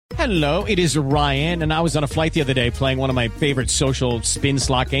Hello, it is Ryan, and I was on a flight the other day playing one of my favorite social spin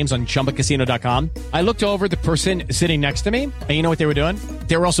slot games on ChumbaCasino.com. I looked over at the person sitting next to me, and you know what they were doing?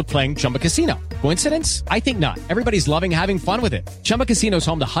 They were also playing Chumba Casino. Coincidence? I think not. Everybody's loving having fun with it. Chumba Casino is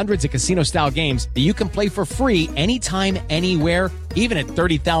home to hundreds of casino-style games that you can play for free anytime, anywhere, even at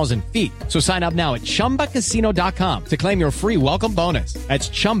 30,000 feet. So sign up now at ChumbaCasino.com to claim your free welcome bonus. That's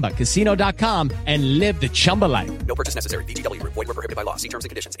ChumbaCasino.com and live the Chumba life. No purchase necessary. VGW. Void where prohibited by law. See terms and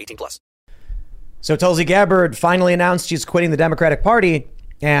conditions. 18+. So Tulsi Gabbard finally announced she's quitting the Democratic Party.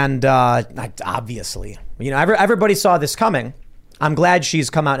 And obviously, you know, everybody saw this coming. I'm glad she's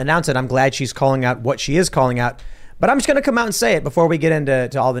come out and announced it. I'm glad she's calling out what she is calling out. But I'm just going to come out and say it before we get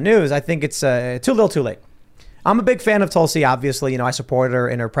into all the news. I think it's too little too late. I'm a big fan of Tulsi, obviously. You know, I supported her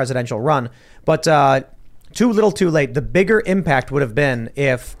in her presidential run. But too little too late. The bigger impact would have been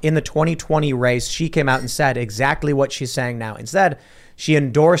if in the 2020 race, she came out and said exactly what she's saying now. Instead, she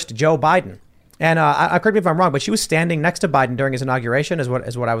endorsed Joe Biden. And correct me if I'm wrong, but she was standing next to Biden during his inauguration is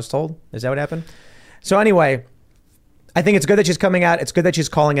what I was told. Is that what happened? So anyway, I think it's good that she's coming out. It's good that she's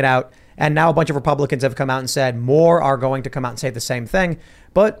calling it out. And now a bunch of Republicans have come out and said more are going to come out and say the same thing.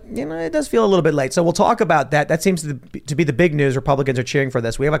 But, you know, it does feel a little bit late. So we'll talk about that. That seems to be the big news. Republicans are cheering for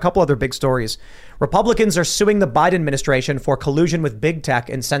this. We have a couple other big stories. Republicans are suing the Biden administration for collusion with big tech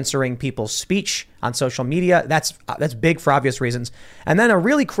and censoring people's speech on social media. That's big for obvious reasons. And then a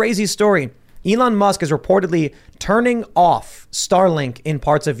really crazy story. Elon Musk is reportedly turning off Starlink in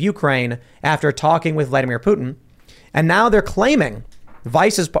parts of Ukraine after talking with Vladimir Putin. And now they're claiming,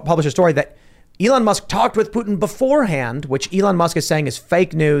 Vice has published a story that Elon Musk talked with Putin beforehand, which Elon Musk is saying is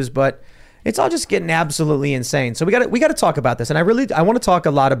fake news, but it's all just getting absolutely insane. So we got to talk about this. And I want to talk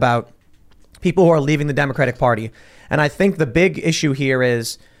a lot about people who are leaving the Democratic Party. And I think the big issue here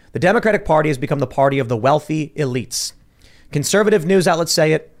is the Democratic Party has become the party of the wealthy elites. Conservative news outlets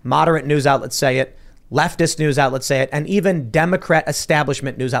say it, moderate news outlets say it, leftist news outlets say it, and even Democrat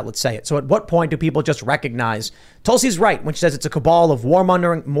establishment news outlets say it. So at what point do people just recognize Tulsi's right when she says it's a cabal of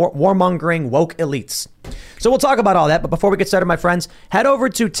warmongering woke elites? So we'll talk about all that. But before we get started, my friends, head over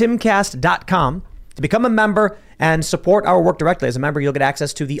to timcast.com to become a member and support our work directly. As a member, you'll get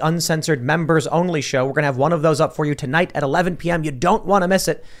access to the Uncensored Members Only show. We're going to have one of those up for you tonight at 11 p.m. You don't want to miss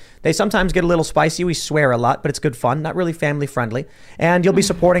it. They sometimes get a little spicy. We swear a lot, but it's good fun, not really family friendly. And you'll be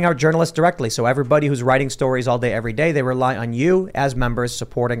supporting our journalists directly. So everybody who's writing stories all day, every day, they rely on you as members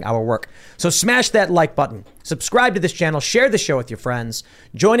supporting our work. So smash that like button, subscribe to this channel, share the show with your friends.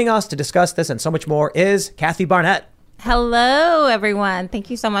 Joining us to discuss this and so much more is Kathy Barnett. Hello, everyone.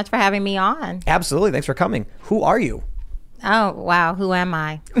 Thank you so much for having me on. Absolutely. Thanks for coming. Who are you? Oh, wow. Who am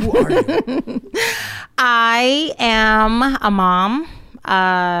I? Who are you? I am a mom.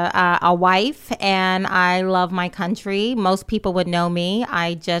 A wife, and I love my country. Most people would know me.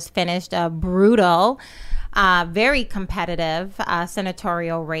 I just finished a brutal, very competitive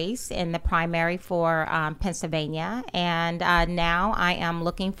senatorial race in the primary for Pennsylvania. And now I am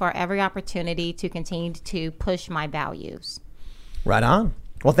looking for every opportunity to continue to push my values. Right on.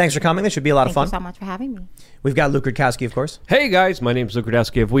 Well, thanks for coming. This should be a lot of fun. Thank you so much for having me. We've got Luke Rudkowski, of course. Hey, guys. My name's Luke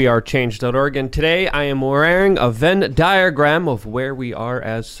Rudkowski of WeAreChange.org, and today I am wearing a Venn diagram of where we are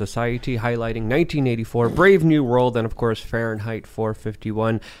as society, highlighting 1984, Brave New World, and, of course, Fahrenheit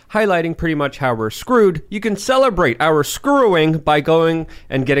 451, highlighting pretty much how we're screwed. You can celebrate our screwing by going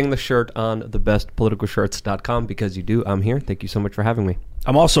and getting the shirt on thebestpoliticalshirts.com, because you do. I'm here. Thank you so much for having me.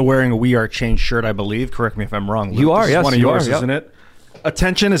 I'm also wearing a We Are Change shirt, I believe. Correct me if I'm wrong, Luke. You are, this yes. is one of you yours, are, yep. Isn't it?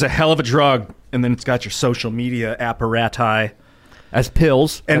 Attention is a hell of a drug, and then it's got your social media apparati as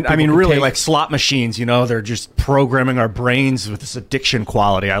pills. And I mean, really, like slot machines, you know, they're just programming our brains with this addiction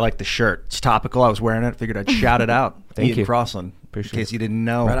quality. I like the shirt. It's topical. I was wearing it. Figured I'd shout it out. Thank you. Crossland, in case you didn't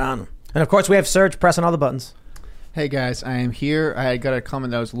know. Right on. And of course, we have Serge pressing all the buttons. Hey guys, I am here. I got a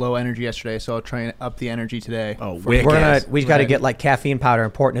comment that was low energy yesterday, so I'll try and up the energy today. Oh, we've got to get like caffeine powder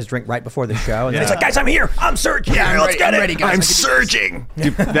and pour it in his drink right before the show. And then he's like, guys, I'm here. I'm Serge. Yeah, let's get it. Ready, guys. I'm surging.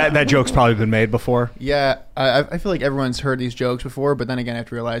 Dude, that joke's probably been made before. Yeah, I feel like everyone's heard these jokes before, but then again, I have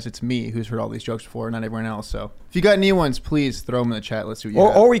to realize it's me who's heard all these jokes before, not everyone else. So if you got new ones, please throw them in the chat. Let's see what you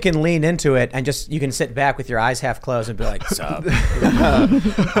got. Or we can lean into it and just you can sit back with your eyes half closed and be like, sup?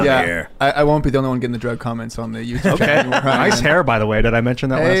 Yeah, I won't be the only one getting the drug comments on the YouTube channel. Okay. Nice hair, by the way. Did I mention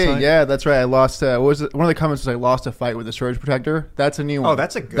that last night? Yeah, that's right. I lost. What was it? One of the comments was I lost a fight with a surge protector. That's a new one. Oh,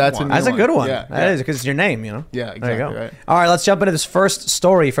 that's a good one. That's a good one. Yeah, that is because it's your name, you know. Yeah, exactly. There you go. Right. All right, let's jump into this first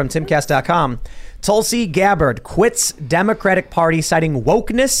story from timcast.com. Tulsi Gabbard quits Democratic Party citing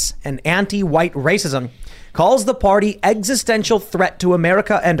wokeness and anti-white racism, calls the party existential threat to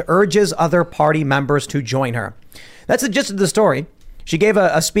America, and urges other party members to join her. That's the gist of the story. She gave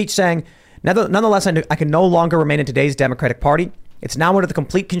a speech saying, nonetheless, I can no longer remain in today's Democratic Party. It's now under the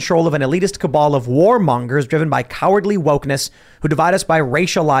complete control of an elitist cabal of warmongers driven by cowardly wokeness who divide us by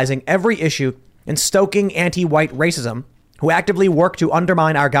racializing every issue and stoking anti-white racism, who actively work to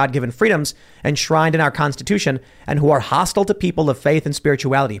undermine our God-given freedoms enshrined in our Constitution, and who are hostile to people of faith and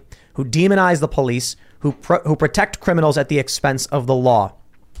spirituality, who demonize the police, who protect criminals at the expense of the law.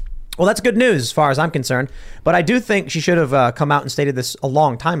 Well, that's good news as far as I'm concerned, but I do think she should have come out and stated this a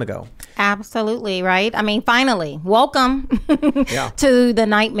long time ago. Absolutely, right? I mean, finally, welcome to the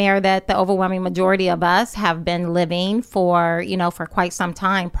nightmare that the overwhelming majority of us have been living for quite some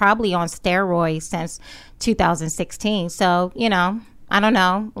time, probably on steroids since 2016. So, I don't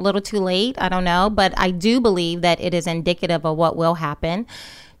know, a little too late, I don't know, but I do believe that it is indicative of what will happen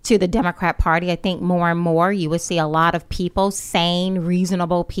to the Democrat Party. I think more and more you would see a lot of people, sane,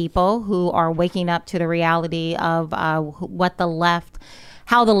 reasonable people who are waking up to the reality of how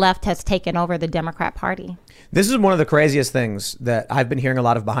the left has taken over the Democrat Party. This is one of the craziest things that I've been hearing a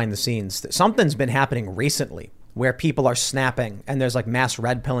lot of behind the scenes. Something's been happening recently where people are snapping and there's like mass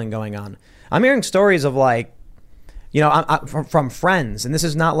red pilling going on. I'm hearing stories of from friends, and this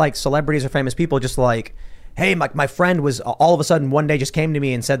is not like celebrities or famous people, just like, hey, my friend was all of a sudden one day just came to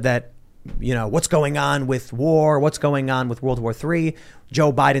me and said that, what's going on with war? What's going on with World War III?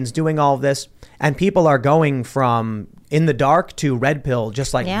 Joe Biden's doing all of this. And people are going from in the dark to red pill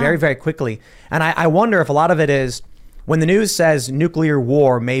just very, very quickly. And I wonder if a lot of it is when the news says nuclear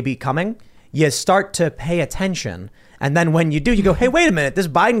war may be coming, you start to pay attention. And then when you do, you go, hey, wait a minute, this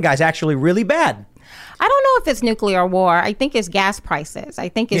Biden guy's actually really bad. I don't know if it's nuclear war. I think it's gas prices. I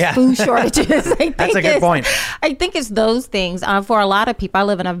think it's food shortages. That's a good point. I think it's those things. For a lot of people, I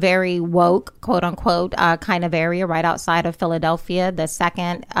live in a very woke, quote unquote, kind of area right outside of Philadelphia,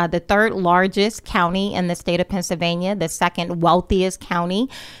 the third largest county in the state of Pennsylvania, the second wealthiest county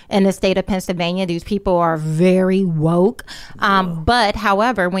in the state of Pennsylvania. These people are very woke. But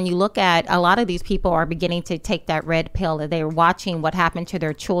however, when you look at a lot of these people are beginning to take that red pill, that they're watching what happened to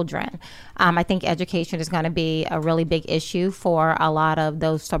their children. I think education is going to be a really big issue for a lot of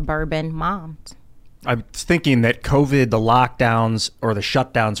those suburban moms. I'm thinking that COVID, the lockdowns or the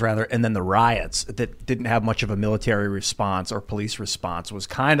shutdowns rather, and then the riots that didn't have much of a military response or police response was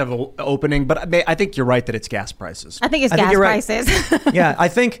kind of an opening. But I think you're right that it's gas prices. I think it's gas prices. Yeah, I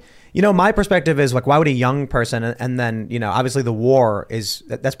think, my perspective is like, why would a young person and then, obviously the war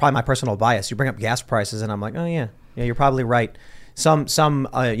that's probably my personal bias. You bring up gas prices and I'm like, oh, yeah, you're probably right. Some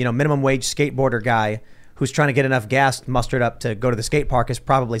minimum wage skateboarder guy who's trying to get enough gas mustered up to go to the skate park is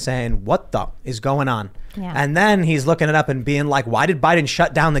probably saying, what the is going on? Yeah. And then he's looking it up and being like, why did Biden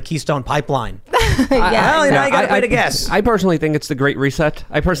shut down the Keystone Pipeline? Now you got to pay to guess. I personally think it's the Great Reset.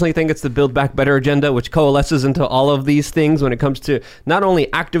 I personally think it's the Build Back Better agenda, which coalesces into all of these things when it comes to not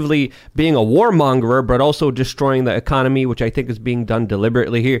only actively being a warmonger, but also destroying the economy, which I think is being done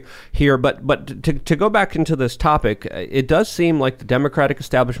deliberately here. But to go back into this topic, it does seem like the Democratic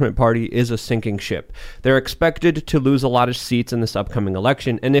establishment party is a sinking ship. They're expected to lose a lot of seats in this upcoming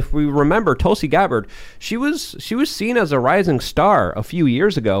election. And if we remember, Tulsi Gabbard, she was seen as a rising star a few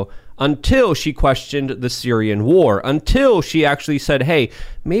years ago until she questioned the Syrian war, until she actually said, hey,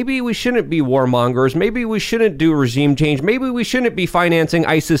 maybe we shouldn't be warmongers, maybe we shouldn't do regime change, maybe we shouldn't be financing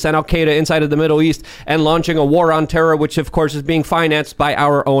ISIS and Al-Qaeda inside of the Middle East and launching a war on terror, which of course is being financed by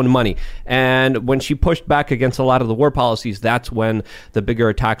our own money. And when she pushed back against a lot of the war policies, that's when the bigger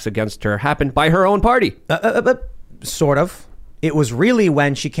attacks against her happened by her own party. Sort of. It was really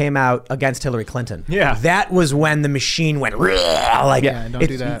when she came out against Hillary Clinton. Yeah. That was when the machine went don't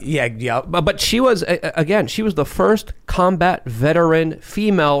do that. Yeah. But she was, again, she was the first combat veteran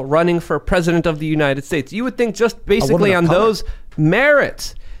female running for president of the United States. You would think just basically on those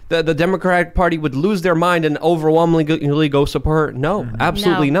merits, the Democratic Party would lose their mind and overwhelmingly go support her. No,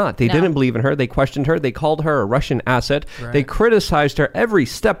 absolutely not. They didn't believe in her. They questioned her. They called her a Russian asset. Right. They criticized her every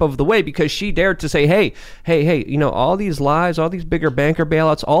step of the way because she dared to say, hey, all these lies, all these bigger banker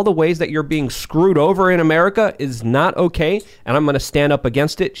bailouts, all the ways that you're being screwed over in America is not okay, and I'm going to stand up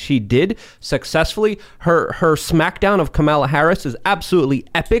against it. She did successfully. Her smackdown of Kamala Harris is absolutely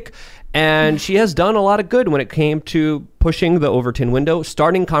epic. And she has done a lot of good when it came to pushing the Overton window,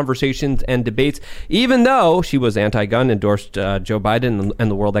 starting conversations and debates, even though she was anti-gun, endorsed Joe Biden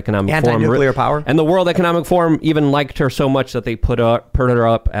and the World Economic Forum. Anti-nuclear power. And the World Economic Forum even liked her so much that they put her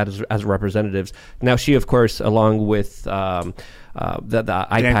up as representatives. Now, she, of course, along with the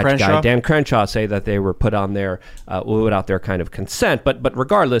eye patch guy, Dan Crenshaw, say that they were put on there without their kind of consent. But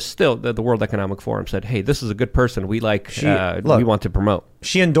regardless, still, the World Economic Forum said, hey, this is a good person. We we want to promote.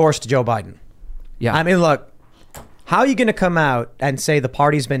 She endorsed Joe Biden. Yeah. I mean, look, How are you going to come out and say the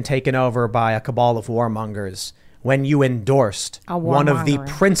party's been taken over by a cabal of warmongers when you endorsed one of the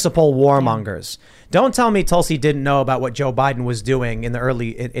principal warmongers? Don't tell me Tulsi didn't know about what Joe Biden was doing in the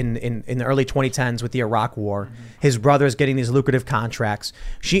early in the early 2010s with the Iraq War. His brother's getting these lucrative contracts.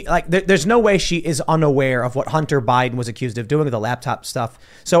 There's no way she is unaware of what Hunter Biden was accused of doing with the laptop stuff.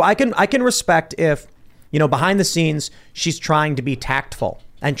 So I can respect if, behind the scenes, she's trying to be tactful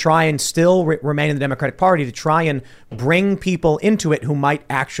and try and still remain in the Democratic Party to try and bring people into it who might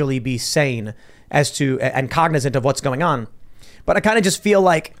actually be sane and cognizant of what's going on. But I kind of just feel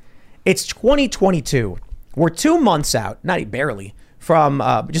like it's 2022. We're 2 months out, not barely, from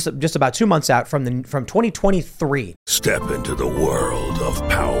just about 2 months out from 2023. Step into the world of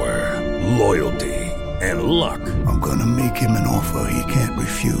power, loyalty, and luck. I'm gonna make him an offer he can't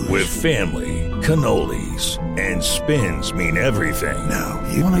refuse. With family, cannolis, and spins mean everything. Now,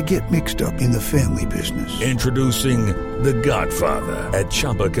 you wanna get mixed up in the family business. Introducing The Godfather at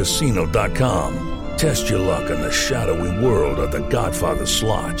ChumbaCasino.com. Test your luck in the shadowy world of The Godfather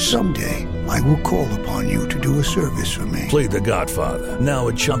slot. Someday, I will call upon you to do a service for me. Play The Godfather, now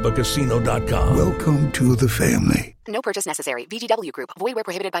at ChumbaCasino.com. Welcome to the family. No purchase necessary. VGW Group. Void where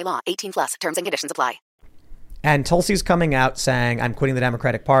prohibited by law. 18+. Terms and conditions apply. And Tulsi's coming out saying, I'm quitting the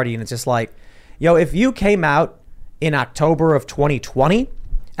Democratic Party. And it's just like, if you came out in October of 2020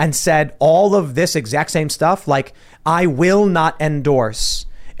 and said all of this exact same stuff, like, I will not endorse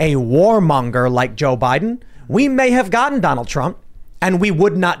a warmonger like Joe Biden, we may have gotten Donald Trump and we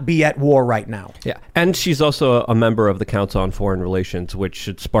would not be at war right now. Yeah. And she's also a member of the Council on Foreign Relations, which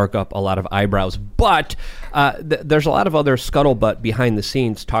should spark up a lot of eyebrows. But there's a lot of other scuttlebutt behind the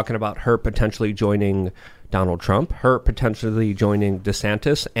scenes talking about her potentially joining Donald Trump, her potentially joining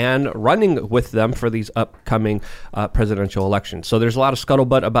DeSantis and running with them for these upcoming presidential elections. So there's a lot of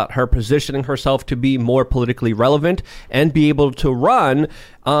scuttlebutt about her positioning herself to be more politically relevant and be able to run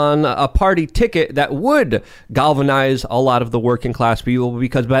on a party ticket that would galvanize a lot of the working class people,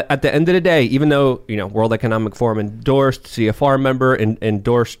 because at the end of the day, even though, World Economic Forum endorsed, CFR member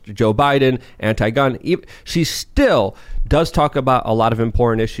endorsed Joe Biden, anti-gun, she still does talk about a lot of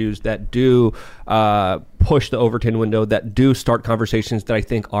important issues that do push the Overton window, that do start conversations that I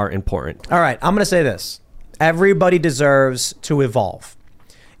think are important. All right, I'm going to say this. Everybody deserves to evolve.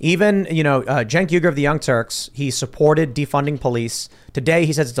 Even, Cenk Uygur of the Young Turks, he supported defunding police. Today,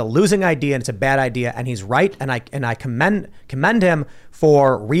 he says it's a losing idea and it's a bad idea, and he's right. And I commend him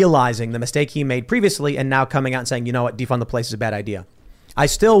for realizing the mistake he made previously and now coming out and saying, defund the police is a bad idea. I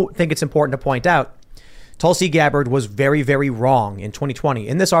still think it's important to point out Tulsi Gabbard was very, very wrong in 2020.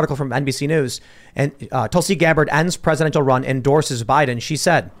 In this article from NBC News, and Tulsi Gabbard ends presidential run, endorses Biden. She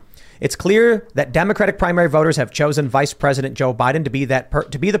said, it's clear that Democratic primary voters have chosen Vice President Joe Biden to be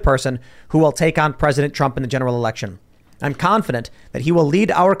the person who will take on President Trump in the general election. I'm confident that he will lead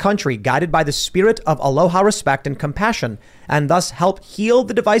our country guided by the spirit of aloha, respect, and compassion, and thus help heal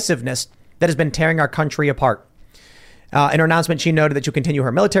the divisiveness that has been tearing our country apart. In her announcement, she noted that she'll continue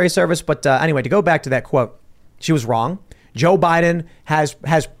her military service. But anyway, to go back to that quote, she was wrong. Joe Biden has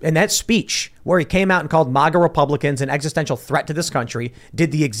in that speech where he came out and called MAGA Republicans an existential threat to this country,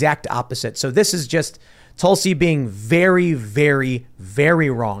 did the exact opposite. So this is just Tulsi being very, very, very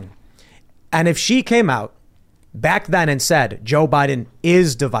wrong. And if she came out back then and said Joe Biden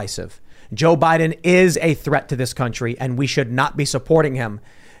is divisive, Joe Biden is a threat to this country, and we should not be supporting him,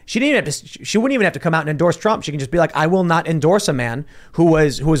 she wouldn't even have to come out and endorse Trump. She can just be like, I will not endorse a man who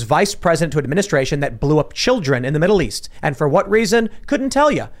was vice president to an administration that blew up children in the Middle East. And for what reason? Couldn't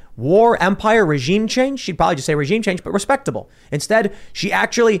tell you. War, empire, regime change. She'd probably just say regime change, but respectable. Instead, she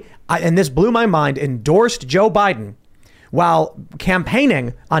actually, and this blew my mind, endorsed Joe Biden while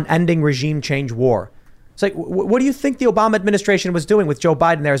campaigning on ending regime change war. It's like, what do you think the Obama administration was doing with Joe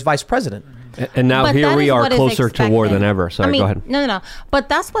Biden there as vice president? And now here we are closer to war than ever. Sorry, go ahead. No. But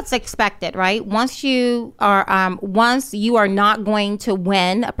that's what's expected, right? Once you are not going to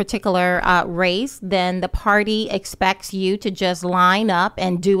win a particular race, then the party expects you to just line up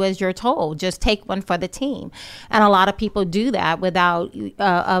and do as you're told. Just take one for the team. And a lot of people do that without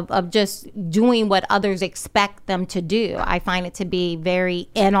of just doing what others expect them to do. I find it to be very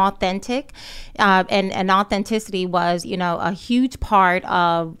inauthentic. And authenticity was, a huge part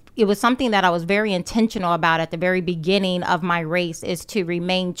of. It was something that I was very intentional about at the very beginning of my race, is to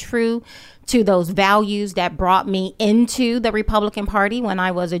remain true to those values that brought me into the Republican Party when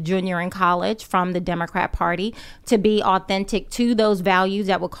I was a junior in college from the Democrat Party, to be authentic to those values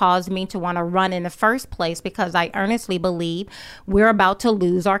that would cause me to want to run in the first place, because I earnestly believe we're about to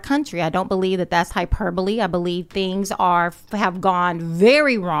lose our country. I don't believe that that's hyperbole. I believe things have gone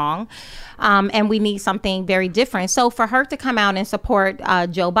very wrong, and we need something very different. So for her to come out and support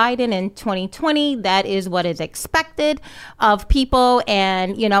Joe Biden in 2020, that is what is expected of people.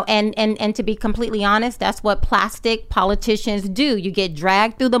 And, you know, and to be completely honest, that's what plastic politicians do. You get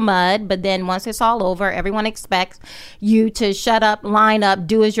dragged through the mud, but then once it's all over, everyone expects you to shut up, line up,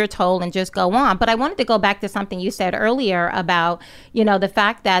 do as you're told, and just go on. But I wanted to go back to something you said earlier about, you know, the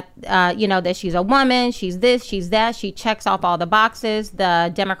fact that, you know, that she's a woman, she's this, she's that, she checks off all the boxes.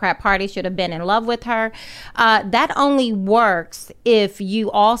 The Democrat Party should have been in love with her. That only works if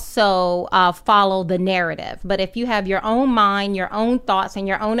you also follow the narrative. But if you have your own mind, your own thoughts, and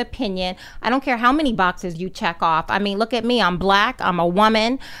your own opinion, I don't care how many boxes you check off. I mean, look at me. I'm black. I'm a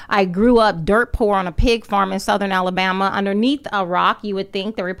woman. I grew up dirt poor on a pig farm in southern Alabama underneath a rock. You would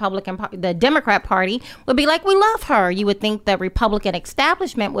think the Democrat Party would be like, we love her. You would think the Republican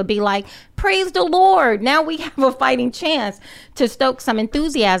establishment would be like, praise the Lord. Now we have a fighting chance to stoke some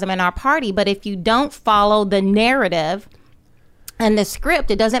enthusiasm in our party. But if you don't follow the narrative and the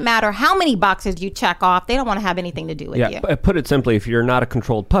script, it doesn't matter how many boxes you check off. They don't want to have anything to do with you. Put it simply, if you're not a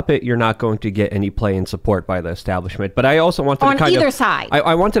controlled puppet, you're not going to get any play and support by the establishment. But I also wanted on to kind either of side.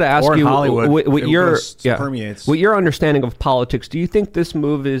 I wanted to ask or in you Hollywood, what permeates. what your understanding of politics. Do you think this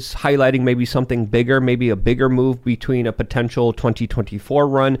move is highlighting maybe something bigger, maybe a bigger move between a potential 2024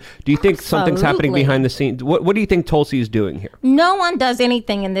 run? Do you think something's happening behind the scenes? What do you think Tulsi is doing here? No one does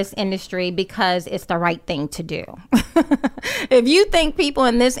anything in this industry because it's the right thing to do. If you think people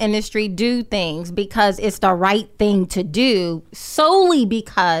in this industry do things because it's the right thing to do, solely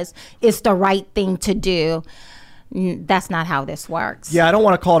because it's the right thing to do, that's not how this works. Yeah, I don't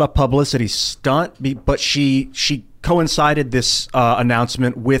want to call it a publicity stunt, but she coincided this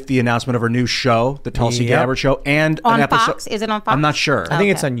announcement with the announcement of her new show, the Tulsi Gabbard Show, and on an episode. Fox? Is it on Fox? I'm not sure. I think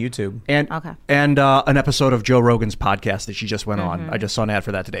it's on YouTube. And an episode of Joe Rogan's podcast that she just went on. I just saw an ad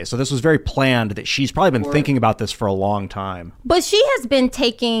for that today. So this was very planned. That she's probably been thinking about this for a long time. But she has been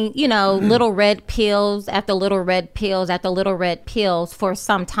taking, you know, little red pills after little red pills after little red pills for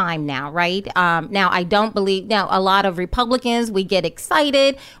some time now, right? Now, I don't believe. Now, a lot of Republicans, we get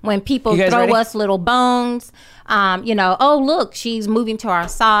excited when people throw us little bones. You know, oh, look, she's moving to our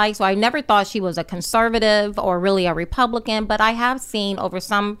side. So I never thought she was a conservative or really a Republican, but I have seen over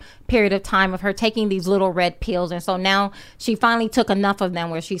some period of time of her taking these little red pills. And so now she finally took enough of them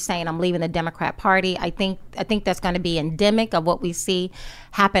where she's saying, I'm leaving the Democrat Party. I think that's going to be endemic of what we see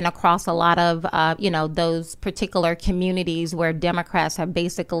happen across a lot of, you know, those particular communities where Democrats have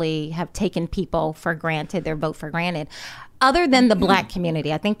taken people for granted, their vote for granted. Other than the black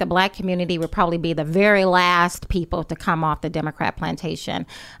community, I think the black community would probably be the very last people to come off the Democrat plantation.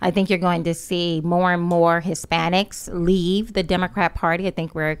 I think you're going to see more and more Hispanics leave the Democrat Party. I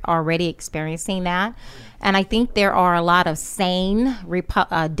think we're already experiencing that. And I think there are a lot of sane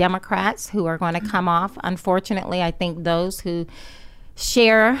Democrats who are going to come off. Unfortunately, I think those who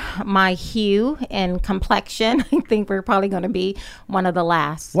share my hue and complexion, I think we're probably going to be one of the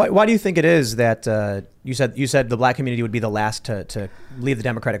last. Why do you think it is that you said the black community would be the last to leave the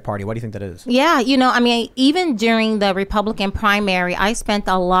Democratic Party? Why do you think that is? Yeah, you know, I mean, even during the Republican primary, I spent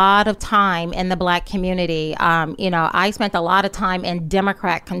a lot of time in the black community. You know, I spent a lot of time in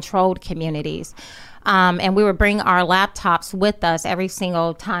Democrat-controlled communities. And we would bring our laptops with us every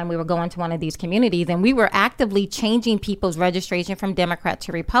single time we were going to one of these communities. And we were actively changing people's registration from Democrat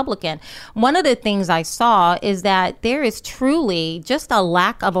to Republican. One of the things I saw is that there is truly just a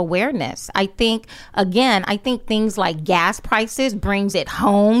lack of awareness. I think things like gas prices brings it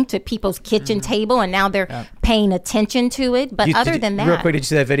home to people's kitchen table, and now they're paying attention to it. But other than that... Real quick, did you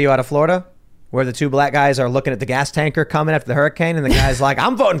see that video out of Florida? Where the two black guys are looking at the gas tanker coming after the hurricane, and the guy's like,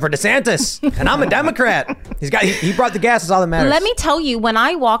 I'm voting for DeSantis, and I'm a Democrat. He brought the gas, is all that matters. Let me tell you, when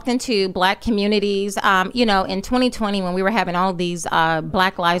I walked into black communities, you know, in 2020, when we were having all these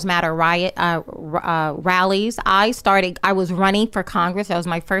Black Lives Matter rallies, I was running for Congress. That was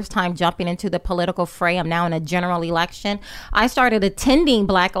my first time jumping into the political fray. I'm now in a general election. I started attending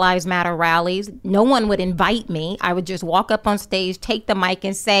Black Lives Matter rallies. No one would invite me. I would just walk up on stage, take the mic,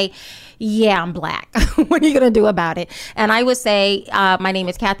 and say, yeah, I'm black. What are you going to do about it? And I would say, my name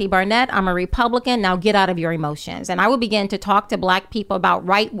is Kathy Barnett. I'm a Republican. Now get out of your emotions. And I would begin to talk to black people about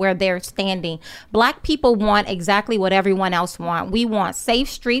right where they're standing. Black people want exactly what everyone else wants. We want safe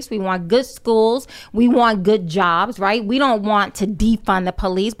streets. We want good schools. We want good jobs, right? We don't want to defund the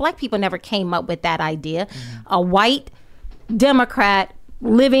police. Black people never came up with that idea. A white Democrat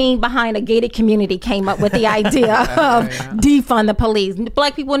living behind a gated community came up with the idea of defund the police.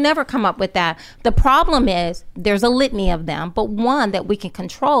 Black people never come up with that. The problem is there's a litany of them, but one that we can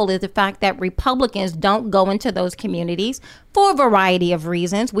control is the fact that Republicans don't go into those communities for a variety of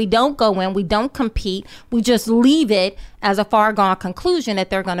reasons. We don't go in, we don't compete, we just leave it as a far gone conclusion that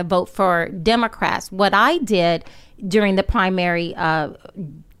they're going to vote for Democrats. What I did during the primary,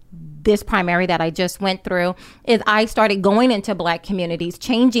 this primary that I just went through, is I started going into black communities,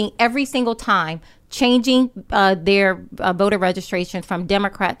 changing every single time, changing their voter registration from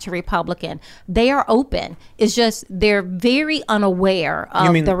Democrat to Republican. They are open. It's just they're very unaware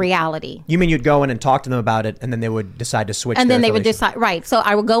of the reality. You mean you'd go in and talk to them about it, and then they would decide to switch? And then they would decide, right. So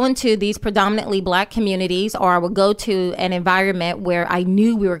I would go into these predominantly black communities, or I would go to an environment where I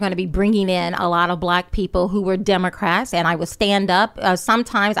knew we were going to be bringing in a lot of black people who were Democrats, and I would stand up.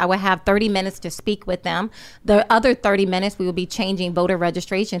 Sometimes I would have 30 minutes to speak with them. The other 30 minutes, we would be changing voter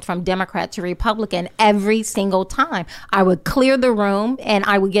registration from Democrat to Republican. Every single time I would clear the room and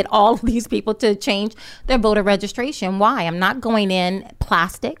I would get all of these people to change their voter registration. Why? I'm not going in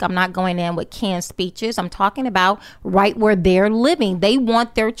plastic. I'm not going in with canned speeches. I'm talking about right where they're living. They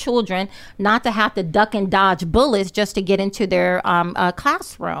want their children not to have to duck and dodge bullets just to get into their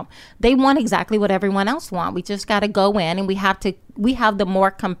classroom. They want exactly what everyone else wants. We just got to go in and we have the more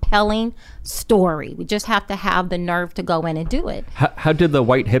compelling story. We just have to have the nerve to go in and do it. How did the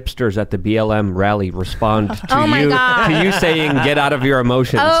white hipsters at the BLM rally respond to you saying get out of your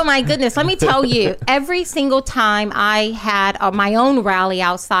emotions? Oh my goodness. Let me tell you, every single time I had my own rally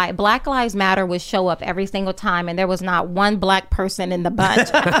outside, Black Lives Matter would show up every single time, and there was not one black person in the bunch.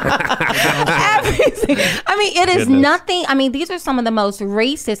 It is nothing. I mean, these are some of the most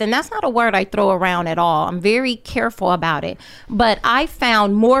racist, and that's not a word I throw around at all. I'm very careful about it. But I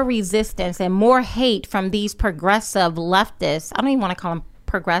found more resistance and more hate from these progressive leftists. I don't even want to call them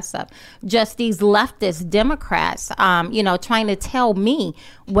progressive, just these leftist Democrats, trying to tell me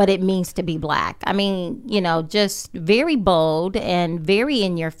what it means to be black. I mean, just very bold and very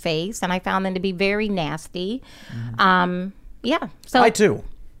in your face. And I found them to be very nasty. So I too.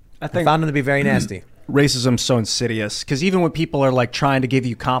 I found them to be very nasty. Racism's so insidious because even when people are like trying to give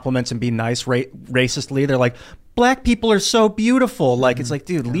you compliments and be nice racistly, they're like, black people are so beautiful. Like, it's like,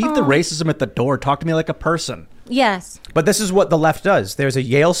 dude, leave the racism at the door. Talk to me like a person. Yes. But this is what the left does. There's a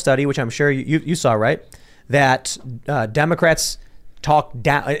Yale study, which I'm sure you saw, right? That Democrats talk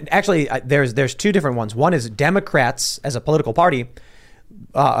down. Actually, there's two different ones. One is Democrats as a political party.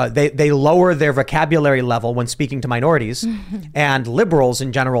 They lower their vocabulary level when speaking to minorities, and liberals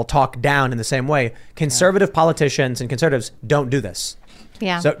in general talk down in the same way. Conservative politicians and conservatives don't do this.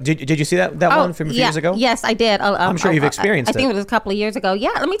 Yeah. So did you see that one from a few years ago? Yes, I did. I'm sure you've experienced it. I think it was a couple of years ago.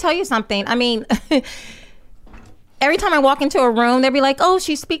 Yeah. Let me tell you something. I mean, every time I walk into a room, they'll be like, "Oh,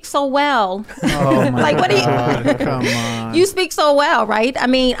 she speaks so well." Oh my like, what God, come on. You speak so well, right? I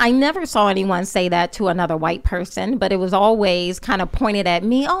mean, I never saw anyone say that to another white person, but it was always kind of pointed at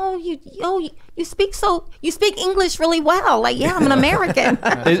me. You speak English really well. Like, yeah, I'm an American.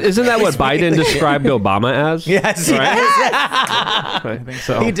 Isn't that what Biden described Obama as? Yes. Right? Yes. I think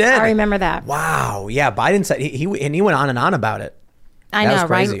so. He did. I remember that. Wow. Yeah. Biden said he went on and on about it. I know,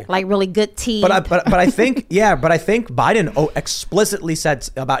 right? Like really good tea. But I think Biden explicitly said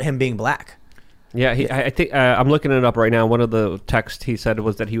about him being black. Yeah, I think I'm looking it up right now. One of the texts he said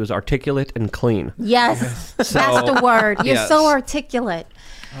was that he was articulate and clean. Yes, that's the word. You're so articulate.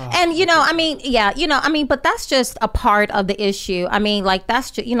 And but that's just a part of the issue. I mean, like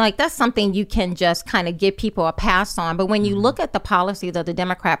that's just, that's something you can just kind of give people a pass on. But when you look at the policies of the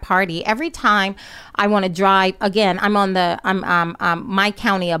Democrat Party, every time I want to drive, again, I'm on my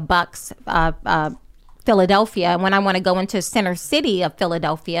county of Bucks, Philadelphia. And when I want to go into center city of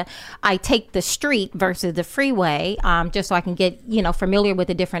Philadelphia, I take the street versus the freeway, just so I can get, familiar with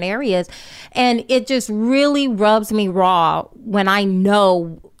the different areas. And it just really rubs me raw when I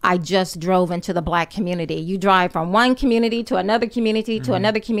know I just drove into the black community. You drive from one community to another community to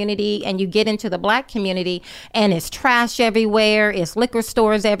another community, and you get into the black community, and it's trash everywhere. It's liquor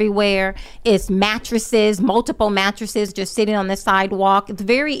stores everywhere. It's mattresses, multiple mattresses just sitting on the sidewalk. It's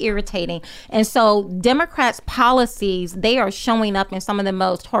very irritating. And so Democrats' policies, they are showing up in some of the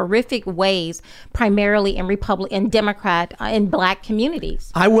most horrific ways, primarily in Democrat, in black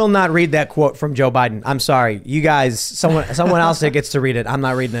communities. I will not read that quote from Joe Biden. I'm sorry. You guys, someone else that gets to read it. I'm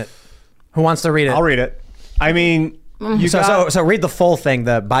not reading it. Who wants to read it? I'll read it. I mean, so read the full thing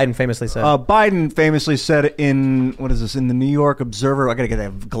that Biden famously said. Biden famously said in the New York Observer, I gotta get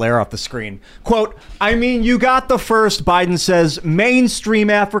that glare off the screen. Quote, I mean, you got the first, Biden says, mainstream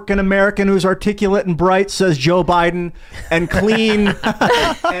African-American who's articulate and bright, says Joe Biden, and clean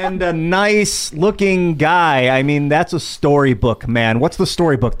and a nice looking guy. I mean, that's a storybook, man. What's the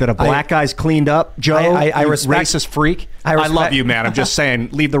storybook? That a black guy's cleaned up, Joe? I respect, racist freak? I love you, man. I'm just saying,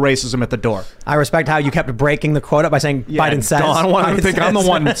 leave the racism at the door. I respect how you kept breaking the quote up by saying Biden says. I don't want to think I'm the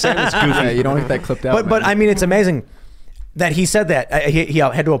one saying this goofy. Yeah, you don't get that clipped out. But I mean, it's amazing that he said that. He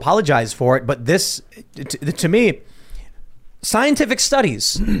had to apologize for it. But this, to me, scientific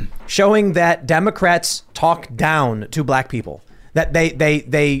studies showing that Democrats talk down to black people, that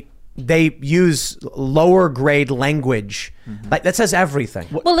they use lower grade language. Like, that says everything.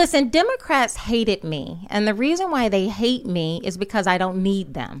 Well, listen, Democrats hated me. And the reason why they hate me is because I don't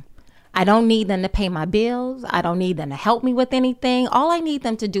need them. I don't need them to pay my bills. I don't need them to help me with anything. All I need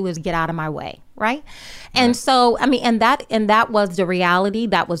them to do is get out of my way, right? And so, I mean, and that was the reality.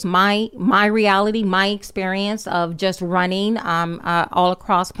 That was my reality, my experience of just running all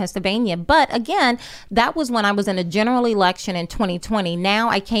across Pennsylvania. But again, that was when I was in a general election in 2020. Now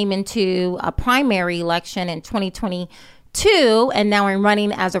I came into a primary election in 2022, and now I'm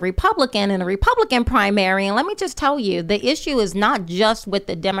running as a Republican in a Republican primary. And let me just tell you, the issue is not just with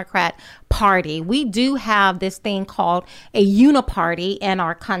the Democrat Party. We do have this thing called a uniparty in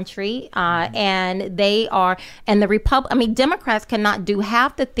our country, and Democrats cannot do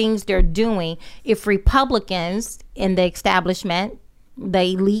half the things they're doing if Republicans in the establishment,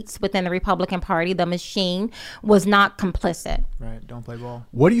 the elites within the Republican Party, the machine, was not complicit. Right. Don't play ball.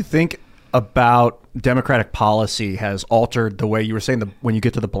 What do you think about Democratic policy has altered the way you were saying when you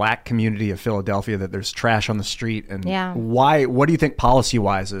get to the black community of Philadelphia that there's trash on the street, and why? What do you think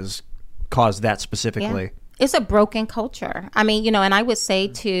policy-wise has caused that specifically? Yeah. It's a broken culture. I mean, and I would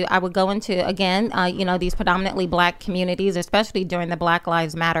say I would go into, again, these predominantly black communities, especially during the Black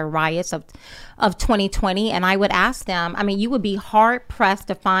Lives Matter riots of 2020. And I would ask them, I mean, you would be hard pressed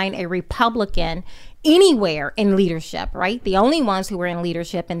to find a Republican anywhere in leadership, right? The only ones who were in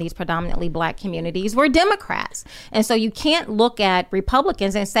leadership in these predominantly black communities were Democrats. And so you can't look at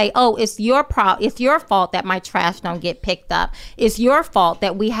Republicans and say, oh, it's your fault that my trash don't get picked up. It's your fault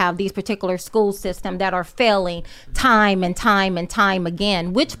that we have these particular school systems that are failing time and time and time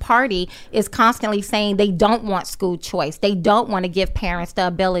again. Which party is constantly saying they don't want school choice? They don't want to give parents the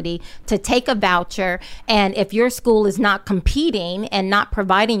ability to take a voucher. And if your school is not competing and not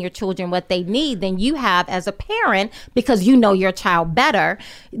providing your children what they need, then you have as a parent, because you know your child better,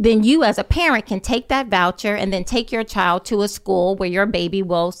 then you as a parent can take that voucher and then take your child to a school where your baby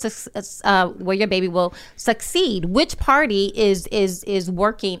will succeed. Which party is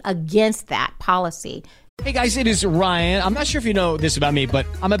working against that policy? Hey guys, it is Ryan. I'm not sure if you know this about me, but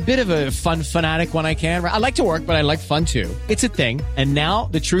I'm a bit of a fun fanatic when I can. I like to work, but I like fun too. It's a thing. And now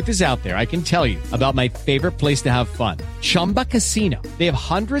the truth is out there. I can tell you about my favorite place to have fun. Chumba Casino. They have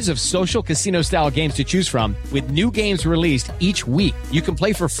hundreds of social casino style games to choose from with new games released each week. You can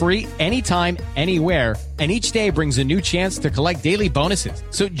play for free anytime, anywhere. And each day brings a new chance to collect daily bonuses.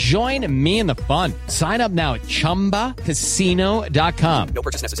 So join me in the fun. Sign up now at ChumbaCasino.com. No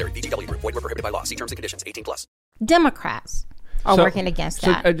purchase necessary. VGW Group. Void where prohibited by law. See terms and conditions. 18+. Democrats are working against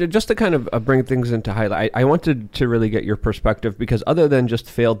that. So just to kind of bring things into highlight, I wanted to really get your perspective, because other than just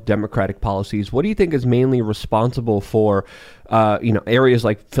failed Democratic policies, what do you think is mainly responsible for areas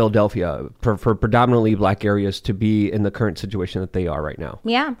like Philadelphia, for predominantly black areas, to be in the current situation that they are right now?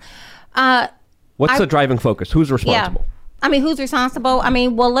 Yeah. What's the driving focus? Who's responsible? Yeah. I mean, who's responsible? I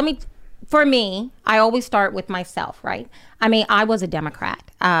mean, well, for me, I always start with myself, right? I mean, I was a Democrat.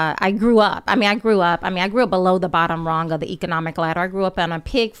 I grew up below the bottom rung of the economic ladder. I grew up on a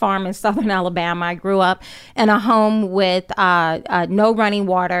pig farm in southern Alabama. I grew up in a home with no running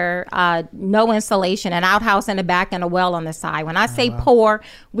water, no insulation, an outhouse in the back and a well on the side. When I say poor,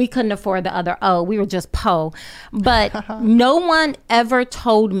 we couldn't afford the other O. We were just po. But no one ever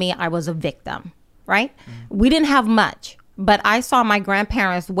told me I was a victim, right? We didn't have much. but I saw my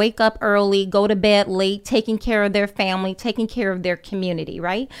grandparents wake up early, go to bed late, taking care of their family, taking care of their community,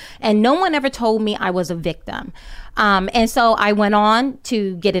 right? And no one ever told me I was a victim. And so I went on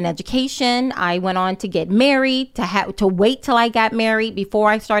to get an education. I went on to get married, to wait till I got married before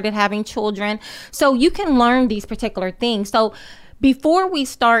I started having children. So you can learn these particular things. So before we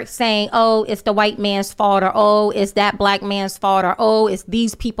start saying, oh, it's the white man's fault, or oh, it's that black man's fault, or oh, it's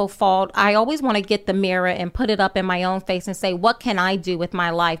these people's fault, I always want to get the mirror and put it up in my own face and say, what can I do with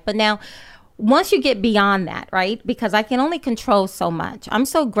my life? But now, once you get beyond that, right, because I can only control so much. I'm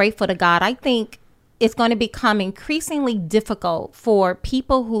so grateful to God. I think it's going to become increasingly difficult for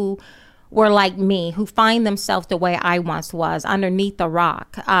people who were like me, who find themselves the way I once was, underneath a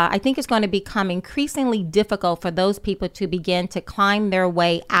rock. I think it's going to become increasingly difficult for those people to begin to climb their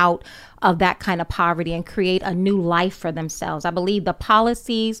way out of that kind of poverty and create a new life for themselves. I believe the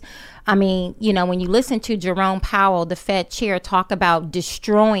policies, I mean, you know, when you listen to Jerome Powell, the Fed chair, talk about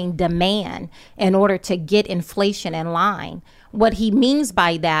destroying demand in order to get inflation in line, what he means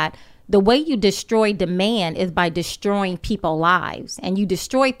by that, the way you destroy demand is by destroying people's lives. And you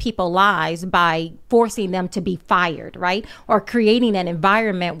destroy people's lives by forcing them to be fired, right? Or creating an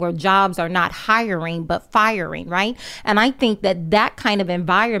environment where jobs are not hiring, but firing, right? And I think that that kind of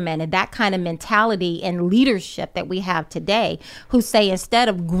environment and that kind of mentality and leadership that we have today, who say instead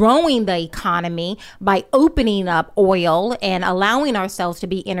of growing the economy by opening up oil and allowing ourselves to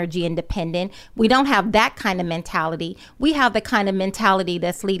be energy independent, we don't have that kind of mentality. We have the kind of mentality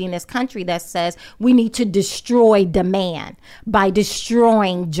that's leading this country that says we need to destroy demand by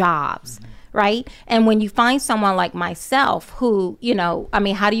destroying jobs, right? And when you find someone like myself who, you know, I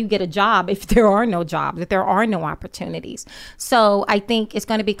mean, how do you get a job if there are no jobs, if there are no opportunities? So I think it's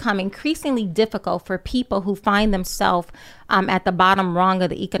going to become increasingly difficult for people who find themselves at the bottom rung of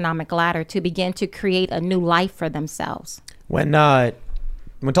the economic ladder to begin to create a new life for themselves.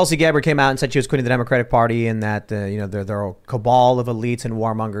 When Tulsi Gabbard came out and said she was quitting the Democratic Party and that you know they're a cabal of elites and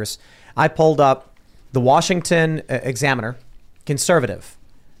warmongers, I pulled up the Washington Examiner, conservative,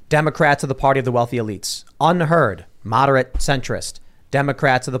 Democrats of the party of the wealthy elites, unheard, moderate, centrist,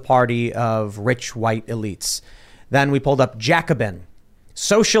 Democrats of the party of rich white elites. Then we pulled up Jacobin,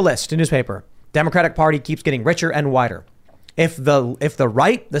 socialist newspaper, Democratic Party keeps getting richer and whiter. If the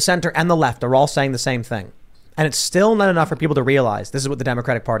right, the center, and the left are all saying the same thing, and it's still not enough for people to realize this is what the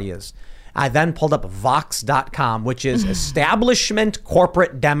Democratic Party is. I then pulled up Vox.com, which is establishment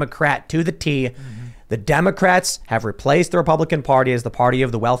corporate Democrat to the T. Mm-hmm. The Democrats have replaced the Republican Party as the party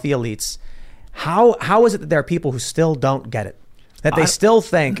of the wealthy elites. How is it that there are people who still don't get it? That they still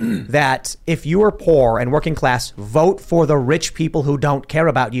think that if you are poor and working class, vote for the rich people who don't care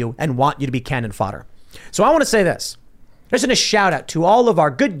about you and want you to be cannon fodder. So I want to say this. There's a shout out to all of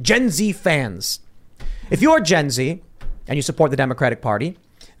our good Gen Z fans. If you're Gen Z and you support the Democratic Party,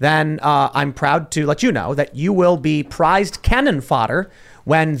 then I'm proud to let you know that you will be prized cannon fodder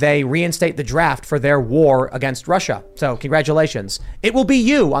when they reinstate the draft for their war against Russia. So congratulations. It will be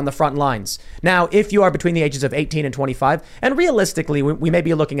you on the front lines. Now, if you are between the ages of 18 and 25, and realistically, we may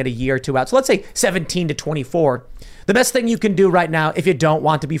be looking at a year or two out. So let's say 17 to 24. The best thing you can do right now, if you don't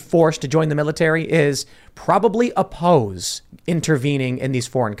want to be forced to join the military, is probably oppose intervening in these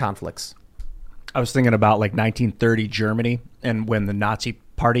foreign conflicts. I was thinking about like 1930 Germany and when the Nazi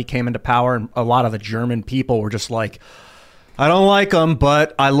party came into power, and a lot of the German people were just like, I don't like them,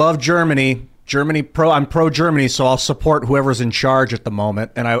 but I love Germany. I'm pro-Germany, so I'll support whoever's in charge at the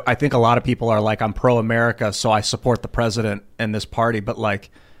moment. And I think a lot of people are like, I'm pro-America, so I support the president and this party. But like,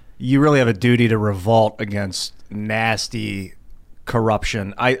 you really have a duty to revolt against nasty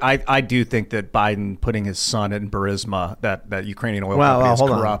corruption. I do think that Biden putting his son in Burisma, that Ukrainian oil company, is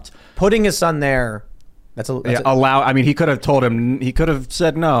corrupt. Putting his son there, I mean, he could have told him. He could have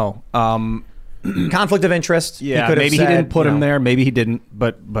said no. Conflict of interest. Yeah, maybe he didn't put him there. Maybe he didn't.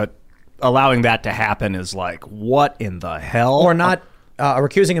 But allowing that to happen is like, what in the hell? Or not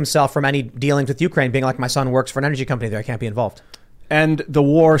recusing himself from any dealings with Ukraine, being like, my son works for an energy company there, I can't be involved. And the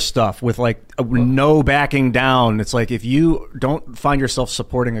war stuff with like no backing down. It's like, if you don't find yourself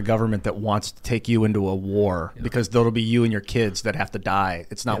supporting a government that wants to take you into a war, because that'll be you and your kids that have to die,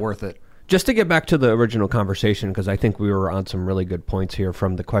 it's not worth it. Just to get back to the original conversation, because I think we were on some really good points here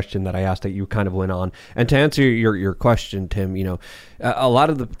from the question that I asked that you kind of went on. And to answer your question, Tim, you know, a lot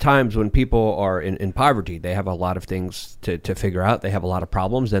of the times when people are in poverty, they have a lot of things to figure out. They have a lot of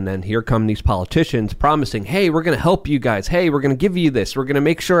problems. And then here come these politicians promising, hey, we're going to help you guys. Hey, we're going to give you this. We're going to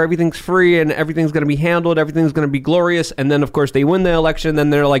make sure everything's free and everything's going to be handled. Everything's going to be glorious. And then, of course, they win the election. Then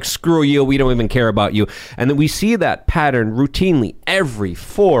they're like, screw you. We don't even care about you. And then we see that pattern routinely every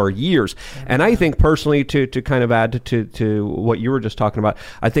 4 years. And I think personally, to kind of add to what you were just talking about,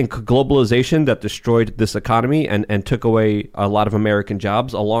 I think globalization that destroyed this economy and took away a lot of American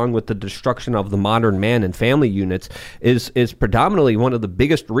jobs, along with the destruction of the modern man and family units, is predominantly one of the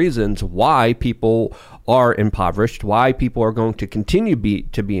biggest reasons why people are impoverished, why people are going to continue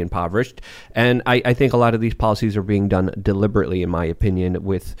to be impoverished. And I think a lot of these policies are being done deliberately, in my opinion,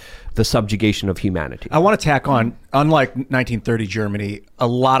 with the subjugation of humanity. I want to tack on, unlike 1930 Germany, a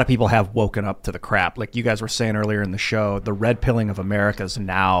lot of people have woken up to the crap. Like you guys were saying earlier in the show, the red pilling of America's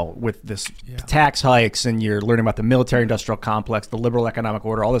now with this tax hikes, and you're learning about the military industrial complex, the liberal economic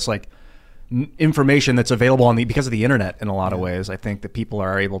order, all this like information that's available on because of the internet in a lot of ways. I think that people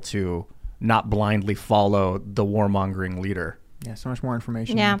are able to not blindly follow the warmongering leader. Yeah, so much more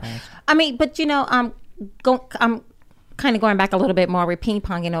information. Yeah, in the past. I mean, but I'm kind of going back a little bit more. We're ping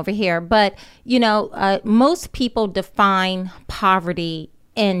ponging over here, but most people define poverty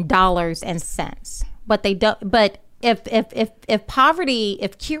in dollars and cents, but they don't. But if poverty,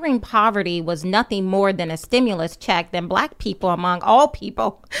 if curing poverty was nothing more than a stimulus check, then Black people, among all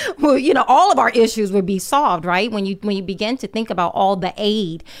people, well, all of our issues would be solved, right? When you begin to think about all the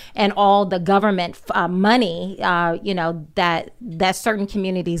aid and all the government money, that certain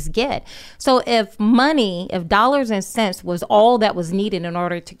communities get. So if dollars and cents was all that was needed in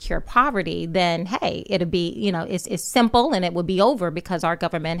order to cure poverty, then hey, it'd be, it's simple and it would be over, because our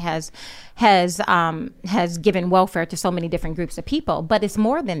government has given welfare to so many different groups of people. But it's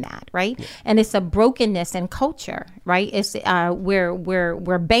more than that, right? Yeah. And it's a brokenness in culture, right? It's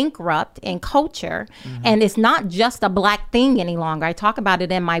we're bankrupt in culture, and it's not just a Black thing any longer. I talk about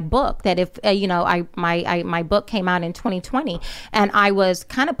it in my book that if my book came out in 2020, and I was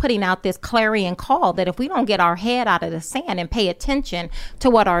kind of putting out this clarion call that if we don't get our head out of the sand and pay attention to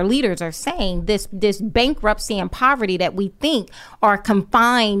what our leaders are saying, this bankruptcy and poverty that we think are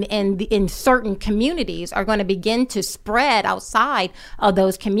confined in certain communities are going to begin to spread outside of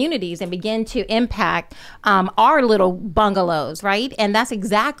those communities and begin to impact our little bungalows, right? And that's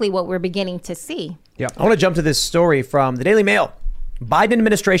exactly what we're beginning to see. Yeah, I want to jump to this story from the Daily Mail. Biden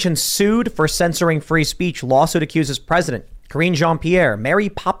administration sued for censoring free speech. Lawsuit accuses President Karine Jean-Pierre, Mary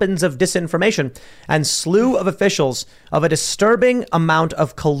Poppins of disinformation, and slew of officials of a disturbing amount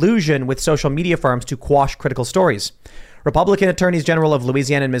of collusion with social media firms to quash critical stories. Republican attorneys general of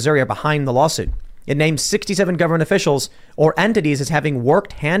Louisiana and Missouri are behind the lawsuit. It names 67 government officials or entities as having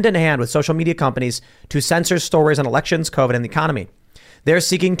worked hand in hand with social media companies to censor stories on elections, COVID, and the economy. They're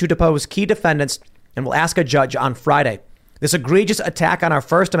seeking to depose key defendants and will ask a judge on Friday. This egregious attack on our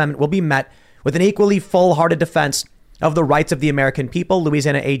First Amendment will be met with an equally full-hearted defense of the rights of the American people,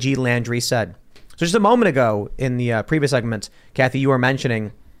 Louisiana AG Landry said. So just a moment ago in the previous segment, Kathy, you were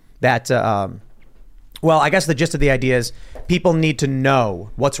mentioning that well, I guess the gist of the idea is people need to know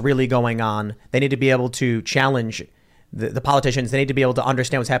what's really going on. They need to be able to challenge the politicians. They need to be able to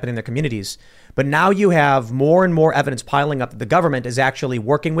understand what's happening in their communities. But now you have more and more evidence piling up that the government is actually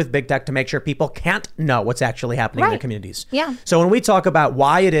working with big tech to make sure people can't know what's actually happening in their communities. Yeah. So when we talk about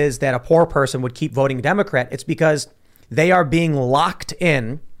why it is that a poor person would keep voting Democrat, it's because they are being locked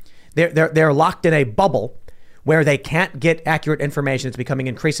in. They're locked in a bubble where they can't get accurate information. It's becoming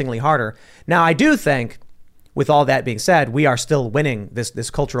increasingly harder. Now, I do think, with all that being said, we are still winning this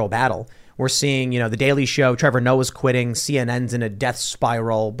cultural battle. We're seeing, The Daily Show, Trevor Noah's quitting, CNN's in a death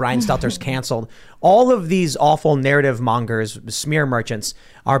spiral, Brian Stelter's canceled. All of these awful narrative mongers, smear merchants,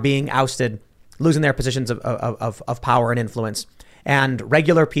 are being ousted, losing their positions of power and influence. And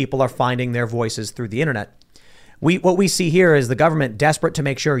regular people are finding their voices through the internet. What we see here is the government desperate to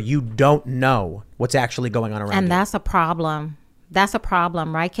make sure you don't know what's actually going on around you. And that's a problem. That's a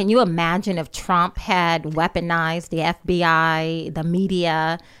problem, right? Can you imagine if Trump had weaponized the FBI, the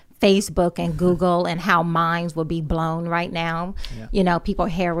media, Facebook and Google, and how minds would be blown right now? Yeah. People's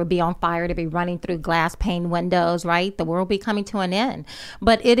hair would be on fire. They'd be running through glass pane windows, right? The world would be coming to an end.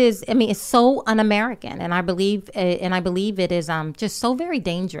 But it's so un-American. And I believe it is just so very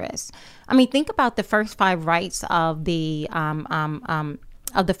dangerous. I mean, think about the first 5 rights of the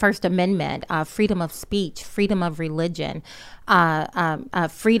First Amendment: freedom of speech, freedom of religion,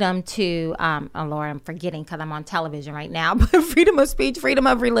 freedom to, Lord, I'm forgetting because I'm on television right now, but freedom of speech, freedom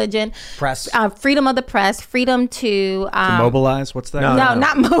of religion, press, freedom of the press, freedom to mobilize. What's that? No,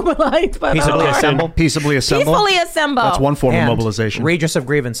 not mobilize, but peaceably assemble. Peaceably assemble. Peacefully assemble. That's one form of mobilization. Redress of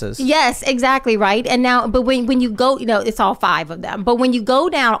grievances. Yes, exactly right. And now, but when you go, it's all 5 of them. But when you go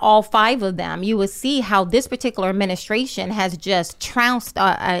down all 5 of them, you will see how this particular administration has just trounced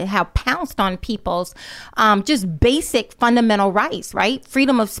have pounced on people's just basic fundamental rights, right?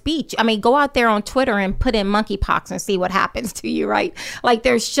 Freedom of speech. I mean, go out there on Twitter and put in monkeypox and see what happens to you, right? Like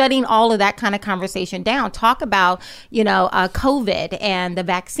they're shutting all of that kind of conversation down. Talk about, COVID and the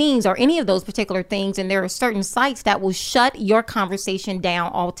vaccines or any of those particular things. And there are certain sites that will shut your conversation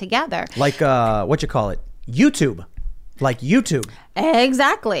down altogether. Like, YouTube. Like YouTube.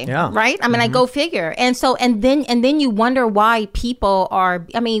 Exactly. Yeah. Right. I mean, I go figure. And so, and then you wonder why people are.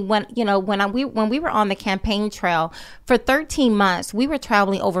 I mean, when we were on the campaign trail for 13 months, we were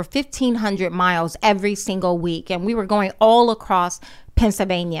traveling over 1,500 miles every single week, and we were going all across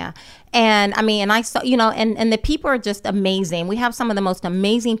Pennsylvania. And I mean, and I saw, and the people are just amazing. We have some of the most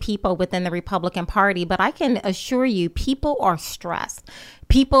amazing people within the Republican Party, but I can assure you, people are stressed.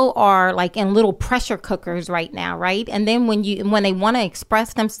 People are like in little pressure cookers right now, right? And then when they want to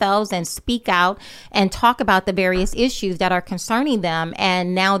express themselves and speak out and talk about the various issues that are concerning them,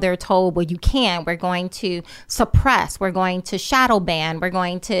 and now they're told, well, you can't. We're going to suppress. We're going to shadow ban. We're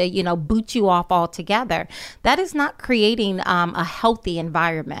going to, boot you off altogether. That is not creating a healthy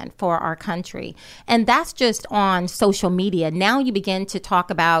environment for our country. And that's just on social media. Now you begin to talk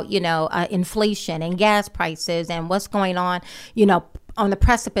about, inflation and gas prices and what's going on, on the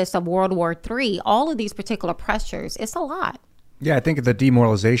precipice of World War III, all of these particular pressures, it's a lot. Yeah, I think the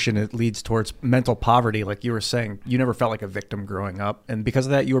demoralization, it leads towards mental poverty. Like you were saying, you never felt like a victim growing up. And because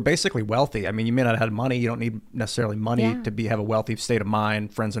of that, you were basically wealthy. I mean, you may not have had money. You don't need necessarily money to have a wealthy state of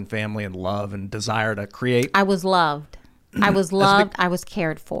mind, friends and family, and love and desire to create. I was loved. I was loved. I was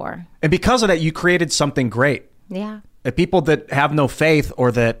cared for. And because of that, you created something great. Yeah. And people that have no faith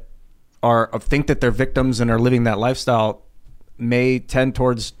or that think that they're victims and are living that lifestyle may tend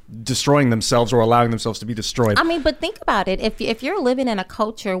towards destroying themselves or allowing themselves to be destroyed. I mean, but think about it. If you're living in a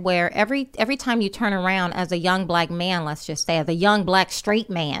culture where every time you turn around as a young black man, let's just say, as a young black straight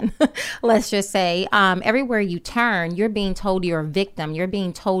man, let's just say, everywhere you turn, you're being told you're a victim. You're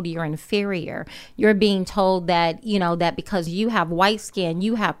being told you're inferior. You're being told that, that because you have white skin,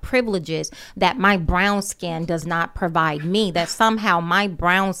 you have privileges that my brown skin does not provide me, that somehow my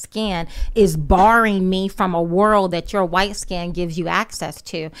brown skin is barring me from a world that your white skin gives you access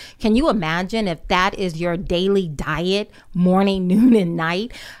to. Can you imagine if that is your daily diet, morning, noon, and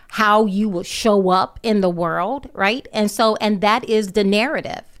night, how you will show up in the world, right? And that is the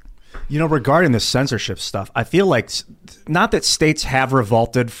narrative. Regarding the censorship stuff, I feel like not that states have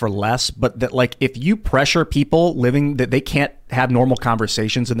revolted for less, but that like if you pressure people living that they can't have normal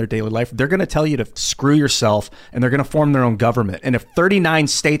conversations in their daily life, they're going to tell you to screw yourself and they're going to form their own government. And if 39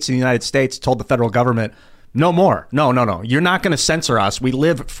 states in the United States told the federal government, no more. No. You're not going to censor us. We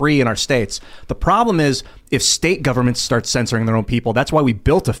live free in our states. The problem is if state governments start censoring their own people, that's why we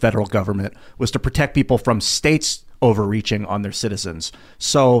built a federal government, was to protect people from states overreaching on their citizens.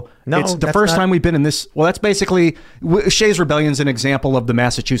 So it's the first time we've been in this. Well, that's basically Shays Rebellion's an example of the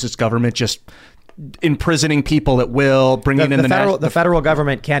Massachusetts government just imprisoning people at will, bringing the federal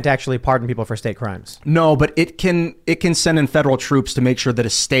government can't actually pardon people for state crimes. No, but it can send in federal troops to make sure that a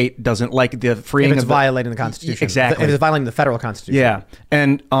state doesn't like the freeing. If it's violating the Constitution. Exactly. If it's violating the federal Constitution. Yeah.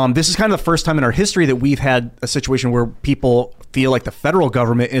 And this is kind of the first time in our history that we've had a situation where people feel like the federal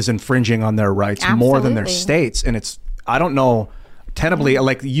government is infringing on their rights more than their states. And it's, I don't know, tenably,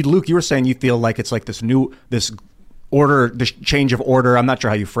 like Luke, you were saying you feel like it's like this order, this change of order. I'm not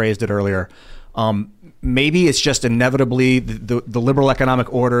sure how you phrased it earlier. Maybe it's just inevitably the liberal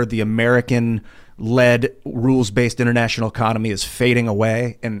economic order, the American-led rules-based international economy is fading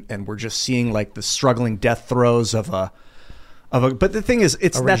away, and we're just seeing like the struggling death throes of a. But the thing is,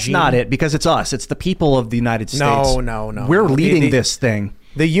 that's not it, because it's us. It's the people of the United States. No. We're leading this thing.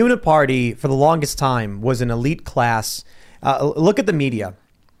 The Uniparty, for the longest time, was an elite class. Look at the media.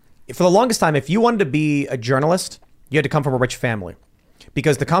 For the longest time, if you wanted to be a journalist, you had to come from a rich family.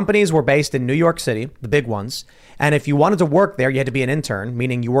 Because the companies were based in New York City, the big ones. And if you wanted to work there, you had to be an intern,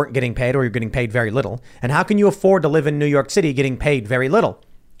 meaning you weren't getting paid or you're getting paid very little. And how can you afford to live in New York City getting paid very little?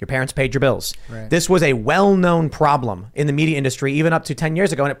 Your parents paid your bills. Right. This was a well-known problem in the media industry, even up to 10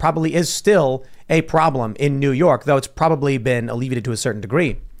 years ago. And it probably is still a problem in New York, though it's probably been alleviated to a certain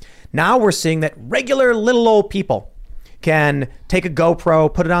degree. Now we're seeing that regular little old people can take a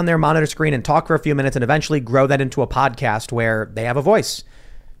GoPro, put it on their monitor screen and talk for a few minutes and eventually grow that into a podcast where they have a voice.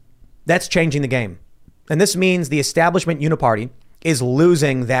 That's changing the game. And this means the establishment Uniparty is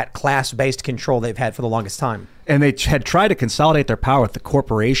losing that class-based control they've had for the longest time. And they had tried to consolidate their power with the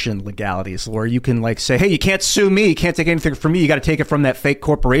corporation legalities, where you can like say, hey, you can't sue me, you can't take anything from me, you got to take it from that fake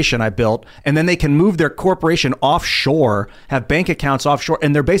corporation I built. And then they can move their corporation offshore, have bank accounts offshore,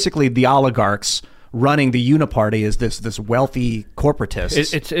 and they're basically the oligarchs running the Uniparty is this wealthy corporatist.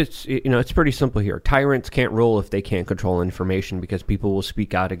 It's pretty simple here. Tyrants can't rule if they can't control information, because people will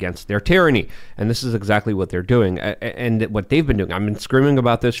speak out against their tyranny, and this is exactly what they're doing and what they've been doing. I've been screaming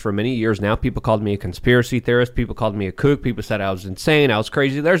about this for many years now. People called me a conspiracy theorist. People called me a kook. People said I was insane. I was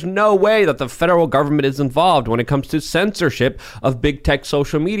crazy. There's no way that the federal government is involved when it comes to censorship of big tech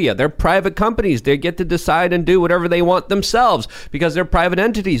social media. They're private companies. They get to decide and do whatever they want themselves because they're private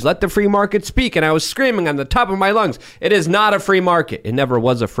entities. Let the free market speak. And I was screaming on the top of my lungs, it is not a free market. It never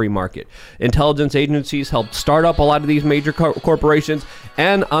was a free market. Intelligence agencies helped start up a lot of these major corporations.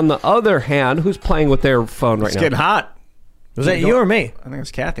 And on the other hand, who's playing with their phone right now? It's getting hot. Was that you or me? I think it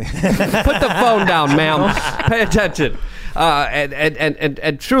was Kathy. Put the phone down, ma'am. Pay attention.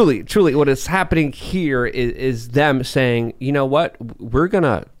 And truly, what is happening here is them saying, you know what? We're going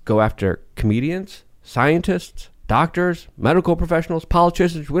to go after comedians, scientists, doctors, medical professionals,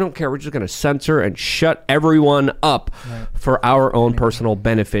 politicians. We don't care. We're just going to censor and shut everyone up for our own personal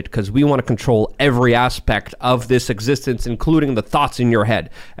benefit, because we want to control every aspect of this existence, including the thoughts in your head.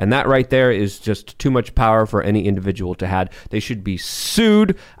 And that right there is just too much power for any individual to have. They should be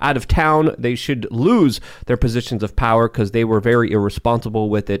sued out of town. They should lose their positions of power because they were very irresponsible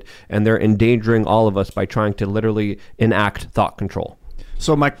with it, and they're endangering all of us by trying to literally enact thought control.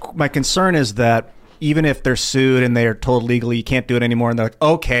 So my concern is that even if they're sued and they are told legally you can't do it anymore, and they're like,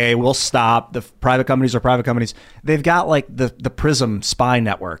 okay, we'll stop. The private companies are private companies. They've got like the PRISM spy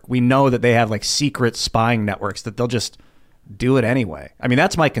network. We know that they have like secret spying networks that they'll just do it anyway. I mean,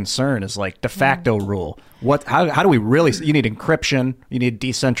 that's my concern, is like de facto rule. How do we really? You need encryption. You need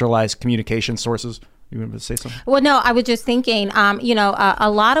decentralized communication sources. You want to say something? Well, no, I was just thinking, a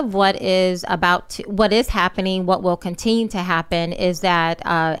lot of what is happening, what will continue to happen is that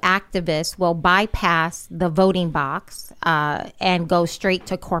activists will bypass the voting box and go straight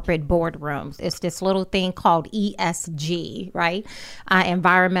to corporate boardrooms. It's this little thing called ESG, right?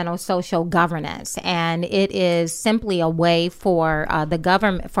 Environmental Social Governance. And it is simply a way for the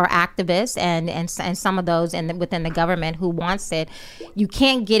government, for activists and some of those within the government who wants it. You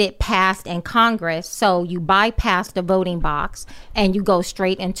can't get it passed in Congress. So you bypass the voting box and you go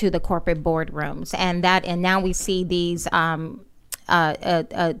straight into the corporate boardrooms, and now we see these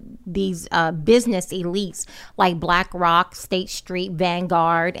business elites like BlackRock, State Street,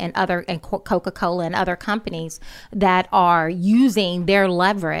 Vanguard, and Coca-Cola and other companies that are using their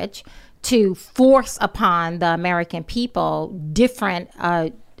leverage to force upon the American people different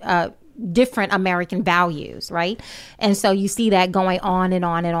American values, right? And so you see that going on and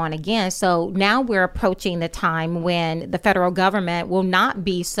on and on again. So now we're approaching the time when the federal government will not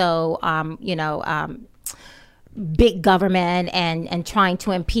be so, big government and trying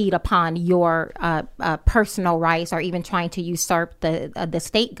to impede upon your personal rights, or even trying to usurp the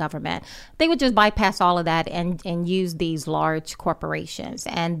state government. They would just bypass all of that and use these large corporations.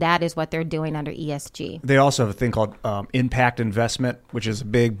 And that is what they're doing under ESG. They also have a thing called impact investment, which is a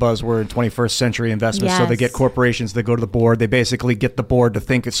big buzzword in 21st century investment. Yes. So they get corporations that go to the board. They basically get the board to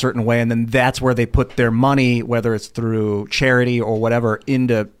think a certain way, and then that's where they put their money, whether it's through charity or whatever,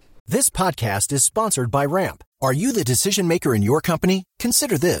 into. This podcast is sponsored by Ramp. Are you the decision maker in your company?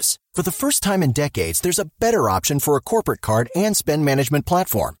 Consider this. For the first time in decades, there's a better option for a corporate card and spend management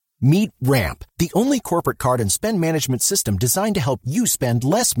platform. Meet Ramp, the only corporate card and spend management system designed to help you spend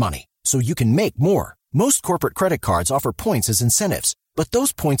less money so you can make more. Most corporate credit cards offer points as incentives, but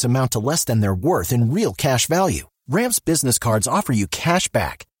those points amount to less than their worth in real cash value. Ramp's business cards offer you cash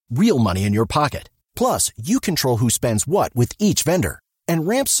back, real money in your pocket. Plus, you control who spends what with each vendor. And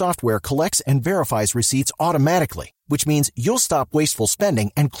Ramp software collects and verifies receipts automatically, which means you'll stop wasteful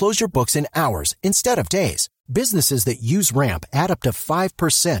spending and close your books in hours instead of days. Businesses that use Ramp add up to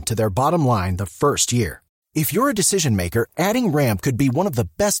 5% to their bottom line the first year. If you're a decision maker, adding Ramp could be one of the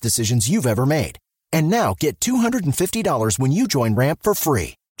best decisions you've ever made. And now get $250 when you join Ramp for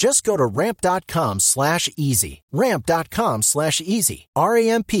free. Just go to ramp.com/easy. Ramp.com/easy.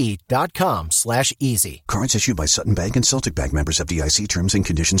 RAMP.com/easy. Cards issued by Sutton Bank and Celtic Bank, members of FDIC. Terms and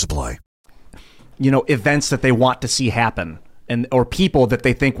conditions apply. Events that they want to see happen, or people that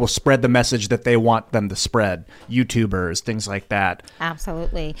they think will spread the message that they want them to spread. YouTubers, things like that.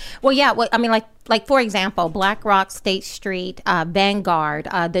 Absolutely. Well, yeah. Well, I mean, like for example, BlackRock, State Street, Vanguard,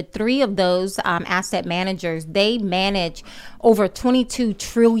 the three of those asset managers, they manage over $22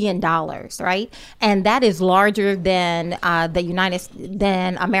 trillion, right? And that is larger than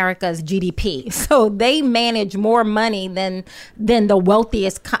than America's GDP. So they manage more money than the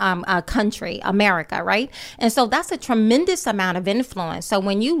wealthiest country, America, right? And so that's a tremendous amount of influence. So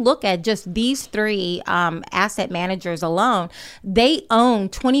when you look at just these three asset managers alone, they own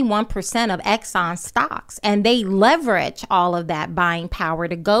 21% of Exxon Exxon stocks. And they leverage all of that buying power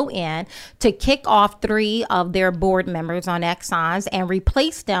to go in to kick off 3 of their board members on Exxon's and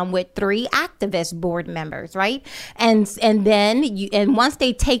replace them with 3 activist board members, right? And then once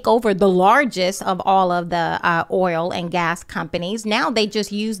they take over the largest of all of the oil and gas companies, now they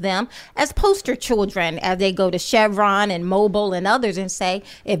just use them as poster children as they go to Chevron and Mobil and others and say,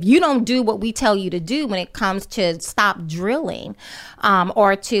 if you don't do what we tell you to do when it comes to stop drilling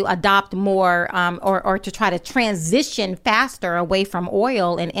or to adopt more or to try to transition faster away from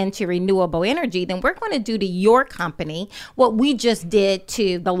oil and into renewable energy, then we're going to do to your company what we just did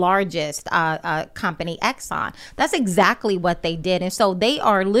to the largest company, Exxon. That's exactly what they did. And so they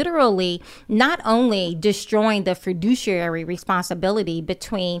are literally not only destroying the fiduciary responsibility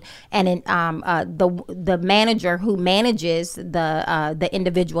between the manager who manages the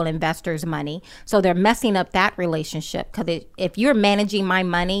individual investor's money. So they're messing up that relationship, because if you're managing my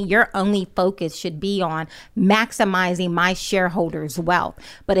money, your only focus should be on maximizing my shareholders' wealth.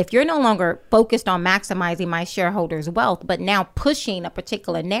 But if you're no longer focused on maximizing my shareholders' wealth, but now pushing a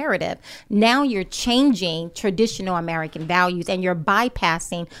particular narrative, now you're changing traditional American values and you're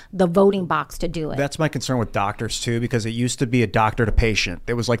bypassing the voting box to do it. That's my concern with doctors too, because it used to be a doctor to patient.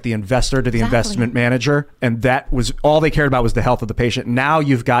 It was like the investor to the investment manager, and that was all they cared about was the health of the patient. Now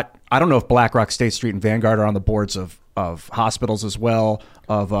you've got, I don't know if BlackRock, State Street, and Vanguard are on the boards of hospitals as well,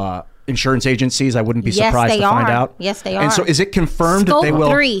 of insurance agencies. I wouldn't be surprised to find out. Yes, they are. And so is it confirmed that they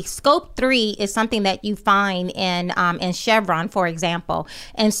will? Scope 3 is something that you find in Chevron, for example.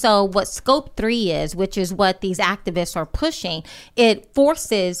 And so what Scope 3 is, which is what these activists are pushing, it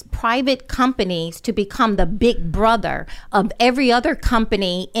forces private companies to become the big brother of every other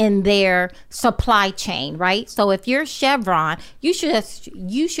company in their supply chain, right? So if you're Chevron, you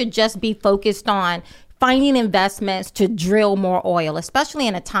should just be focused on finding investments to drill more oil, especially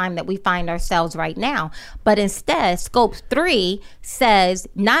in a time that we find ourselves right now. But instead, Scope 3 says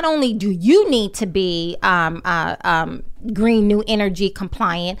not only do you need to be green new energy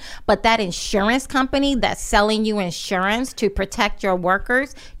compliant, but that insurance company that's selling you insurance to protect your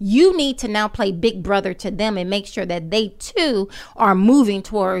workers, you need to now play big brother to them and make sure that they too are moving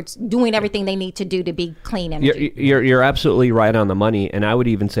towards doing everything they need to do to be clean energy. You're absolutely right on the money, and I would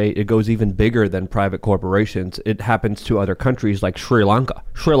even say it goes even bigger than private corporations. It happens to other countries like Sri Lanka.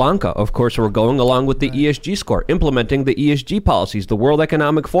 Sri Lanka, of course, we're going along with the ESG score, implementing the ESG policies. The World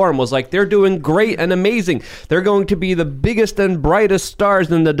Economic Forum was like, they're doing great and amazing. They're going to be the biggest and brightest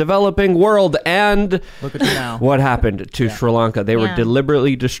stars in the developing world. And look at you now. What happened to Sri Lanka? They were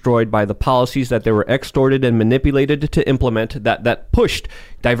deliberately destroyed by the policies that they were extorted and manipulated to implement that pushed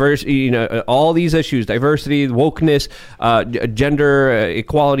diversity, all these issues, diversity, wokeness, gender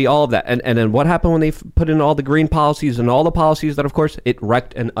equality, all of that. And then what happened when they put in all the green policies and all the policies that, of course, it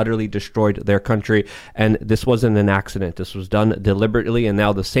wrecked and utterly destroyed their country. And this wasn't an accident. This was done deliberately. And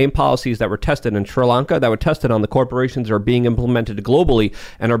now the same policies that were tested in Sri Lanka, that were tested on the corporations, are being implemented globally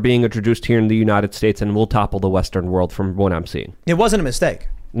and are being introduced here in the United States and will topple the Western world from what I'm seeing. It wasn't a mistake.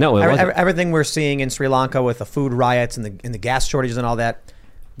 No, it wasn't. Everything we're seeing in Sri Lanka with the food riots and the gas shortages and all that,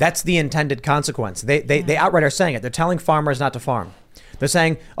 that's the intended consequence. They outright are saying it. They're telling farmers not to farm. They're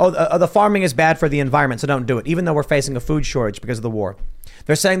saying, the farming is bad for the environment, so don't do it, even though we're facing a food shortage because of the war.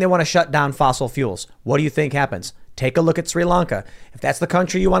 They're saying they want to shut down fossil fuels. What do you think happens? Take a look at Sri Lanka. If that's the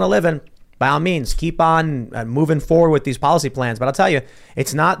country you want to live in, by all means, keep on moving forward with these policy plans. But I'll tell you,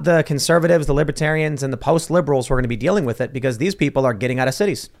 it's not the conservatives, the libertarians, and the post-liberals who are going to be dealing with it, because these people are getting out of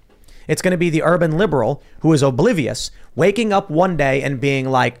cities. It's going to be the urban liberal who is oblivious, waking up one day and being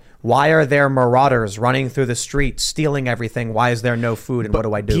like, why are there marauders running through the streets, stealing everything? Why is there no food? And what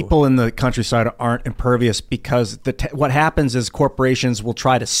do I do? People in the countryside aren't impervious, because what happens is corporations will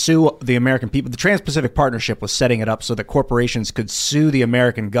try to sue the American people. The Trans-Pacific Partnership was setting it up so that corporations could sue the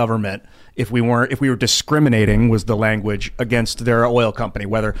American government if we were discriminating, was the language, against their oil company,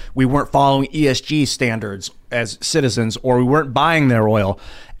 whether we weren't following ESG standards as citizens or we weren't buying their oil.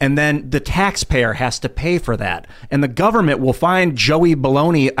 And then the taxpayer has to pay for that. And the government will find Joey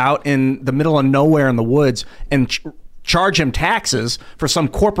Baloney out in the middle of nowhere in the woods and charge him taxes for some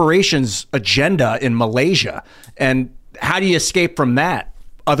corporation's agenda in Malaysia. And how do you escape from that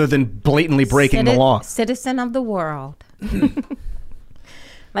other than blatantly breaking the law? Citizen of the world.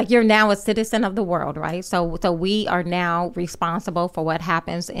 Like, you're now a citizen of the world, right? So we are now responsible for what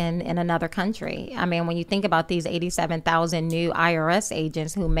happens in another country. I mean, when you think about these 87,000 new IRS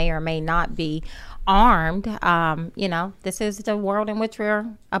agents who may or may not be armed, this is the world in which we're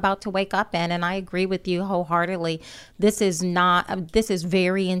about to wake up in. And I agree with you wholeheartedly. This is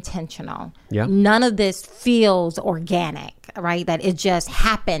very intentional. Yeah. None of this feels organic, right? That it just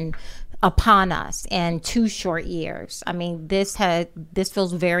happened upon us in 2 short years. I mean, this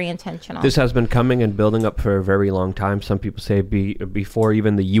feels very intentional. This has been coming and building up for a very long time. Some people say before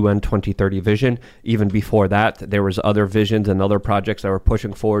even the UN 2030 vision, even before that, there was other visions and other projects that were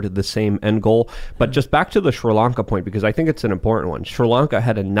pushing forward to the same end goal. But just back to the Sri Lanka point, because I think it's an important one. Sri Lanka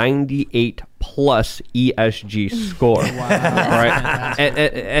had a 98 plus ESG score, right?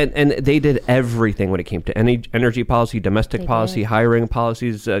 And they did everything when it came to energy policy, domestic policy, hiring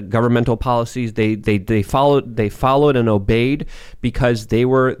policies, governmental policies. They followed and obeyed because they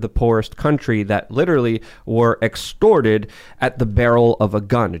were the poorest country that literally were extorted at the barrel of a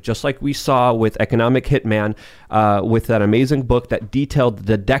gun, just like we saw with Economic Hitman, with that amazing book that detailed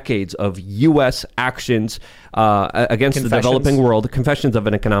the decades of U.S. actions against the developing world. Confessions of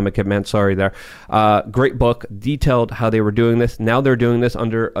an Economic Hitman. Sorry there. Great book, detailed how they were doing this. Now they're doing this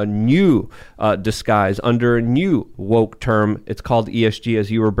under a new disguise, under a new woke term. It's called ESG,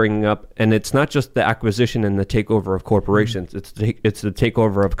 as you were bringing up. And it's not just the acquisition and the takeover of corporations. It's the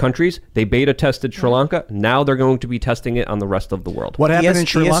takeover of countries. They beta tested Sri Lanka. Now they're going to be testing it on the rest of the world. What happened in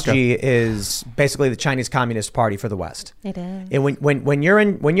Sri Lanka? ESG is basically the Chinese Communist Party for the West. It is. And when you're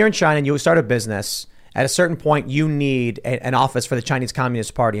in China and you start a business, at a certain point, you need an office for the Chinese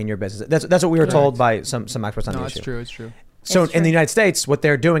Communist Party in your business. That's what we were told by some experts on the issue. It's true. It's true. So in the United States, what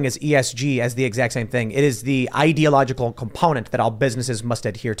they're doing is ESG as the exact same thing. It is the ideological component that all businesses must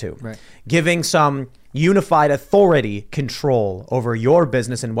adhere to, right, giving some unified authority control over your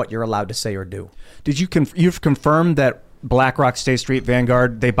business and what you're allowed to say or do. You've confirmed that BlackRock, State Street,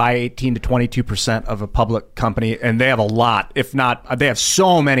 Vanguard, they buy 18 to 22% of a public company, and they have a lot. If not, they have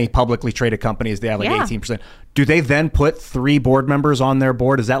so many publicly traded companies. They have like 18%. Do they then put 3 board members on their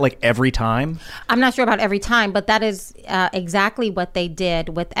board? Is that like every time? I'm not sure about every time, but that is exactly what they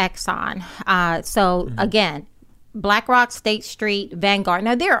did with Exxon. Again, BlackRock, State Street, Vanguard.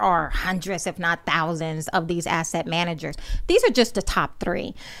 Now, there are hundreds, if not thousands, of these asset managers. These are just the top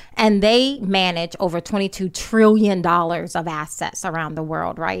 3. And they manage over $22 trillion of assets around the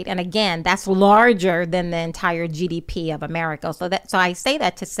world, right? And again, that's larger than the entire GDP of America. So I say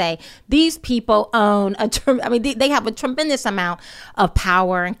that to say these people own they have a tremendous amount of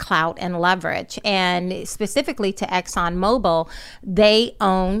power and clout and leverage. And specifically to ExxonMobil, they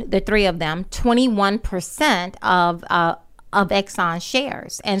own, the 3 of them, 21% of Exxon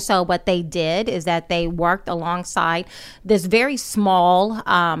shares. And so what they did is that they worked alongside this very small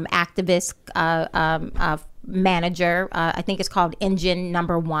activist manager, I think it's called Engine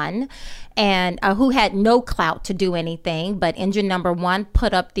Number One, and who had no clout to do anything. But Engine Number One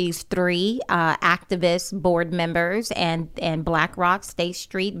put up these 3 activist board members, and BlackRock, State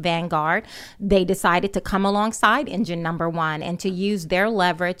Street, Vanguard. They decided to come alongside Engine Number One and to use their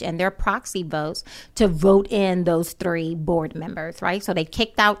leverage and their proxy votes to vote in those 3 board members, right? So they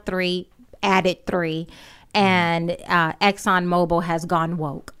kicked out 3, added 3, and ExxonMobil has gone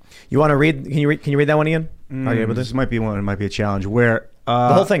woke. You want to read? Can you read that one, Ian? Are you able to? This might be one. It might be a challenge. Where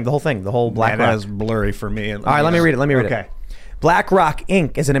the whole thing, the whole BlackRock. That is blurry for me. All right, let me read it. Okay. BlackRock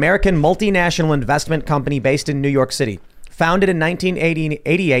Inc. is an American multinational investment company based in New York City. Founded in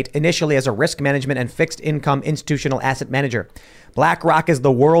 1988, initially as a risk management and fixed income institutional asset manager. BlackRock is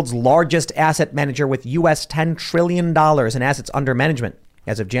the world's largest asset manager with US $10 trillion in assets under management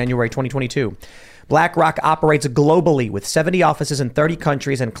as of January 2022. BlackRock operates globally with 70 offices in 30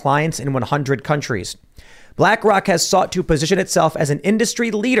 countries and clients in 100 countries. BlackRock has sought to position itself as an industry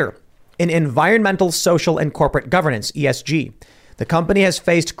leader in environmental, social, and corporate governance, ESG. The company has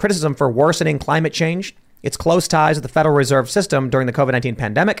faced criticism for worsening climate change, its close ties with the Federal Reserve System during the COVID-19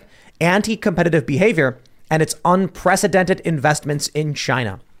 pandemic, anti-competitive behavior, and its unprecedented investments in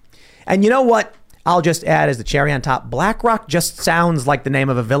China. And you know what? I'll just add as the cherry on top, BlackRock just sounds like the name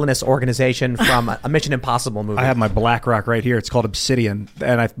of a villainous organization from a Mission Impossible movie. I have my BlackRock right here. It's called Obsidian,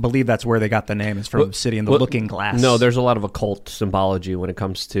 and I believe that's where they got the name. It's from Obsidian, the looking glass. No, there's a lot of occult symbology when it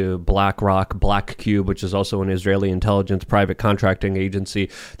comes to BlackRock, Black Cube, which is also an Israeli intelligence private contracting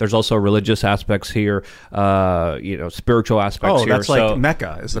agency. There's also religious aspects here, spiritual aspects here. Oh, that's like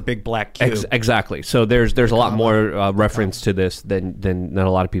Mecca is the big black cube. Exactly. So there's a lot more reference to this than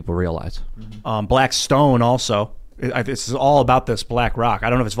a lot of people realize. Blackstone also. This is all about this Black Rock. I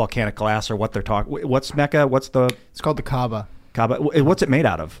don't know if it's volcanic glass or what they're talking. What's Mecca? It's called the Kaaba. Kaaba. What's it made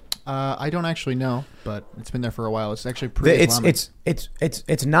out of? I don't actually know, but it's been there for a while. It's actually pretty Islamic.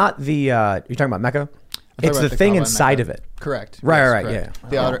 It's not the. You're talking about Mecca? It's the thing inside of it. Correct. Right, correct. Yeah.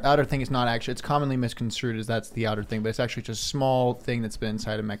 The outer thing is not actually, it's commonly misconstrued as that's the outer thing, but it's actually just a small thing that's been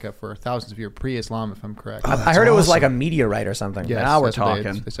inside of Mecca for thousands of years, pre-Islam, if I'm correct. I heard it was like a meteorite or something. Yes, now we're that's what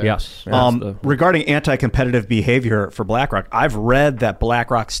talking. they say. Yes. Regarding anti-competitive behavior for BlackRock, I've read that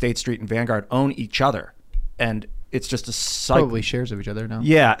BlackRock, State Street, and Vanguard own each other, and it's just a cycle. Probably shares of each other now.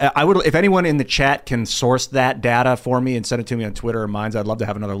 Yeah, I would. If anyone in the chat can source that data for me and send it to me on Twitter or Minds, I'd love to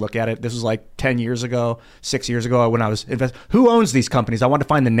have another look at it. This was like 10 years ago, 6 years ago when I was Who owns these companies? I wanted to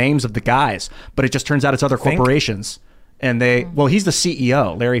find the names of the guys, but it just turns out it's other corporations. And he's the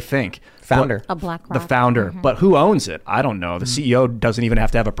CEO, Larry Fink. Founder. Of BlackRock. The founder. But who owns it? I don't know. The CEO doesn't even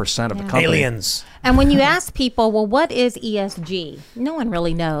have to have a percent of the company. Aliens. And when you ask people, well, what is ESG? No one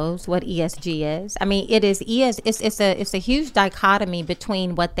really knows what ESG is. I mean, it is it's a huge dichotomy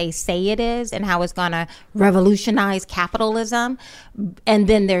between what they say it is and how it's going to revolutionize capitalism, and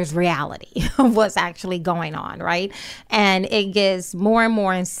then there's reality of what's actually going on, right? And it gets more and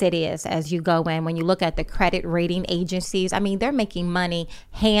more insidious as you go in. When you look at the credit rating agencies, I mean, they're making money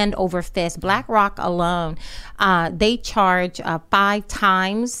hand over fist. BlackRock alone, they charge 5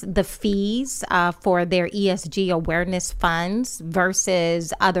 times the fees for their ESG awareness funds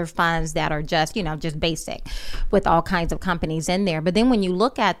versus other funds that are just basic with all kinds of companies in there. But then when you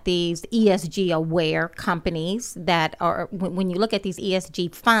look at these ESG aware companies when you look at these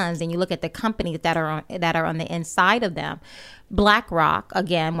ESG funds and you look at the companies that are on the inside of them, BlackRock,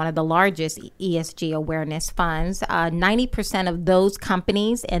 again, one of the largest ESG awareness funds, 90% of those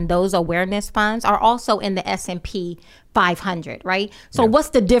companies and those awareness funds are also in the S&P 500, right? So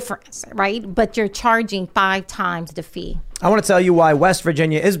what's the difference, right? But you're charging 5 times the fee. I want to tell you why West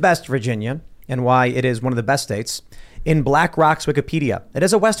Virginia is best Virginia and why it is one of the best states. In BlackRock's Wikipedia, it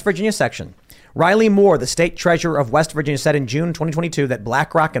has a West Virginia section. Riley Moore, the state treasurer of West Virginia, said in June 2022 that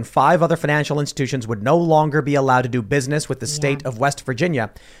BlackRock and 5 other financial institutions would no longer be allowed to do business with the state of West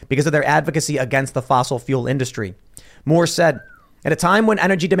Virginia because of their advocacy against the fossil fuel industry. Moore said, at a time when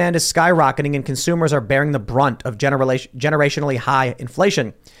energy demand is skyrocketing and consumers are bearing the brunt of generationally high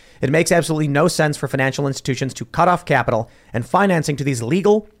inflation, it makes absolutely no sense for financial institutions to cut off capital and financing to these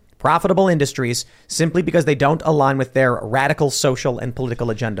legal, profitable industries simply because they don't align with their radical social and political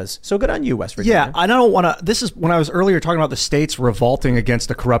agendas. So good on you, West Virginia. Yeah, I don't want to. This is when I was earlier talking about the states revolting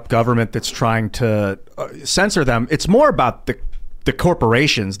against a corrupt government that's trying to censor them. It's more about the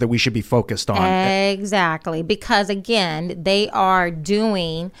corporations that we should be focused on. Exactly. Because again, they are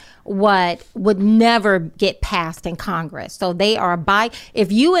doing what would never get passed in Congress. So they are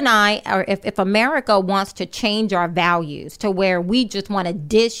if you and I, or if America wants to change our values to where we just want to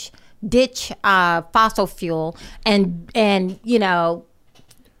ditch fossil fuel and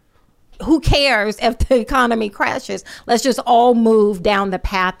who cares if the economy crashes? Let's just all move down the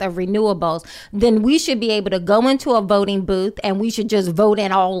path of renewables. Then we should be able to go into a voting booth and we should just vote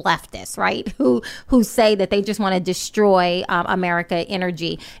in all leftists, right? Who say that they just want to destroy America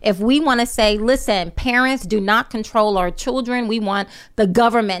energy. If we want to say, listen, parents do not control our children. We want the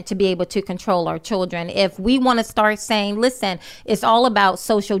government to be able to control our children. If we want to start saying, listen, it's all about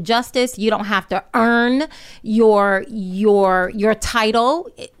social justice. You don't have to earn your title.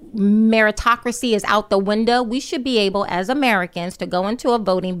 Meritocracy is out the window. We should be able, as Americans, to go into a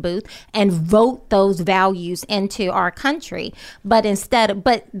voting booth and vote those values into our country. But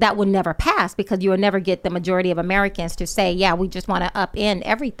that would never pass because you will never get the majority of Americans to say, yeah, we just want to upend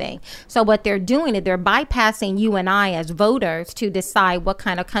everything. So what they're doing is they're bypassing you and I as voters to decide what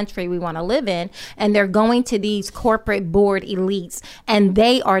kind of country we want to live in. And they're going to these corporate board elites, and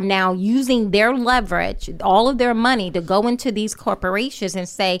they are now using their leverage, all of their money, to go into these corporations and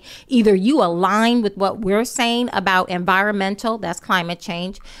say, either you align with what we're saying about environmental, that's climate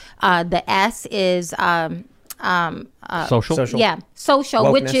change. The S is social. Yeah, social,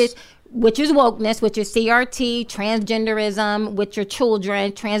 Wokeness. which is wokeness, which is CRT, transgenderism, with your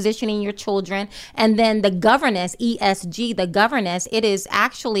children, transitioning your children. And then the governance, ESG, the governance, it is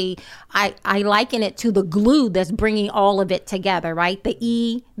actually, I liken it to the glue that's bringing all of it together, right? The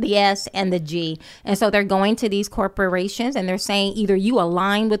E, the S, and the G. And so they're going to these corporations and they're saying either you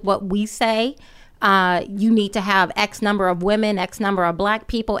align with what we say, you need to have X number of women, X number of black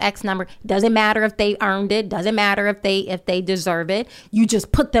people, X number. Doesn't matter if they earned it. Doesn't matter if they deserve it. You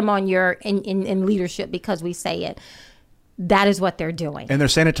just put them on in leadership because we say it. That is what they're doing. And they're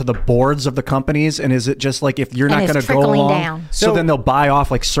saying it to the boards of the companies. And is it just like, if you're not going to go along, down. So then they'll buy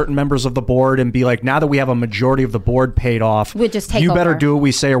off like certain members of the board and be like, now that we have a majority of the board paid off, we'll just take you over. Better do what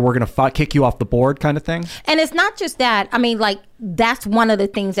we say or we're going to kick you off the board kind of thing. And it's not just that. I mean, like, that's one of the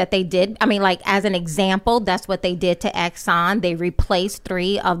things that they did. I mean, like, as an example, that's what they did to Exxon. They replaced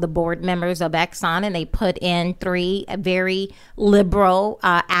 3 of the board members of Exxon, and they put in 3 very liberal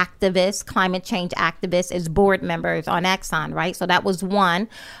activists, climate change activists, as board members on Exxon, right? So that was one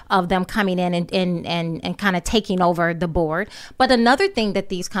of them coming in and kind of taking over the board. But another thing that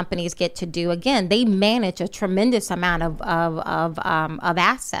these companies get to do, again, they manage a tremendous amount of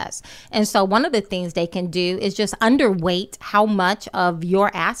assets. And so one of the things they can do is just underweight how much of your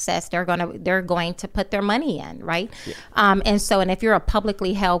assets they're going to put their money in, right? Yeah. And if you're a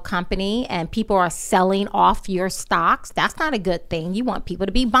publicly held company and people are selling off your stocks, that's not a good thing. You want people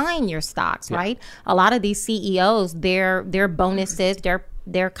to be buying your stocks, right? A lot of these CEOs, their bonuses,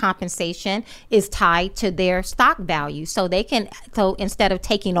 their compensation is tied to their stock value. So instead of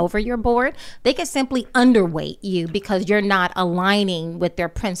taking over your board, they can simply underweight you because you're not aligning with their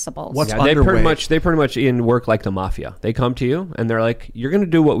principles. What's underweight? They pretty much work like the mafia. They come to you and they're like, you're going to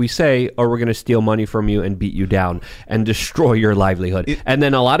do what we say, or we're going to steal money from you and beat you down and destroy your livelihood. And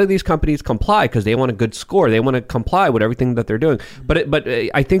then a lot of these companies comply because they want a good score. They want to comply with everything that they're doing. But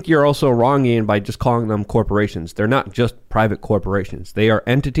I think you're also wrong, Ian, by just calling them corporations. They're not just private corporations. They are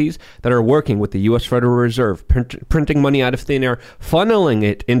entities that are working with the U.S. Federal Reserve, printing money out of thin air, funneling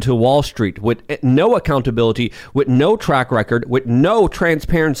it into Wall Street with no accountability, with no track record, with no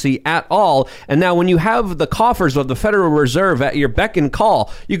transparency at all. And now when you have the coffers of the Federal Reserve at your beck and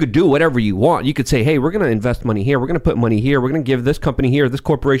call, you could do whatever you want. You could say, hey, we're going to invest money here. We're going to put money here. We're going to give this company here, this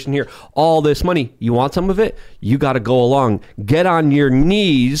corporation here, all this money. You want some of it? You got to go along. Get on your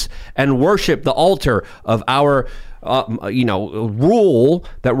knees and worship the altar of our rule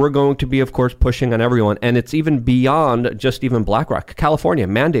that we're going to be, of course, pushing on everyone. And it's even beyond just even BlackRock. California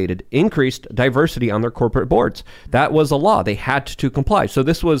mandated increased diversity on their corporate boards. That was a law. They had to comply. So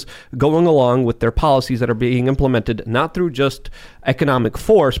this was going along with their policies that are being implemented, not through just economic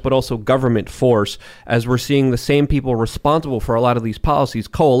force, but also government force, as we're seeing the same people responsible for a lot of these policies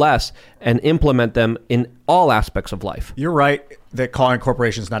coalesce and implement them in all aspects of life. You're right that calling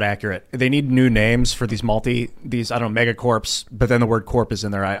corporations not accurate. They need new names for these megacorps, but then the word corp is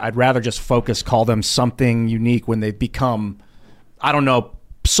in there. I'd rather just call them something unique when they become,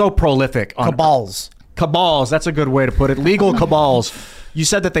 so prolific. Cabals, that's a good way to put it. Legal cabals. You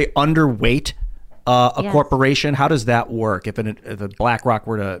said that they underweight a corporation. How does that work? If a BlackRock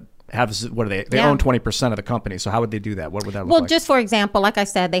were to have, what are they? They own 20% of the company. So how would they do that? What would that look like? Well, just for example, like I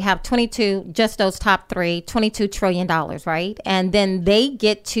said, they have just those top 3, $22 trillion, right? And then they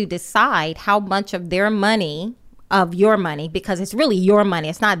get to decide how much of their money, because it's really your money.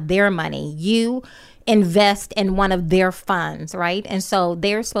 It's not their money. You invest in one of their funds, right? And so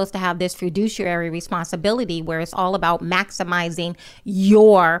they're supposed to have this fiduciary responsibility where it's all about maximizing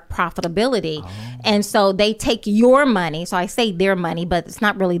your profitability. And so they take your money. So I say their money, but it's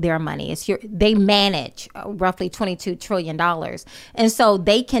not really their money. They manage roughly $22 trillion. And so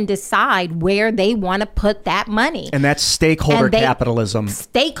they can decide where they want to put that money. And that's stakeholder capitalism.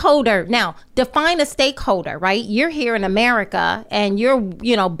 Stakeholder. Now, define a stakeholder, right? You're here in America and you're,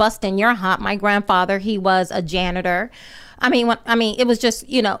 busting your hump. My grandfather, he was a janitor. It was just,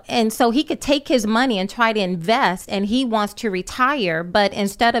 and so he could take his money and try to invest, and he wants to retire. But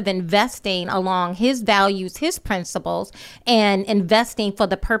instead of investing along his values, his principles, and investing for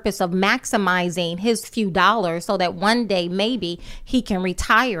the purpose of maximizing his few dollars so that one day maybe he can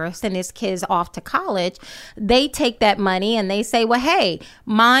retire, send his kids off to college, they take that money and they say, well, hey,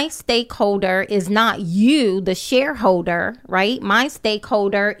 my stakeholder is not you, the shareholder, right? My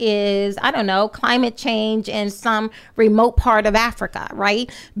stakeholder is, climate change in some remote part of Africa, right?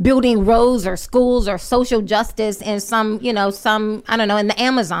 Building roads or schools or social justice in some, in the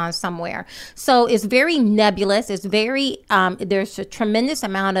Amazon somewhere. So it's very nebulous. It's very, there's a tremendous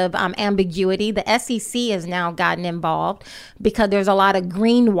amount of ambiguity. The SEC has now gotten involved because there's a lot of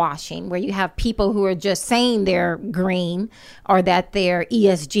greenwashing where you have people who are just saying they're green or that they're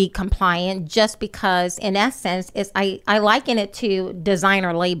ESG compliant just because, in essence, I liken it to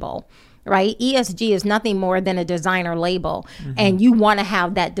designer label. Right? ESG is nothing more than a designer label. Mm-hmm. And you want to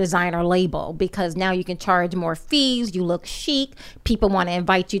have that designer label because now you can charge more fees. You look chic. People want to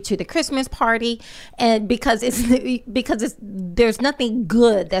invite you to the Christmas party. And because there's nothing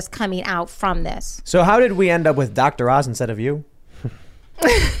good that's coming out from this. So how did we end up with Dr. Oz instead of you?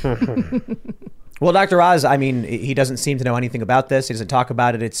 Well, Dr. Oz, he doesn't seem to know anything about this. He doesn't talk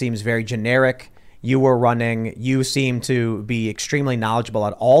about it. It seems very generic. You were running. You seem to be extremely knowledgeable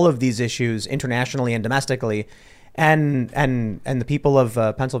on all of these issues internationally and domestically. And the people of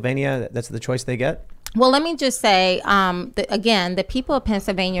Pennsylvania, that's the choice they get? Well, let me just say, the people of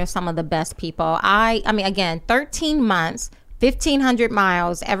Pennsylvania are some of the best people. 13 months, 1,500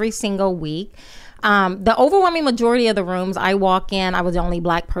 miles every single week. The overwhelming majority of the rooms I walk in, I was the only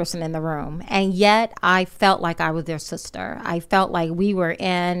Black person in the room. And yet I felt like I was their sister. I felt like we were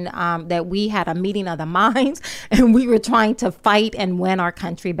that we had a meeting of the minds and we were trying to fight and win our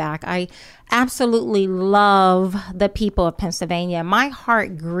country back. I absolutely love the people of Pennsylvania. My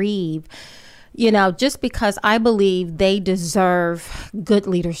heart grieved, just because I believe they deserve good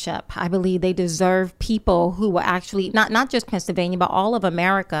leadership. I believe they deserve people who will actually, not just Pennsylvania, but all of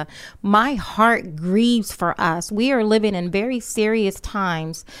America. My heart grieves for us. We are living in very serious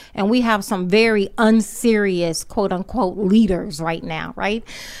times, and we have some very unserious, quote unquote, leaders right now, right?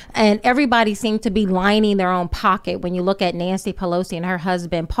 And everybody seems to be lining their own pocket. When you look at Nancy Pelosi and her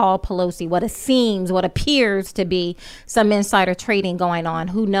husband, Paul Pelosi, what appears to be some insider trading going on,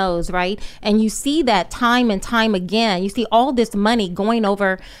 who knows, right? And you see that time and time again. You see all this money going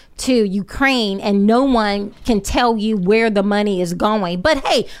over to Ukraine, and no one can tell you where the money is going. But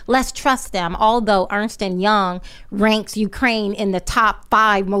hey, let's trust them. Although Ernst & Young ranks Ukraine in the top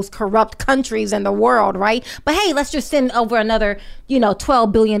 5 most corrupt countries in the world, right? But hey, let's just send over another,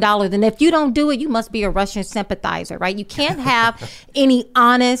 $12 billion. And if you don't do it, you must be a Russian sympathizer, right? You can't have any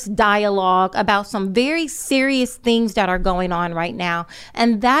honest dialogue about some very serious things that are going on right now.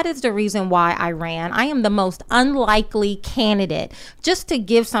 And that is the reason why I ran. I am the most unlikely candidate. Just to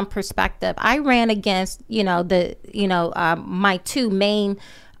give some perspective, I ran against, my 2 main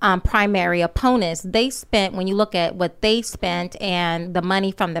primary opponents. They spent, when you look at what they spent and the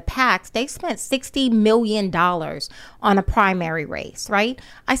money from the PACs, they spent $60 million on a primary race, right?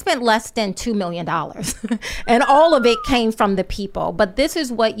 I spent less than $2 million and all of it came from the people. But this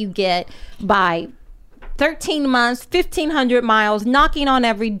is what you get by 13 months, 1,500 miles, knocking on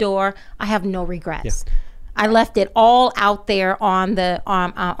every door. I have no regrets. Yeah. I left it all out there on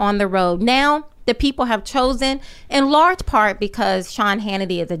the road. Now, the people have chosen, in large part because Sean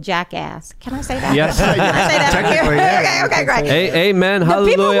Hannity is a jackass. Can I say that? Yes. Can I say that? Okay, great. Amen. The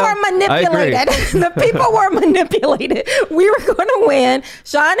people were manipulated. The people were manipulated. We were going to win.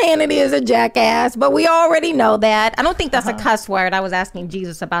 Sean Hannity is a jackass, but we already know that. I don't think that's a cuss word. I was asking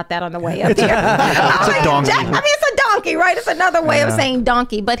Jesus about that on the way up here. It's a donkey. It's a donkey, right? It's another way of saying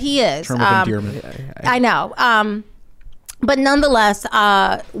donkey, but he is. Term of endearment. I know. But nonetheless,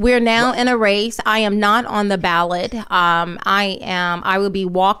 we're now in a race. I am not on the ballot. I will be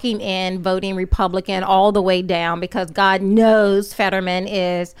walking in, voting Republican all the way down, because God knows Fetterman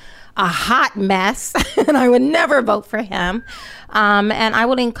is a hot mess and I would never vote for him. And I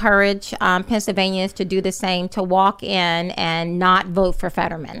would encourage Pennsylvanians to do the same, to walk in and not vote for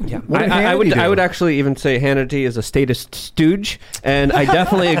Fetterman. Yeah. I would actually even say Hannity is a statist stooge, and I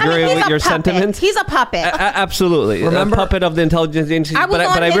definitely agree with your sentiments. He's a puppet. Absolutely. Remember? A puppet of the intelligence agency. I was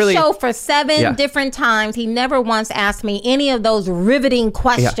on his show for 7 different times. He never once asked me any of those riveting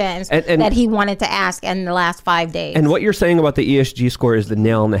questions that he wanted to ask in the last 5 days. And what you're saying about the ESG score is the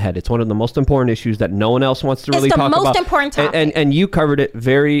nail on the head. It's one of the most important issues that no one else wants to really talk about. It's the most important topic. And you covered it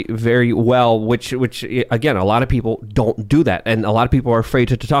very, very well, which again, a lot of people don't do that. And a lot of people are afraid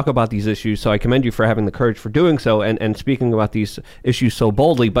to talk about these issues. So I commend you for having the courage for doing so and speaking about these issues so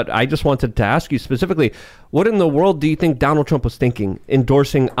boldly. But I just wanted to ask you specifically, what in the world do you think Donald Trump was thinking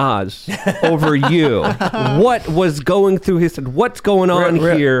endorsing Oz over you? What was going through his head? What's going on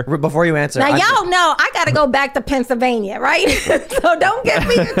here? Before you answer. Now, y'all know I got to go back to Pennsylvania, right? So don't get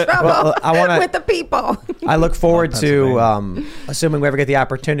me in trouble with the people. I look forward to, assuming we ever get the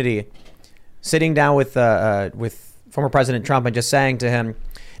opportunity, sitting down with former President Trump and just saying to him,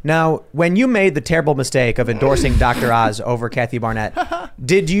 now, when you made the terrible mistake of endorsing Dr. Oz over Kathy Barnett,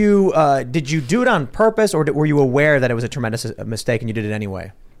 did you do it on purpose, or were you aware that it was a tremendous mistake and you did it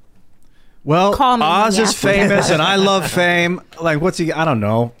anyway? Well, Oz is famous and I love fame. Like, what's he? I don't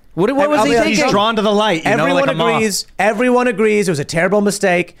know. What was he thinking? He's drawn to the light. Everyone agrees. Everyone agrees it was a terrible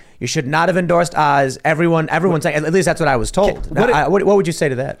mistake. You should not have endorsed Oz. Everyone's saying, at least that's what I was told. What would you say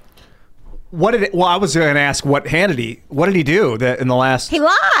to that? Well, I was going to ask what did he do in the last? He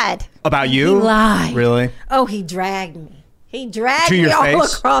lied. About you? He lied. Really? Oh, he dragged me. He dragged me all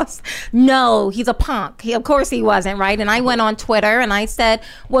across. No, he's a punk. Of course he wasn't, right? And I went on Twitter and I said,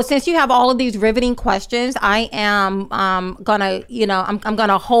 well, since you have all of these riveting questions, I am gonna, I'm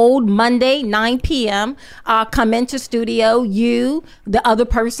gonna hold Monday, 9 p.m. Come into studio. You, the other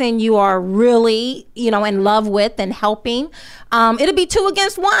person you are really, in love with and helping. It'll be 2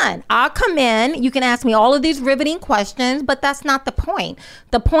 against 1. I'll come in. You can ask me all of these riveting questions, but that's not the point.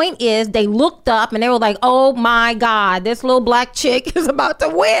 The point is they looked up and they were like, oh my God, this little black chick is about to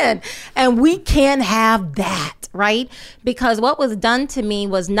win. And we can't have that. right? Because what was done to me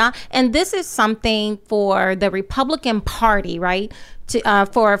was not, and this is something for the Republican Party, right?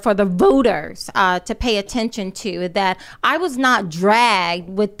 For the voters to pay attention to, that I was not dragged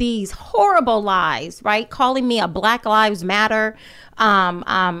with these horrible lies, right? Calling me a Black Lives Matter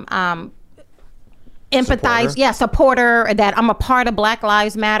supporter, that I'm a part of Black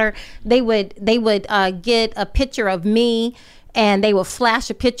Lives Matter. They would get a picture of me, and they would flash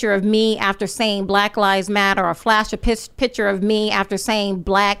a picture of me after saying Black Lives Matter, or flash a picture of me after saying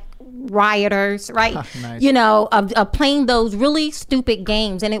Black rioters, right? Nice. You know, of playing those really stupid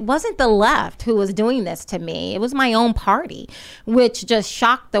games. And it wasn't the left who was doing this to me. It was my own party, which just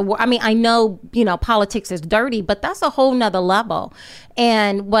shocked the world. I mean, I know, you know, politics is dirty, but that's a whole nother level.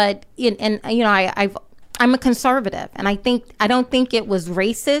 And I'm a conservative, and I don't think it was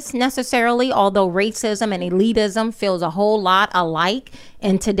racist necessarily, although racism and elitism feels a whole lot alike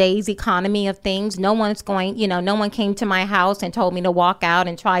in today's economy of things. No one came to my house and told me to walk out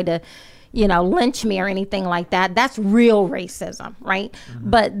and try to, lynch me or anything like that. That's real racism, right? Mm-hmm.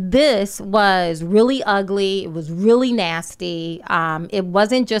 But this was really ugly. It was really nasty. It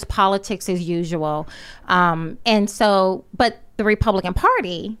wasn't just politics as usual. But the Republican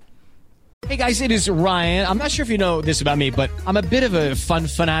Party. Hey guys, it is Ryan. I'm not sure if you know this about me, but I'm a bit of a fun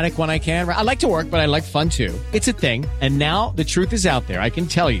fanatic when I can. I like to work, but I like fun too. It's a thing. And now the truth is out there. I can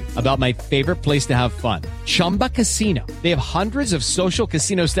tell you about my favorite place to have fun. Chumba Casino. They have hundreds of social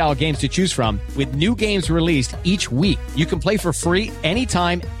casino style games to choose from, with new games released each week. You can play for free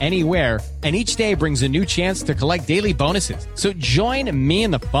anytime, anywhere. And each day brings a new chance to collect daily bonuses. So join me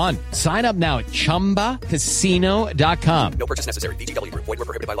in the fun. Sign up now at ChumbaCasino.com. No purchase necessary. VGW Group. Void where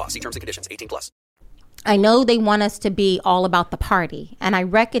prohibited by law. See terms and conditions. 18+. I know they want us to be all about the party. And I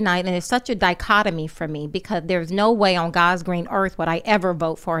recognize, and it's such a dichotomy for me, because there's no way on God's green earth would I ever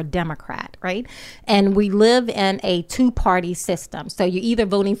vote for a Democrat, right? And we live in a two-party system. So you're either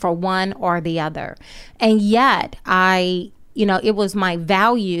voting for one or the other. And yet it was my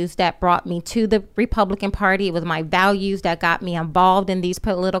values that brought me to the Republican Party. It was my values that got me involved in these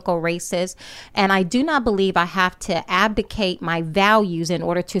political races. And I do not believe I have to abdicate my values in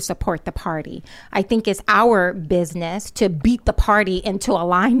order to support the party. I think it's our business to beat the party into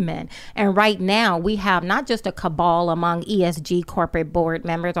alignment. And right now we have not just a cabal among ESG corporate board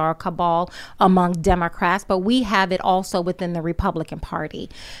members or a cabal among Democrats, but we have it also within the Republican Party.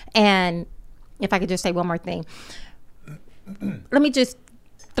 And if I could just say one more thing. Let me just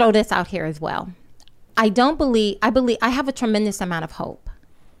throw this out here as well. I believe I have a tremendous amount of hope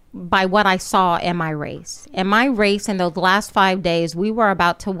by what I saw in my race. In my race, in those last 5 days, we were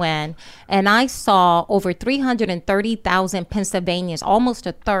about to win. And I saw over 330,000 Pennsylvanians, almost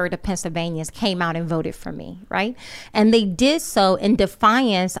a third of Pennsylvanians, came out and voted for me, right? And they did so in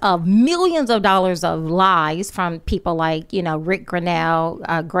defiance of millions of dollars of lies from people like, Rick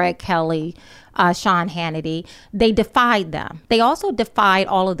Grenell, Greg Kelly, Sean Hannity. They defied them. They also defied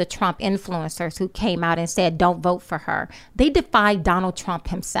all of the Trump influencers who came out and said, don't vote for her. They defied Donald Trump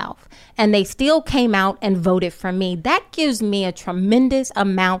himself, and they still came out and voted for me. That gives me a tremendous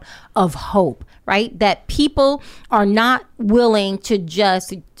amount of hope, right? That people are not willing to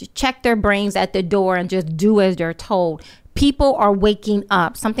just check their brains at the door and just do as they're told. People are waking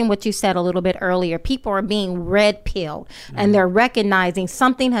up. Something what you said a little bit earlier. People are being red-pilled, and they're recognizing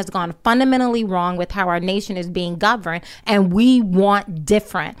something has gone fundamentally wrong with how our nation is being governed, and we want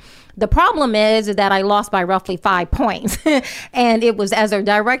different. The problem is that I lost by roughly 5 points. And it was as a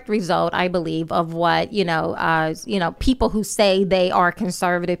direct result, I believe, of what, people who say they are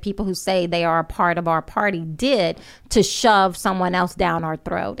conservative, people who say they are a part of our party did to shove someone else down our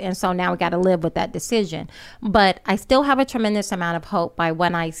throat. And so now we got to live with that decision. But I still have a tremendous amount of hope by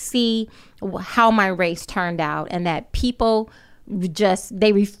when I see how my race turned out, and that people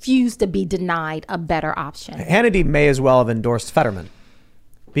they refuse to be denied a better option. Hannity may as well have endorsed Fetterman,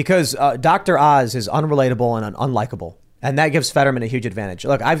 because Dr. Oz is unrelatable and unlikable, and that gives Fetterman a huge advantage.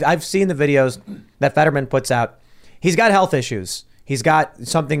 Look, I've seen the videos that Fetterman puts out. He's got health issues. He's got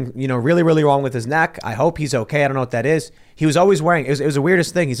something, really, really wrong with his neck. I hope he's okay. I don't know what that is. He was always wearing, it was the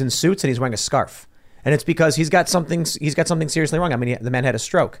weirdest thing. He's in suits and he's wearing a scarf. And it's because he's got something seriously wrong. I mean, the man had a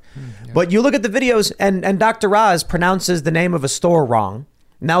stroke. Yeah. But you look at the videos, and Dr. Oz pronounces the name of a store wrong.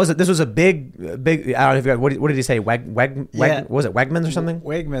 Now, this was a big. I don't know if you got, what did he say? Was it Wegmans or something?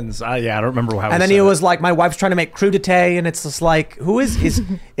 Wegmans. I don't remember how. And then he was like, "My wife's trying to make crudité," and it's just like, who is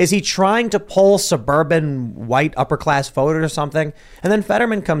he trying to pull suburban white upper class voters or something? And then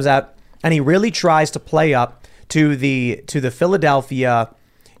Fetterman comes out and he really tries to play up to the Philadelphia,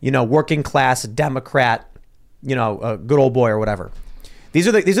 working class Democrat, good old boy or whatever. These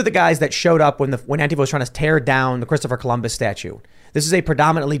are the guys that showed up when Antifa was trying to tear down the Christopher Columbus statue. This is a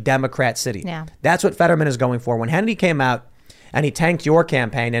predominantly Democrat city. Yeah. That's what Fetterman is going for. When Hannity came out and he tanked your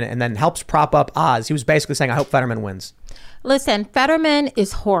campaign and then helps prop up Oz, he was basically saying, I hope Fetterman wins. Listen, Fetterman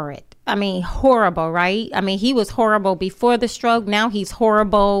is horrid. I mean, horrible, right? I mean, he was horrible before the stroke. Now he's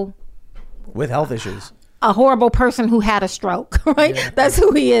horrible with health issues. A horrible person who had a stroke, right? Yeah. That's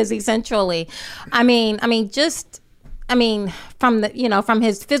who he is, essentially. I mean, from from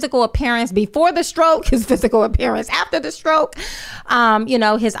his physical appearance before the stroke, his physical appearance after the stroke,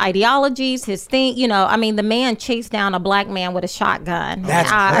 his ideologies, his thing, the man chased down a black man with a shotgun. That's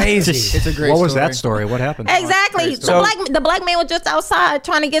crazy. It's a great What story. was that story? What happened? Exactly. The black man was just outside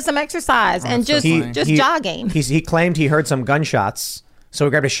trying to get some exercise and just jogging. He claimed he heard some gunshots. So he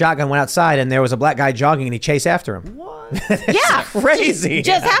grabbed a shotgun, went outside, and there was a black guy jogging, and he chased after him. What? Yeah. Crazy.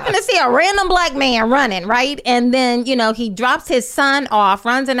 Just happened to see a random black man running, right? And then, he drops his son off,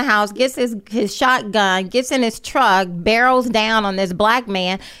 runs in the house, gets his shotgun, gets in his truck, barrels down on this black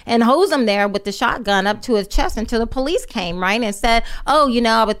man, and holds him there with the shotgun up to his chest until the police came, right? And said, I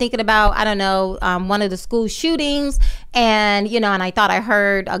was thinking about, one of the school shootings, and, and I thought I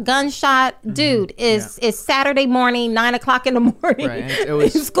heard a gunshot. Dude, it's Saturday morning, 9:00 in the morning. Right. It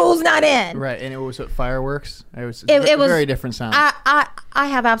was school's not in. Right, and it was fireworks. It was very different sound. I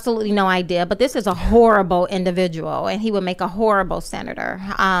have absolutely no idea, but this is a horrible individual, and he would make a horrible senator.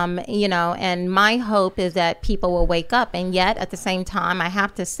 And my hope is that people will wake up. And yet, at the same time, I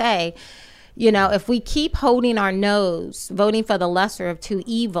have to say, if we keep holding our nose, voting for the lesser of two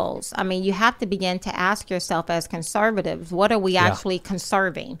evils, you have to begin to ask yourself as conservatives, what are we actually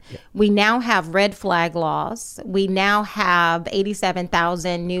conserving? Yeah. We now have red flag laws. We now have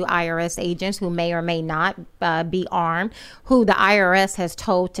 87,000 new IRS agents who may or may not be armed, who the IRS has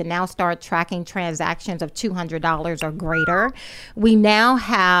told to now start tracking transactions of $200 or greater. We now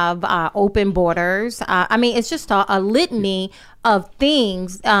have open borders. It's just a litany of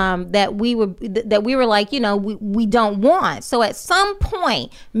things that we were like, we don't want. So at some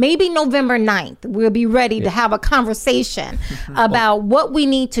point, maybe November 9th, we'll be ready to have a conversation about what we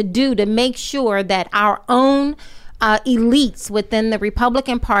need to do to make sure that our own elites within the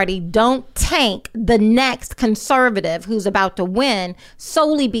Republican Party don't tank the next conservative who's about to win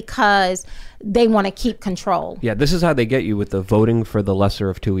solely because they want to keep control. Yeah, this is how they get you with the voting for the lesser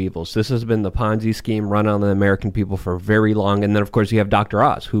of two evils. This has been the Ponzi scheme run on the American people for very long. And then, of course, you have Dr.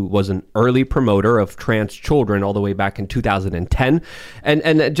 Oz, who was an early promoter of trans children all the way back in 2010.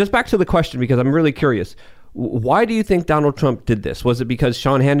 And just back to the question, because I'm really curious. Why do you think Donald Trump did this? Was it because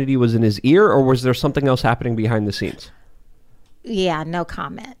Sean Hannity was in his ear, or was there something else happening behind the scenes? Yeah, no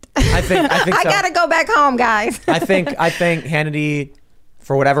comment. I think I gotta go back home, guys. I think Hannity,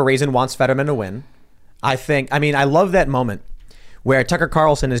 for whatever reason, wants Fetterman to win. I love that moment where Tucker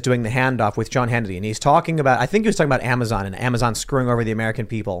Carlson is doing the handoff with Sean Hannity, and he's talking about, I think he was talking about Amazon and Amazon screwing over the American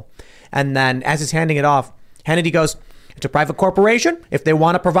people. And then as he's handing it off, Hannity goes, it's a private corporation. If they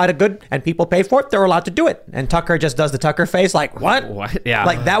want to provide a good and people pay for it, they're allowed to do it. And Tucker just does the Tucker face like, what? Yeah.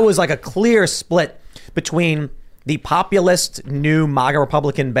 Like that was like a clear split between the populist new MAGA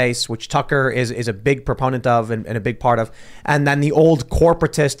Republican base, which Tucker is a big proponent of and a big part of, and then the old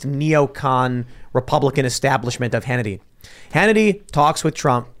corporatist neocon Republican establishment of Hannity. Hannity talks with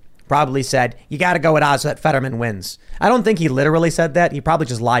Trump, probably said, you got to go with Oz so that Fetterman wins. I don't think he literally said that. He probably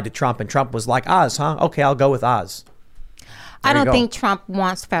just lied to Trump, and Trump was like, Oz, huh? Okay, I'll go with Oz. I don't think Trump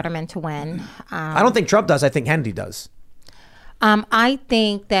wants Fetterman to win. I don't think Trump does. I think Hannity does. I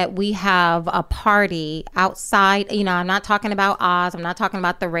think that we have a party outside, I'm not talking about Oz, I'm not talking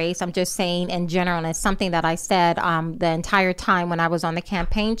about the race, I'm just saying in general, and it's something that I said the entire time when I was on the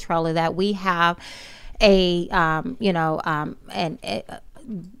campaign trail, that we have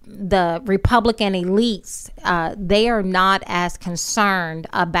the Republican elites, they are not as concerned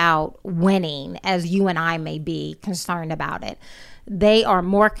about winning as you and I may be concerned about it. They are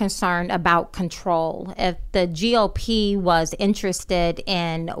more concerned about control. If the GOP was interested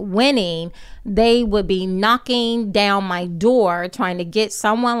in winning, they would be knocking down my door trying to get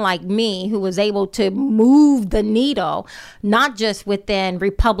someone like me who was able to move the needle, not just within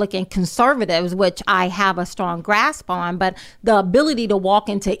Republican conservatives, which I have a strong grasp on, but the ability to walk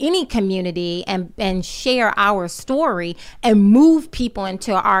into any community and share our story and move people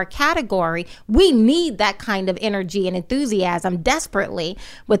into our category. We need that kind of energy and enthusiasm desperately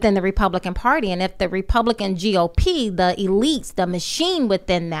within the Republican Party. And if the Republican GOP, the elites, the machine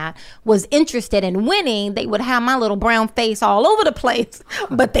within that was interested in winning, they would have my little brown face all over the place,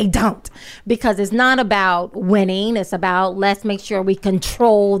 but they don't, because it's not about winning. It's about, let's make sure we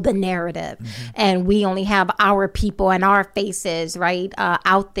control the narrative, and we only have our people and our faces, right,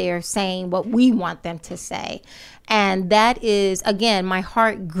 out there saying what we want them to say. And that is, again, my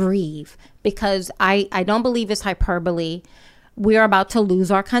heart grieve, because I don't believe it's hyperbole. We're about to lose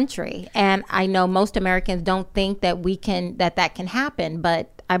our country. And I know most Americans don't think that that can happen,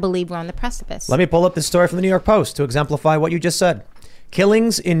 but I believe we're on the precipice. Let me pull up this story from the New York Post to exemplify what you just said.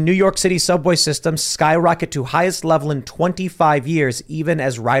 Killings in New York City subway system skyrocket to highest level in 25 years, even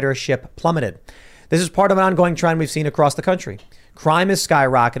as ridership plummeted. This is part of an ongoing trend we've seen across the country. Crime is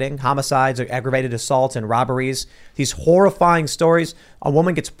skyrocketing. Homicides, aggravated assaults, and robberies. These horrifying stories. A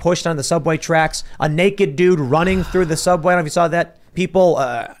woman gets pushed on the subway tracks. A naked dude running through the subway. I don't know if you saw that. People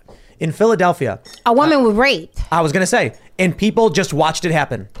in Philadelphia. A woman was raped. I was going to say. And people just watched it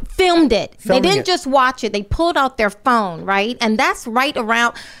happen. Filmed it. They didn't just watch it. They pulled out their phone, right? And that's right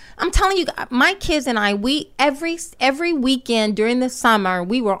around... I'm telling you, my kids and I, we every weekend during the summer,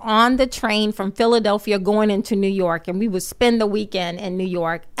 we were on the train from Philadelphia going into New York, and we would spend the weekend in New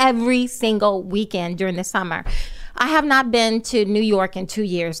York every single weekend during the summer. I have not been to New York in 2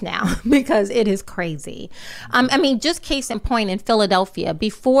 years now because it is crazy. I mean, just case in point, in Philadelphia,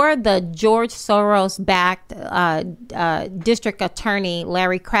 before the George Soros-backed district attorney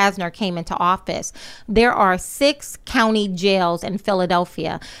Larry Krasner came into office, there are 6 county jails in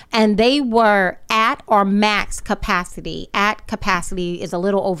Philadelphia, and they were at or max capacity. At capacity is a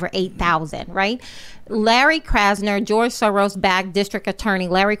little over 8,000, right? Larry Krasner, George Soros-backed district attorney,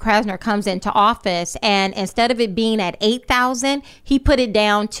 Larry Krasner comes into office, and instead of it being at 8,000, he put it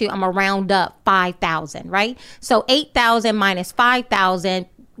down to, I'm going to round up, 5,000, right? So 8,000 minus 5,000,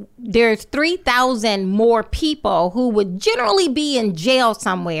 there's 3,000 more people who would generally be in jail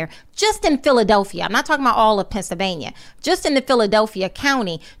somewhere, just in Philadelphia. I'm not talking about all of Pennsylvania. Just in the Philadelphia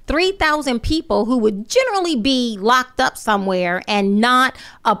county, 3,000 people who would generally be locked up somewhere and not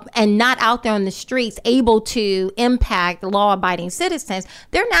out there on the streets able to impact law-abiding citizens.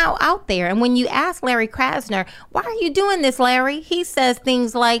 They're now out there. And when you ask Larry Krasner, why are you doing this, Larry? He says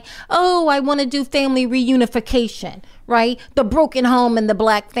things like, oh, I want to do family reunification. Right? The broken home and the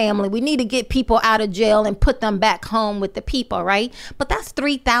black family. We need to get people out of jail and put them back home with the people, right? But that's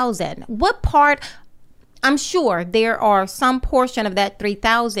 3,000. What part? I'm sure there are some portion of that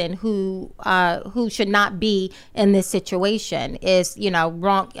 3,000 who should not be in this situation. Is,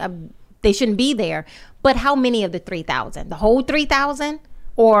 wrong. They shouldn't be there. But how many of the 3,000? The whole 3,000?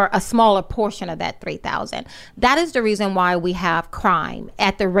 Or a smaller portion of that 3,000. That is the reason why we have crime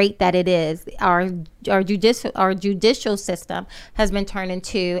at the rate that it is. Our judicial system has been turned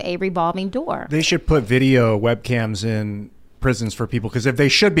into a revolving door. They should put video webcams in prisons for people, because if they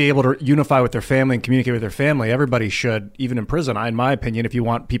should be able to unify with their family and communicate with their family, everybody should, even in prison, in my opinion, if you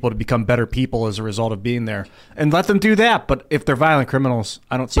want people to become better people as a result of being there, and let them do that. But if they're violent criminals,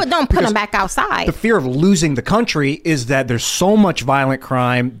 I don't see. But don't put them back outside. The fear of losing the country is that there's so much violent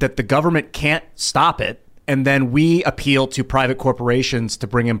crime that the government can't stop it, and then we appeal to private corporations to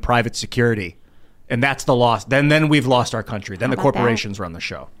bring in private security, and that's the loss. Then we've lost our country. Then the corporations run the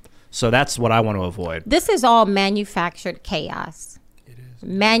show. So that's what I want to avoid. This is all manufactured chaos. It is.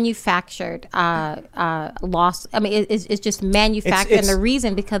 Manufactured loss. I mean, it's just manufactured. And the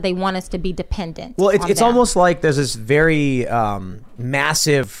reason, because they want us to be dependent. Well, it's almost like there's this very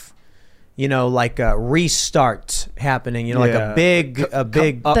massive, like a restart happening, like a big.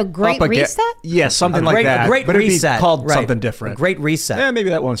 The Great Reset? Yeah, something like that. A great reset. Called something different. A great reset. Yeah, maybe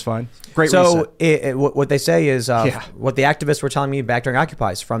that one's fine. Great reset. So what they say is, what the activists were telling me back during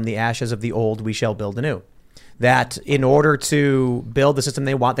Occupy, from the ashes of the old, we shall build anew. That in order to build the system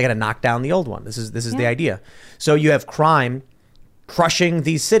they want, they got to knock down the old one. This is the idea. So you have crime crushing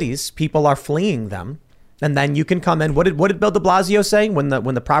these cities. People are fleeing them. And then you can come in. What did Bill de Blasio say when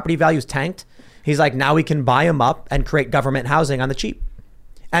the property values tanked? He's like, now we can buy them up and create government housing on the cheap.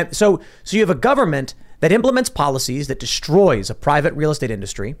 And so you have a government that implements policies that destroys a private real estate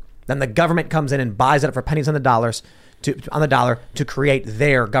industry. Then the government comes in and buys it up for pennies on the dollar to create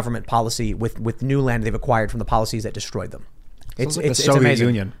their government policy with new land they've acquired from the policies that destroyed them. It's like the Soviet amazing.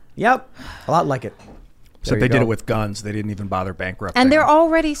 Union. Yep, a lot like it. So they did it with guns. They didn't even bother bankrupting. And they're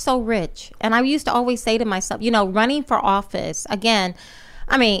already so rich. And I used to always say to myself, running for office, again,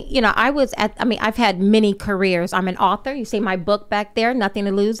 I mean, you know, I've had many careers. I'm an author. You see my book back there, Nothing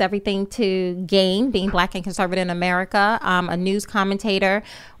to Lose, Everything to Gain, Being Black and Conservative in America. A news commentator,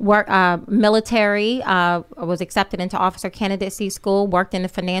 military, was accepted into officer candidacy school, worked in the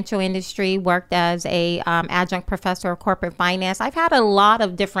financial industry, worked as a adjunct professor of corporate finance. I've had a lot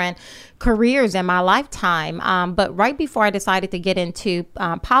of different careers in my lifetime. But right before I decided to get into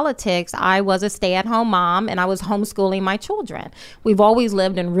politics, I was a stay-at-home mom and I was homeschooling my children. We've always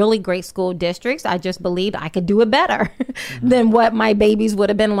lived in really great school districts. I just believed I could do it better than what my babies would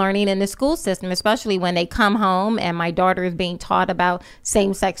have been learning in the school system, especially when they come home and my daughter is being taught about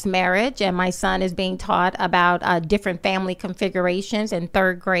same-sex marriage and my son is being taught about different family configurations in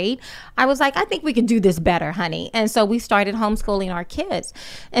third grade. I was like, I think we could do this better, honey. And so we started homeschooling our kids.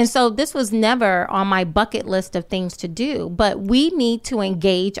 And so this was never on my bucket list of things to do, but we need to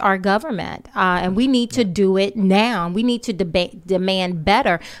engage our government and we need to do it now. We need to demand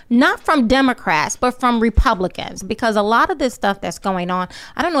better, not from Democrats, but from Republicans, because a lot of this stuff that's going on,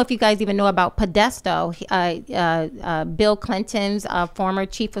 I don't know if you guys even know about Podesta, Bill Clinton's former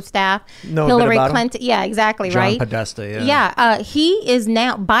chief of staff, Hillary Clinton. Yeah, exactly. John Right. Podesta. Yeah. Yeah. He is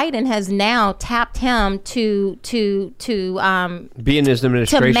now, Biden has now tapped him to be in his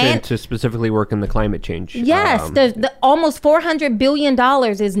administration to specifically work in the climate change. Yes, the almost $400 billion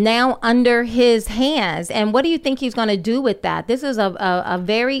is now under his hands. And what do you think he's going to do with that? This is a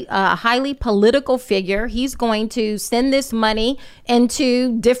very highly political figure. He's going to send this money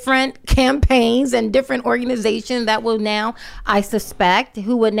into different campaigns and different organizations that will now, I suspect,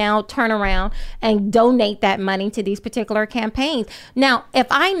 who would now turn around and donate that money to these particular campaigns. Now, if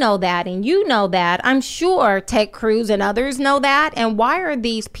I know that and you know that, I'm sure Ted Cruz and others know that. And why are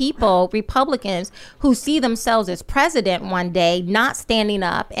these people, Republicans, who see themselves as president one day, not standing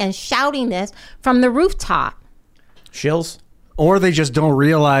up and shouting this from the rooftop? Shills? Or they just don't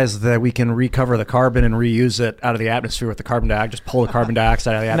realize that we can recover the carbon and reuse it out of the atmosphere with the carbon dioxide. Just pull the carbon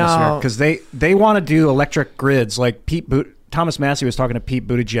dioxide out of the atmosphere. Because they want to do electric grids. Like Thomas Massey was talking to Pete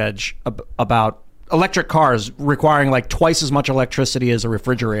Buttigieg about electric cars requiring like twice as much electricity as a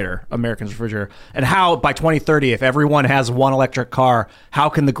refrigerator, American's refrigerator. And how by 2030, if everyone has one electric car, how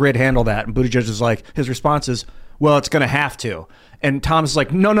can the grid handle that? And Buttigieg is like, his response is, well, it's going to have to. And Thomas is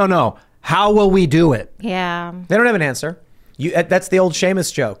like, no. How will we do it? Yeah. They don't have an answer. That's the old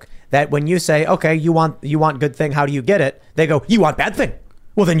Seamus joke that when you say, okay, you want good thing, how do you get it? They go, you want bad thing.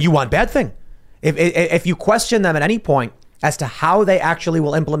 Well, then you want bad thing. If you question them at any point as to how they actually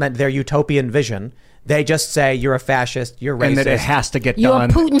will implement their utopian vision, they just say you're a fascist, you're racist. And that it has to get you're done.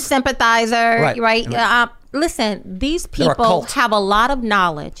 You're a Putin sympathizer, right? Listen, these people have a lot of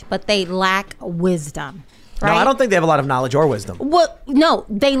knowledge, but they lack wisdom. Right? No, I don't think they have a lot of knowledge or wisdom. Well, no,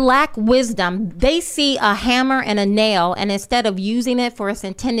 they lack wisdom. They see a hammer and a nail, and instead of using it for its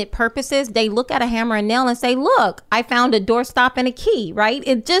intended purposes, they look at a hammer and nail and say, look, I found a doorstop and a key, right?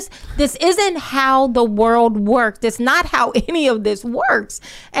 This isn't how the world works. It's not how any of this works.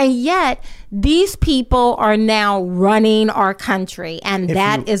 And yet, these people are now running our country, and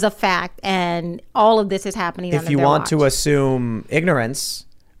that is a fact. And all of this is happening under their watch. If you want to assume ignorance,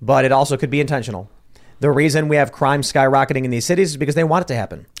 but it also could be intentional. The reason we have crime skyrocketing in these cities is because they want it to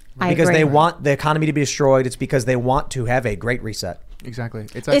happen. Because they want the economy to be destroyed. It's because they want to have a great reset. Exactly.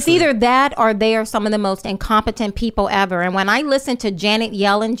 It's either that or they are some of the most incompetent people ever. And when I listen to Janet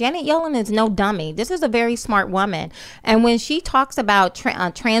Yellen is no dummy. This is a very smart woman. And when she talks about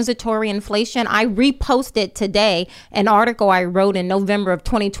transitory inflation, I reposted today an article I wrote in November of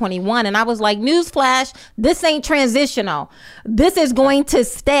 2021. And I was like, newsflash, this ain't transitional. This is going to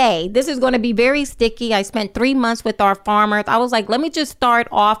stay. This is going to be very sticky. I spent 3 months with our farmers. I was like, let me just start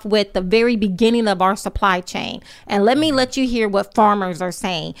off with the very beginning of our supply chain. And let me let you hear what farmers are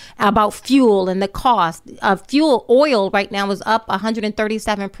saying about fuel and the cost of fuel. Oil right now is up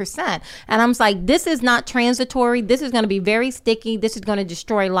 137%. And I'm like, this is not transitory. This is going to be very sticky. This is going to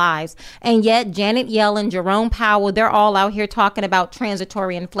destroy lives. And yet Janet Yellen, Jerome Powell, they're all out here talking about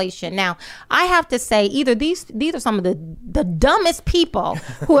transitory inflation. Now, I have to say, either these are some of the dumbest people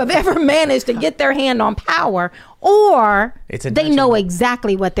who have ever managed to get their hand on power, or they know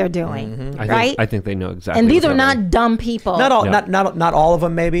exactly what they're doing, right? I think they know exactly. And these are not dumb people. Not all of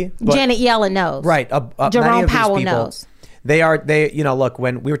them, maybe. But Janet Yellen knows. Right. Jerome Powell knows. Look,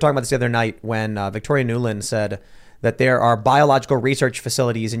 when we were talking about this the other night, when Victoria Nuland said that there are biological research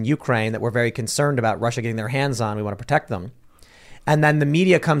facilities in Ukraine that we're very concerned about Russia getting their hands on, we want to protect them. And then the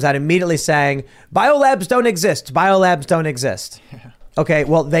media comes out immediately saying, biolabs don't exist. Biolabs don't exist. Okay,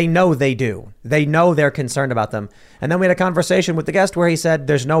 well, they know they do. They know they're concerned about them. And then we had a conversation with the guest where he said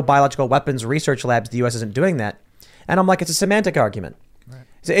there's no biological weapons research labs. The U.S. isn't doing that. And I'm like, it's a semantic argument. Right.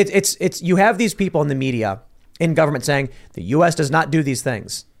 So it's you have these people in the media, in government saying the U.S. does not do these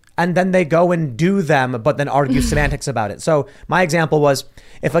things. And then they go and do them, but then argue semantics about it. So my example was,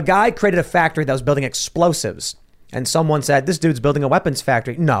 if a guy created a factory that was building explosives and someone said, this dude's building a weapons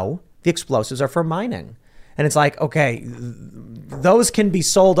factory. No, the explosives are for mining. And it's like, okay, those can be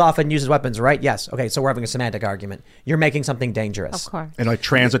sold off and used as weapons, right? Yes. Okay, so we're having a semantic argument. You're making something dangerous. Of course. And like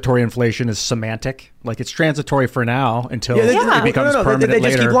transitory inflation is semantic. Like it's transitory for now until it becomes permanent they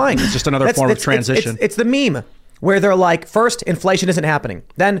later. Just keep lying. It's just another form of transition. It's the meme where they're like, first, inflation isn't happening.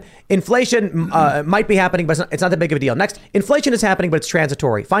 Then inflation might be happening, but it's not that big of a deal. Next, inflation is happening, but it's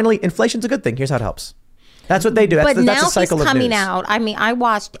transitory. Finally, inflation's a good thing. Here's how it helps. That's what they do. That's now the cycle he's coming of news. out. I mean, I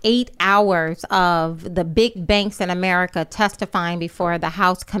watched 8 hours of the big banks in America testifying before the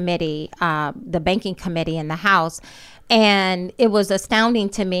House committee, the banking committee in the House. And it was astounding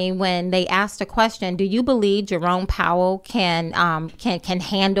to me when they asked a question, do you believe Jerome Powell can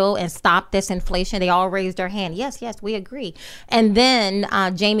handle and stop this inflation? They all raised their hand. Yes, we agree. And then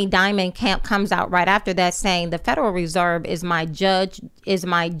Jamie Dimon comes out right after that saying the Federal Reserve is my judge,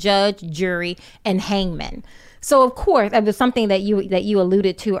 jury, and hangman. So, of course, it was something that you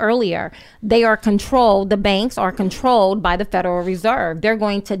alluded to earlier. They are controlled, the banks are controlled by the Federal Reserve. They're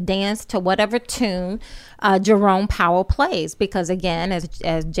going to dance to whatever tune Jerome Powell plays because, again,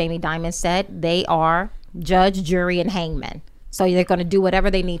 as Jamie Dimon said, they are judge, jury, and hangman. So they're going to do whatever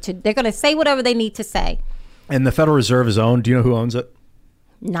they need to. They're going to say whatever they need to say. And the Federal Reserve is owned. Do you know who owns it?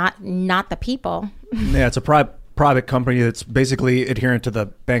 Not the people. Yeah, it's a private company that's basically adherent to the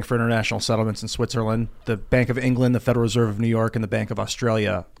Bank for International Settlements in Switzerland, the Bank of England, the Federal Reserve of New York, and the Bank of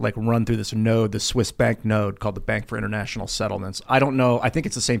Australia, like run through this node, the Swiss bank node called the Bank for International Settlements. I don't know. I think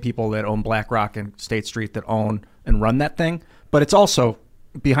it's the same people that own BlackRock and State Street that own and run that thing. But it's also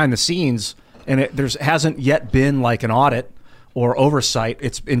behind the scenes, and there hasn't yet been like an audit or oversight.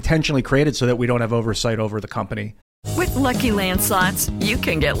 It's intentionally created so that we don't have oversight over the company. With Lucky Land Slots, you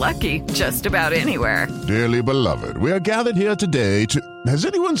can get lucky just about anywhere. Dearly beloved, we are gathered here today to... Has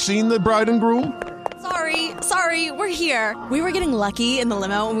anyone seen the bride and groom? Sorry, we're here. We were getting lucky in the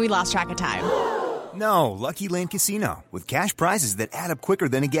limo and we lost track of time. No, Lucky Land Casino, with cash prizes that add up quicker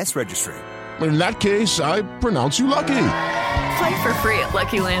than a guest registry. In that case, I pronounce you lucky. Play for free at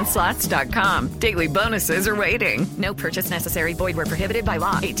LuckyLandSlots.com. Daily bonuses are waiting. No purchase necessary. Void where prohibited by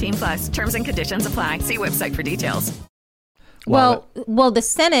law. 18+. Terms and conditions apply. See website for details. Well, the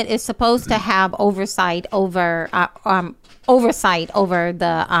Senate is supposed to have oversight over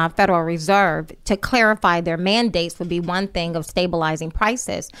the Federal Reserve. To clarify their mandates would be one thing of stabilizing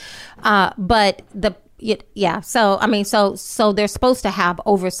prices, but so they're supposed to have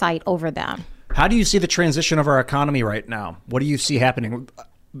oversight over them. How do you see the transition of our economy right now? What do you see happening?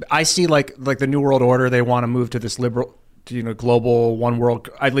 I see like the New World Order. They want to move to this liberal, global one world.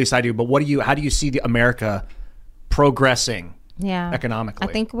 At least I do. But how do you see America progressing economically?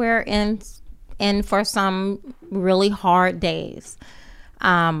 I think we're in for some really hard days.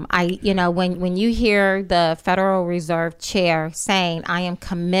 When you hear the Federal Reserve chair saying, I am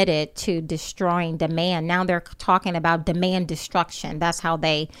committed to destroying demand, now they're talking about demand destruction. That's how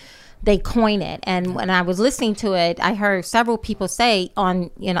they coin it. And when I was listening to it, I heard several people say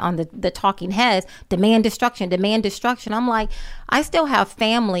on the talking heads, demand destruction. I'm like, I still have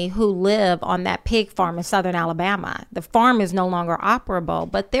family who live on that pig farm in southern Alabama. The farm is no longer operable,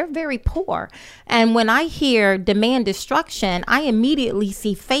 but they're very poor. And when I hear demand destruction, I immediately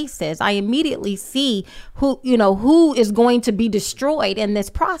see faces. I immediately see who is going to be destroyed in this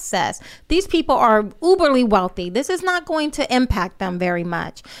process. These people are uberly wealthy. This is not going to impact them very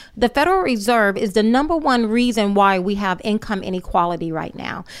much. The Federal Reserve is the number one reason why we have income inequality right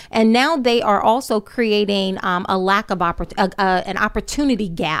now. And now they are also creating a lack of an opportunity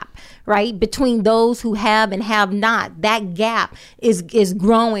gap, right, between those who have and have not. That gap is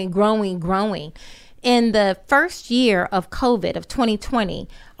growing. In the first year of COVID of 2020,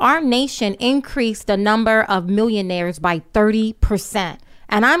 our nation increased the number of millionaires by 30%.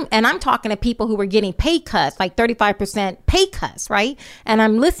 And I'm talking to people who were getting pay cuts, like 35% pay cuts, right? And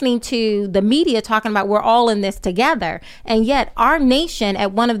I'm listening to the media talking about we're all in this together. And yet our nation,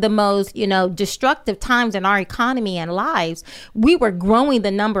 at one of the most, destructive times in our economy and lives, we were growing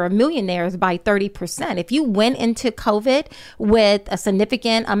the number of millionaires by 30%. If you went into COVID with a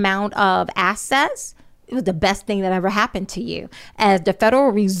significant amount of assets, it was the best thing that ever happened to you. As the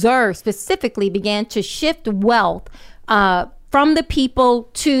Federal Reserve specifically began to shift wealth from the people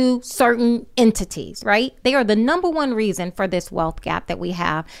to certain entities, right? They are the number one reason for this wealth gap that we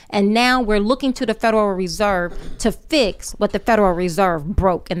have. And now we're looking to the Federal Reserve to fix what the Federal Reserve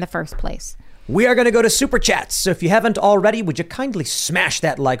broke in the first place. We are going to go to Super Chats. So if you haven't already, would you kindly smash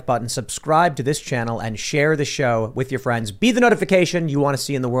that like button, subscribe to this channel, and share the show with your friends. Be the notification you want to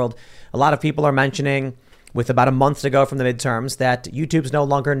see in the world. A lot of people are mentioning, with about a month to go from the midterms, that YouTube's no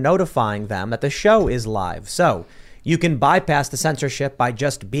longer notifying them that the show is live. So you can bypass the censorship by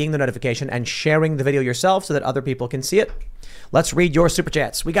just being the notification and sharing the video yourself so that other people can see it. Let's read your Super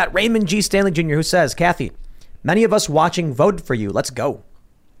Chats. We got Raymond G. Stanley Jr. who says, Kathy, many of us watching voted for you. Let's go.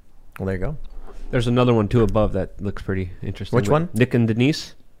 Well, there you go. There's another one, too, above that looks pretty interesting. Which one? Nick and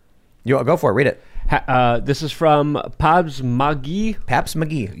Denise. You go for it. Read it. This is from Pabs McGee. Paps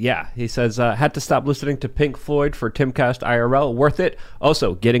McGee. Yeah, he says, had to stop listening to Pink Floyd for Timcast IRL. Worth it.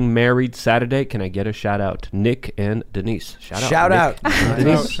 Also, getting married Saturday. Can I get a shout out? Nick and Denise. Shout out.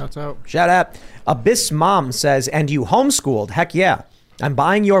 Denise. Shouts out. Shout out. Abyss Mom says, and you homeschooled. Heck yeah. I'm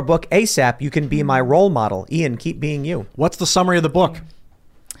buying your book ASAP. You can be my role model. Ian, keep being you. What's the summary of the book?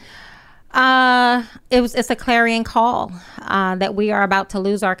 It's a clarion call that we are about to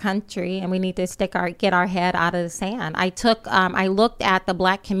lose our country and we need to get our head out of the sand. I looked at the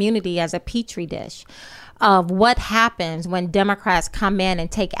Black community as a petri dish of what happens when Democrats come in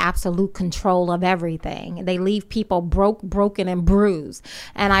and take absolute control of everything. They leave people broken and bruised.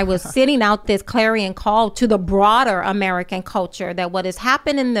 And I was sitting out this clarion call to the broader American culture that what has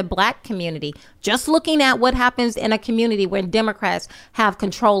happened in the Black community, just looking at what happens in a community when Democrats have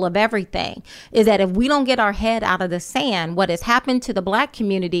control of everything, is that if we don't get our head out of the sand, what has happened to the Black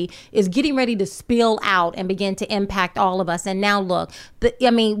community is getting ready to spill out and begin to impact all of us. And now look,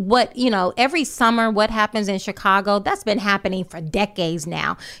 every summer, what happens in Chicago, that's been happening for decades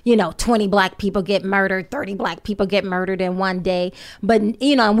now. 20 Black people get murdered, 30 Black people get murdered in one day. But,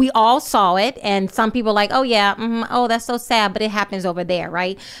 and we all saw it. And some people are like, oh, yeah, oh, that's so sad. But it happens over there,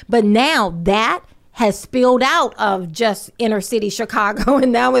 right? But now that has spilled out of just inner city Chicago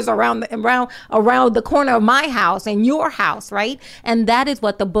and now is around the corner of my house and your house, right? And that is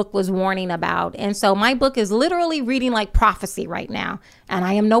what the book was warning about. And so my book is literally reading like prophecy right now. And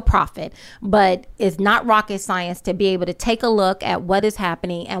I am no prophet, but it's not rocket science to be able to take a look at what is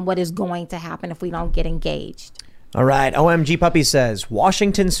happening and what is going to happen if we don't get engaged. All right. OMG Puppy says,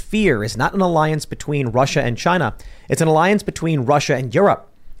 Washington's fear is not an alliance between Russia and China. It's an alliance between Russia and Europe.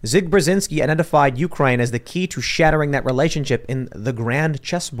 Zig Brzezinski identified Ukraine as the key to shattering that relationship in the Grand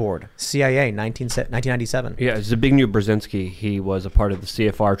Chessboard, CIA, 1997. Yeah, Zbigniew Brzezinski, he was a part of the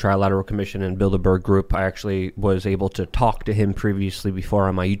CFR Trilateral Commission and Bilderberg Group. I actually was able to talk to him previously before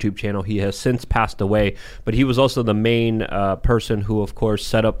on my YouTube channel. He has since passed away, but he was also the main person who, of course,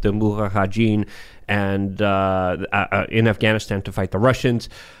 set up the Mujahideen and in Afghanistan to fight the Russians.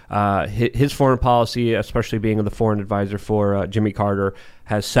 His foreign policy, especially being the foreign advisor for Jimmy Carter,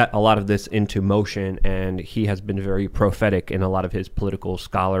 has set a lot of this into motion, and he has been very prophetic in a lot of his political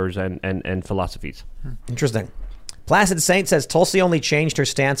scholars and philosophies. Interesting. Placid Saint says Tulsi only changed her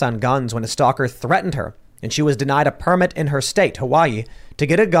stance on guns when a stalker threatened her, and she was denied a permit in her state, Hawaii, to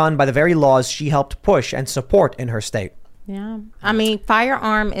get a gun by the very laws she helped push and support in her state. Yeah. I mean,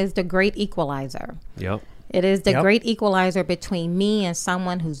 firearm is the great equalizer. Yep. It is the great equalizer between me and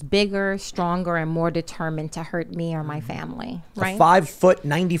someone who's bigger, stronger, and more determined to hurt me or my family. Right? A 5-foot,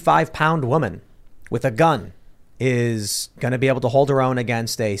 95-pound woman with a gun is going to be able to hold her own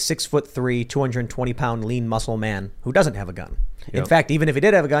against a 6'3", 220-pound lean muscle man who doesn't have a gun. Yep. In fact, even if he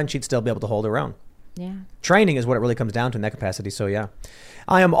did have a gun, she'd still be able to hold her own. Yeah. Training is what it really comes down to in that capacity. So, yeah,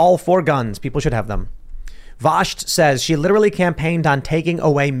 I am all for guns. People should have them. Vasht says she literally campaigned on taking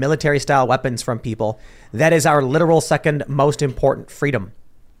away military-style weapons from people. That is our literal second most important freedom.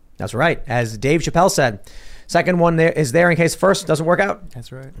 That's right. As Dave Chappelle said, second one there is there in case first doesn't work out.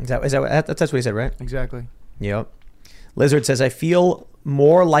 That's right. That's what he said, right? Exactly. Yep. Lizard says, I feel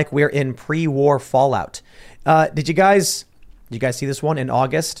more like we're in pre-war fallout. Did you guys see this one? In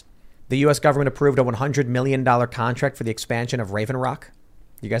August, the U.S. government approved a $100 million contract for the expansion of Raven Rock.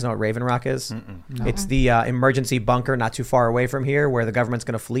 You guys know what Raven Rock is? No. It's the emergency bunker not too far away from here where the government's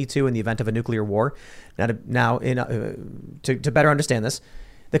going to flee to in the event of a nuclear war. Now, to better understand this,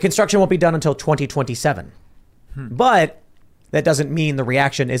 the construction won't be done until 2027. But that doesn't mean the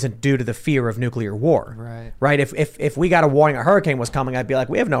reaction isn't due to the fear of nuclear war. Right? If we got a warning a hurricane was coming, I'd be like,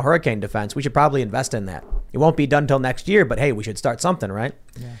 we have no hurricane defense. We should probably invest in that. It won't be done until next year, but hey, we should start something, right?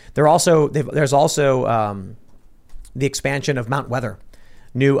 Yeah. There's also the expansion of Mount Weather.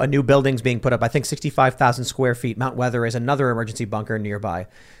 A new building's being put up. I think 65,000 square feet. Mount Weather is another emergency bunker nearby.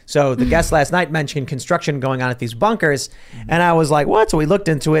 So the guest last night mentioned construction going on at these bunkers. And I was like, what? So we looked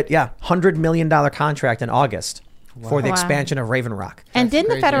into it. Yeah. $100 million contract in August for the expansion of Raven Rock. And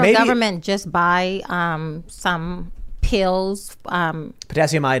didn't the federal government just buy some pills?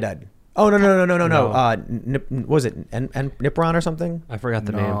 Potassium iodide. Oh, no. Was it Nipron or something? I forgot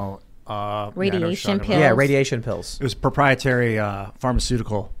the name. Radiation pills. Yeah, radiation pills. It was proprietary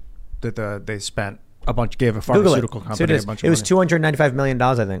pharmaceutical that they spent gave a pharmaceutical company a bunch of money. It was $295 million,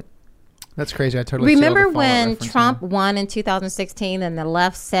 I think. That's crazy. I totally remember when Trump won in 2016 and the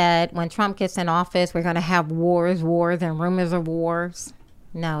left said, when Trump gets in office, we're going to have wars, and rumors of wars.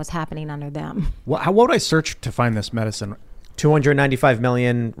 No, it's happening under them. What would I search to find this medicine? 295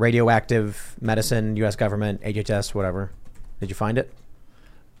 million radioactive medicine, U.S. government, HHS, whatever. Did you find it?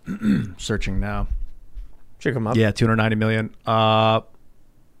 Searching now. Should come up. Yeah, 290 million. Let's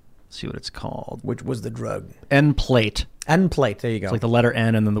see what it's called. Which was the drug? Nplate. Nplate. There you go. It's like the letter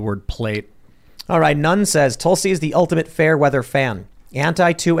N and then the word plate. All right. Nunn says Tulsi is the ultimate fair weather fan.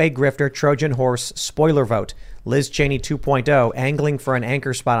 Anti-2A grifter, Trojan horse, spoiler vote. Liz Cheney 2.0, angling for an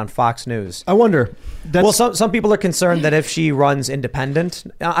anchor spot on Fox News. I wonder. Well, some people are concerned that if she runs independent,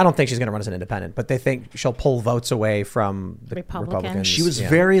 I don't think she's going to run as an independent, but they think she'll pull votes away from the Republicans. She was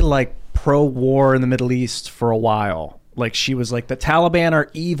very pro-war in the Middle East for a while. Like she was like, the Taliban are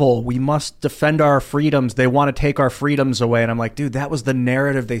evil. We must defend our freedoms. They want to take our freedoms away. And I'm like, dude, that was the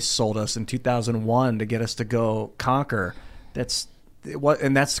narrative they sold us in 2001 to get us to go conquer. That's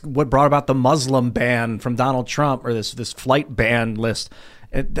what brought about the Muslim ban from Donald Trump, or this flight ban list.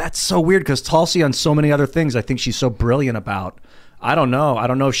 And that's so weird because Tulsi on so many other things I think she's so brilliant about. I don't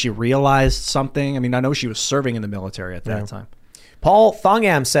know if she realized something. I mean, I know she was serving in the military at that time. Paul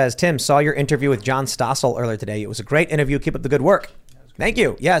Thongam says, Tim, saw your interview with John Stossel earlier today. It was a great interview. Keep up the good work. Thank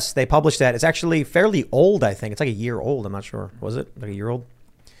you. Yes, they published that. It's actually fairly old, I think. It's like a year old. I'm not sure. Was it like a year old?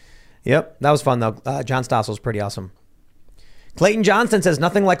 Yep. That was fun, though. John Stossel's pretty awesome. Clayton Johnson says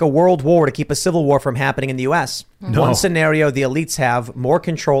nothing like a world war to keep a civil war from happening in the U.S. No. One scenario, the elites have more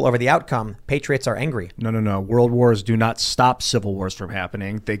control over the outcome. Patriots are angry. No. World wars do not stop civil wars from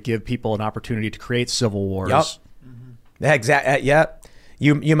happening. They give people an opportunity to create civil wars. Yep. Exactly. Yeah.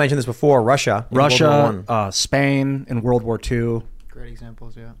 You mentioned this before. Russia, Spain in World War II. Great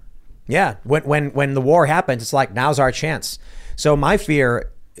examples. Yeah. Yeah. When the war happens, it's like, now's our chance. So my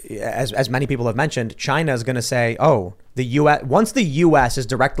fear, as many people have mentioned, China is going to say, oh, the U.S. once the U.S. is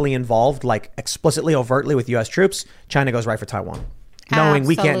directly involved, like explicitly, overtly with U.S. troops, China goes right for Taiwan, knowing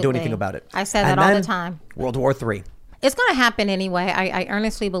we can't do anything about it. I say that all the time. World War III. It's going to happen anyway. I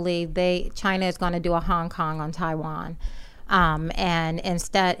earnestly believe China is going to do a Hong Kong on Taiwan. And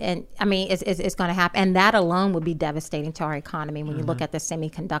instead, it's going to happen. And that alone would be devastating to our economy when you look at the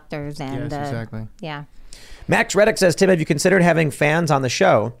semiconductors and exactly. Yeah. Max Reddick says, Tim, have you considered having fans on the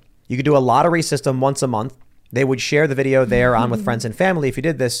show? You could do a lottery system once a month. They would share the video there on with friends and family. If you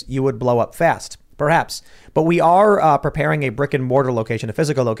did this, you would blow up fast. Perhaps. But we are preparing a brick and mortar location, a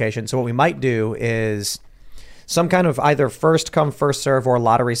physical location. So what we might do is some kind of either first come, first serve or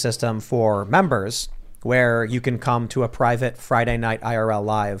lottery system for members where you can come to a private Friday night IRL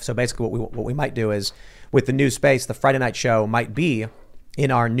live. So basically what we might do is with the new space, the Friday night show might be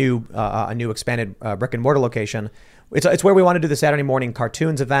in our new expanded brick and mortar location. It's where we want to do the Saturday morning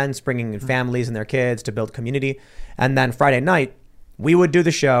cartoons events, bringing in families and their kids to build community. And then Friday night, we would do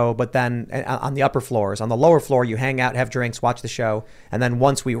the show, but then on the upper floors. On the lower floor, you hang out, have drinks, watch the show. And then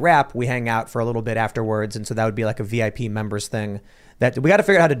once we wrap, we hang out for a little bit afterwards. And so that would be like a VIP members thing. That we got to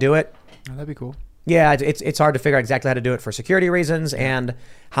figure out how to do it. Oh, that'd be cool. Yeah, it's hard to figure out exactly how to do it for security reasons and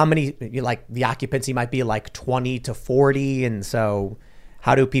how many, like the occupancy might be like 20 to 40. And so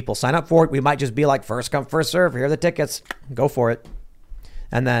how do people sign up for it? We might just be like first come, first serve. Here are the tickets. Go for it.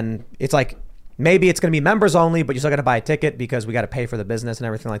 And then it's like, maybe it's going to be members only, but you still got to buy a ticket because we got to pay for the business and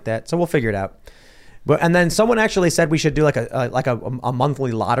everything like that. So we'll figure it out. And then someone actually said we should do like a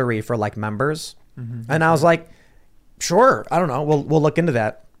monthly lottery for like members. Mm-hmm. And I was like, sure. I don't know. We'll look into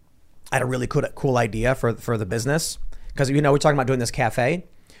that. I had a really cool idea for the business because, we're talking about doing this cafe.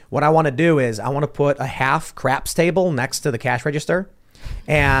 What I want to do is I want to put a half craps table next to the cash register.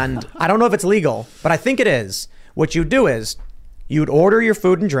 And I don't know if it's legal, but I think it is. What you do is you'd order your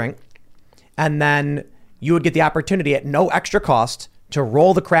food and drink, and then you would get the opportunity at no extra cost to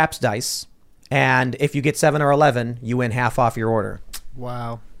roll the craps dice. And if you get 7 or 11, you win half off your order.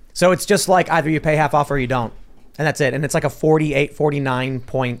 Wow. So it's just like either you pay half off or you don't. And that's it. And it's like a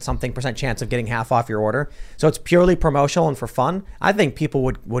 49% chance of getting half off your order. So it's purely promotional and for fun. I think people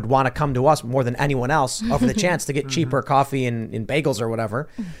would want to come to us more than anyone else over the chance to get cheaper coffee and bagels or whatever.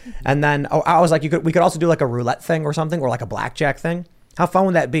 And then I was like, we could also do like a roulette thing or something, or like a blackjack thing. How fun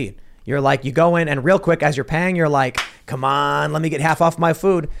would that be? You're like, you go in and real quick as you're paying, you're like, come on, let me get half off my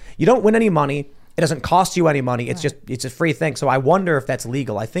food. You don't win any money. It doesn't cost you any money. It's a free thing. So I wonder if that's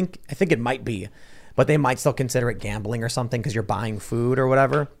legal. I think it might be. But they might still consider it gambling or something because you're buying food or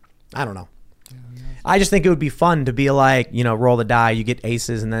whatever. I don't know. I just think it would be fun to be like, roll the die, you get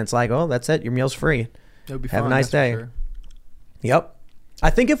aces, and then it's like, oh, that's it. Your meal's free. That would be Have fun, a nice day. Sure. Yep. I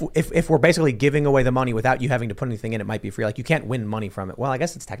think if we're basically giving away the money without you having to put anything in, it might be free. Like, you can't win money from it. Well, I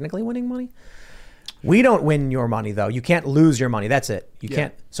guess it's technically winning money. We don't win your money, though. You can't lose your money. That's it. You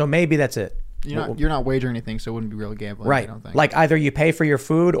can't. So maybe that's it. You're not wagering anything, so it wouldn't be real gambling. Right. I don't think. Like, either you pay for your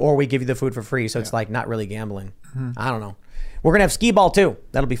food or we give you the food for free. So it's like not really gambling. I don't know. We're gonna have skee ball too.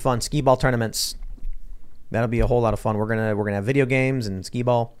 That'll be fun. Skee ball tournaments. That'll be a whole lot of fun. We're gonna have video games and skee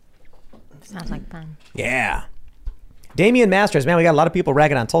ball. Sounds like fun. Yeah. Damian Masters, man, we got a lot of people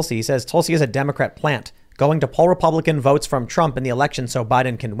ragging on Tulsi. He says Tulsi is a Democrat plant, going to pull Republican votes from Trump in the election so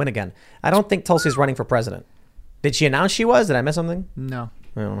Biden can win again. I don't think Tulsi's running for president. Did she announce she was? Did I miss something? No.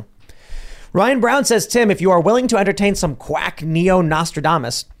 I don't know. Ryan Brown says, Tim, if you are willing to entertain some quack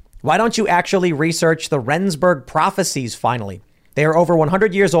neo-Nostradamus, why don't you actually research the Rendsburg prophecies finally? They are over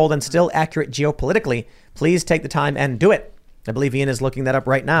 100 years old and still accurate geopolitically. Please take the time and do it. I believe Ian is looking that up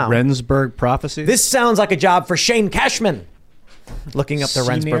right now. Rendsburg prophecies? This sounds like a job for Shane Cashman. Looking up the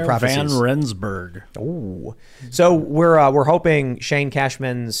Rendsburg prophecies. Van Rendsburg. Oh, so we're hoping Shane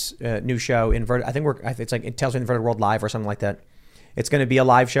Cashman's new show, Inverted. I think it's like Tales from the Inverted World Live or something like that. It's going to be a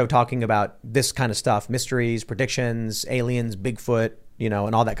live show talking about this kind of stuff, mysteries, predictions, aliens, Bigfoot,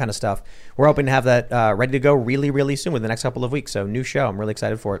 and all that kind of stuff. We're hoping to have that ready to go really, really soon within the next couple of weeks. So new show. I'm really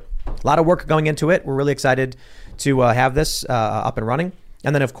excited for it. A lot of work going into it. We're really excited to have this up and running.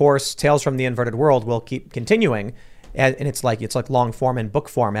 And then, of course, Tales from the Inverted World will keep continuing. And it's like long form and book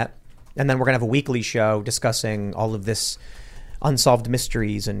format. And then we're going to have a weekly show discussing all of this unsolved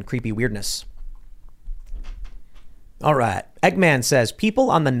mysteries and creepy weirdness. All right. Eggman says, people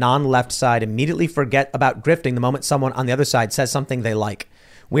on the non-left side immediately forget about grifting the moment someone on the other side says something they like.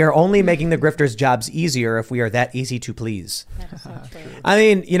 We are only making the grifters' jobs easier if we are that easy to please. That's so true. I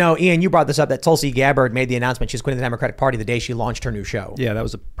mean, Ian, you brought this up that Tulsi Gabbard made the announcement she's quitting the Democratic Party the day she launched her new show. Yeah, that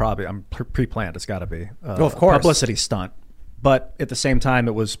was probably pre-planned. It's got to be. Well, of course. Publicity stunt. But at the same time,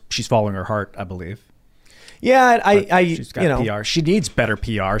 she's following her heart, I believe. Yeah, she's got PR. She needs better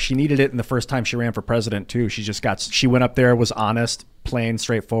PR. She needed it in the first time she ran for president too. She went up there, was honest, plain,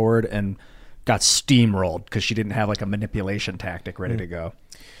 straightforward, and got steamrolled because she didn't have like a manipulation tactic ready to go.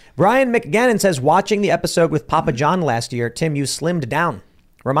 Brian McGannon says, watching the episode with Papa John last year, Tim, you slimmed down.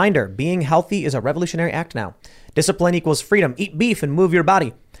 Reminder, being healthy is a revolutionary act now. Discipline equals freedom. Eat beef and move your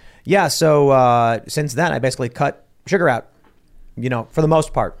body. Yeah, so since then, I basically cut sugar out, for the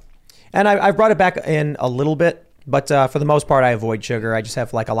most part. And I've brought it back in a little bit, but for the most part, I avoid sugar. I just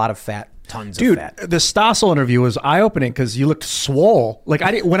have like a lot of fat, tons of fat. Dude, the Stossel interview was eye-opening because you looked swole. Like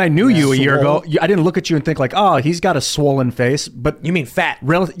when I knew you a year ago, I didn't look at you and think like, oh, he's got a swollen face. But you mean fat?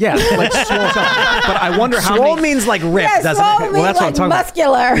 Yeah, like swole. But I wonder how swole means like ripped, doesn't it? Well, that's what I'm talking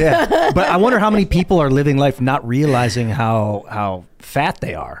muscular. About. Yeah. But I wonder how many people are living life not realizing how fat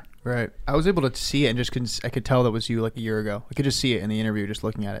they are. Right. I was able to see it and I could tell that was you like a year ago. I could just see it in the interview just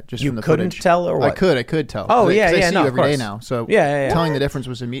looking at it. Just you from the couldn't footage. tell or what? I could tell. Oh, yeah, I see you every of day course. now. So telling the difference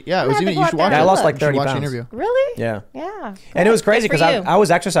was immediate. Yeah, it was even, you should watch it. I lost like 30 watch pounds. the interview. Really? Yeah. Yeah. And it was crazy Good because for you. I was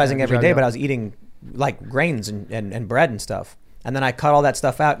exercising every Good day, job. but I was eating like grains and bread and stuff. And then I cut all that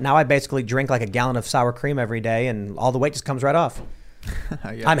stuff out. Now I basically drink like a gallon of sour cream every day and all the weight just comes right off.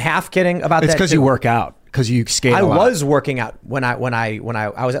 Yeah. I'm half kidding about that. It's because you work out. Because you skate a lot. I was working out when I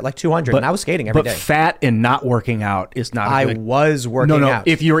was at like 200 and I was skating every day. But fat and not working out is not I good. was working out.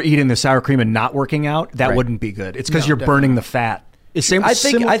 If you were eating the sour cream and not working out, that wouldn't be good. It's because you're burning the fat. I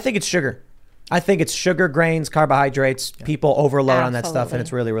think it's sugar. I think it's sugar, grains, carbohydrates. People overload on that stuff, and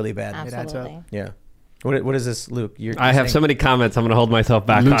it's really, really bad. Absolutely. It adds up. Yeah. What is this, Luke? I have so many comments. I'm going to hold myself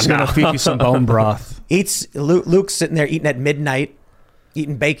back. Luke's on going to feed you some bone broth. Luke's sitting there eating at midnight,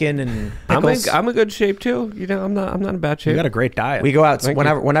 eating bacon and pickles. I'm in good shape too. I'm not in bad shape. You got a great diet. We go out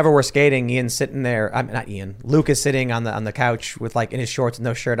whenever we're skating. Ian's sitting there. I'm not Ian. Luke is sitting on the couch with like in his shorts and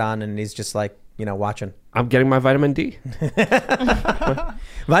no shirt on, and he's just like watching. I'm getting my vitamin D.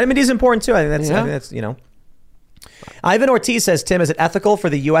 Vitamin D is important too. I think that's Ivan Ortiz says, Tim, is it ethical for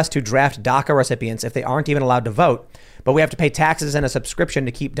the U.S. to draft DACA recipients if they aren't even allowed to vote, but we have to pay taxes and a subscription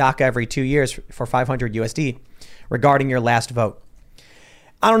to keep DACA every 2 years for $500 USD regarding your last vote?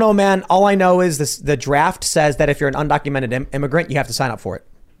 I don't know, man. All I know is the draft says that if you're an undocumented immigrant, you have to sign up for it.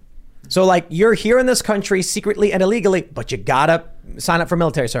 So like you're here in this country secretly and illegally, but you gotta sign up for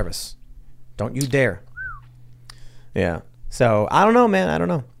military service. Don't you dare. Yeah. So I don't know, man. I don't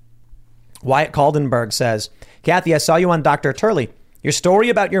know. Wyatt Caldenberg says, Kathy, I saw you on Dr. Turley. Your story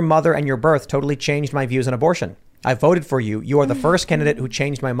about your mother and your birth totally changed my views on abortion. I voted for you. You are the first candidate who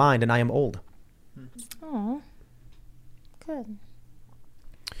changed my mind, and I am old. Oh, good.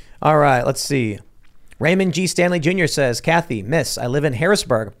 All right, let's see. Raymond G. Stanley Jr. says, Kathy, Miss, I live in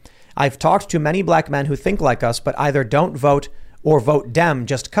Harrisburg. I've talked to many black men who think like us, but either don't vote or vote Dem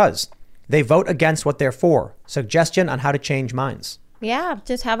just 'cause. They vote against what they're for. Suggestion on how to change minds. Yeah,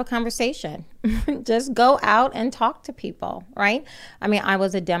 just have a conversation. Just go out and talk to people, right? I mean, I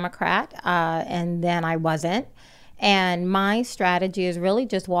was a Democrat and then I wasn't. And my strategy is really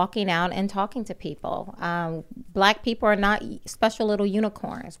just walking out and talking to people. Black people are not special little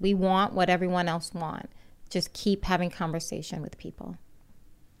unicorns. We want what everyone else wants. Just keep having conversation with people.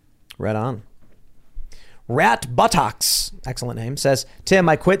 Right on. Rat Buttocks, excellent name, says, Tim,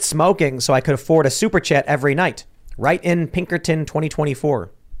 I quit smoking so I could afford a super chat every night. Right in Pinkerton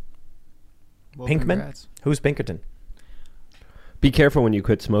 2024. Well, Pinkman? congrats. Who's Pinkerton? Be careful when you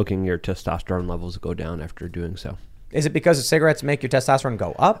quit smoking. Your testosterone levels go down after doing so. Is it because cigarettes make your testosterone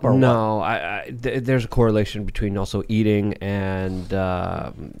go up? Or No, what? There's a correlation between also eating and,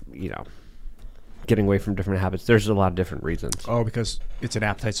 getting away from different habits. There's a lot of different reasons. Oh, because it's an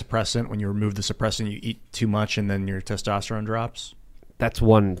appetite suppressant. When you remove the suppressant, you eat too much and then your testosterone drops? That's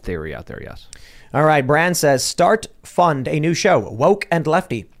one theory out there, yes. All right, Brand says, fund a new show, Woke and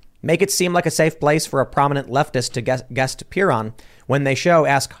Lefty. Make it seem like a safe place for a prominent leftist to guest appear on. When they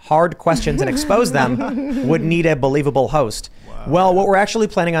ask hard questions and expose them, would need a believable host. Wow. Well, what we're actually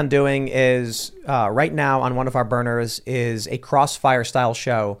planning on doing is, right now on one of our burners is a Crossfire style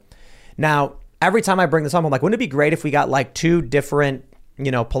show. Now, every time I bring this up, I'm like, wouldn't it be great if we got like two different,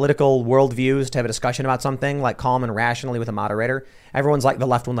 political worldviews to have a discussion about something, like calm and rationally with a moderator? Everyone's like, the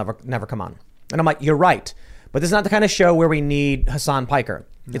left will never come on. And I'm like, you're right. But this is not the kind of show where we need Hassan Piker.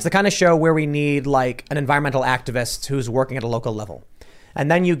 No. It's the kind of show where we need like an environmental activist who's working at a local level. And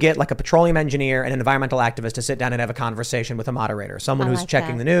then you get like a petroleum engineer and an environmental activist to sit down and have a conversation with a moderator, someone who's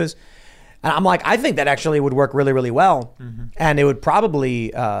checking the news. And I'm like, I think that actually would work really, really well. Mm-hmm. And it would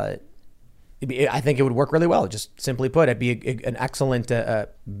probably, I think it would work really well. Just simply put, it'd be an excellent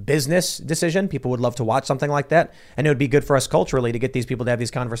business decision. People would love to watch something like that. And it would be good for us culturally to get these people to have these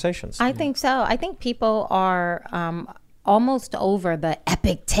conversations. I think so. I think people are almost over the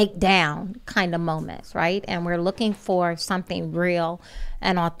epic takedown kind of moments, right? And we're looking for something real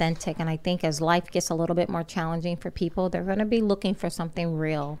and authentic. And I think as life gets a little bit more challenging for people, they're going to be looking for something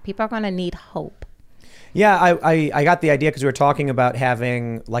real. People are going to need hope. Yeah, I got the idea because we were talking about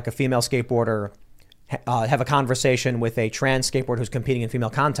having like a female skateboarder have a conversation with a trans skateboarder who's competing in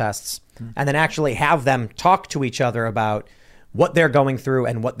female contests, and then actually have them talk to each other about what they're going through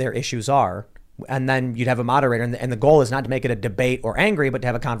and what their issues are. And then you'd have a moderator, and the goal is not to make it a debate or angry, but to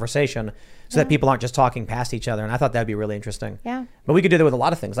have a conversation so that people aren't just talking past each other. And I thought that'd be really interesting. Yeah. But we could do that with a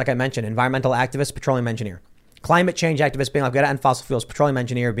lot of things. Like I mentioned, environmental activist, petroleum engineer, climate change activist being like, we gotta end fossil fuels, petroleum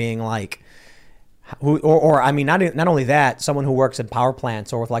engineer being like, not only that, someone who works in power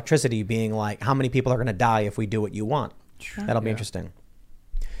plants or with electricity being like, how many people are going to die if we do what you want? Sure. That'll be interesting.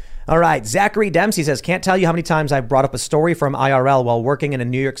 All right. Zachary Dempsey says, can't tell you how many times I've brought up a story from IRL while working in a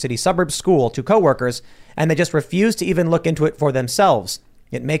New York City suburb school to coworkers, and they just refuse to even look into it for themselves.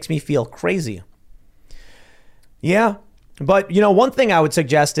 It makes me feel crazy. Yeah. But, one thing I would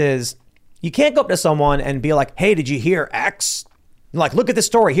suggest is you can't go up to someone and be like, hey, did you hear X? Like, look at this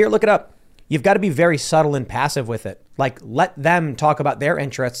story here. Look it up. You've got to be very subtle and passive with it. Like, let them talk about their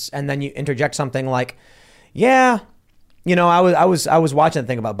interests, and then you interject something like, yeah, I was watching the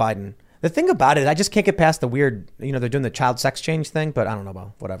thing about Biden. The thing about it, I just can't get past the weird, they're doing the child sex change thing, but I don't know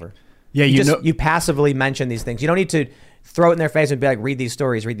about whatever. Yeah, you passively mention these things. You don't need to throw it in their face and be like, read these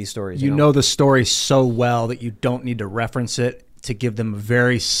stories. You know the story so well that you don't need to reference it to give them a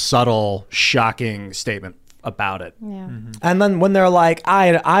very subtle, shocking statement about it. Yeah. Mm-hmm. And then when they're like,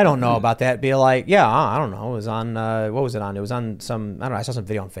 I don't know about that, be like, yeah, I don't know. It was on, what was it on? It was on some, I don't know. I saw some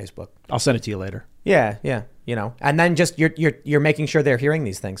video on Facebook. I'll send it to you later. Yeah. And then just you're making sure they're hearing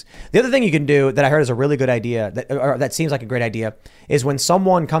these things. The other thing you can do that I heard is a really good idea, that seems like a great idea, is when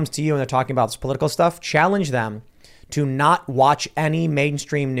someone comes to you and they're talking about this political stuff, challenge them to not watch any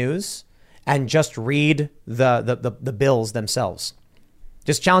mainstream news and just read the bills themselves.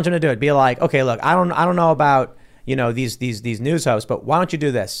 Just challenge them to do it. Be like, okay, look, I don't know about, these news hosts, but why don't you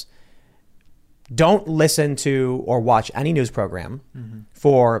do this? Don't listen to or watch any news program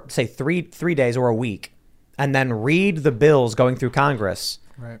for, say, three days or a week, and then read the bills going through Congress,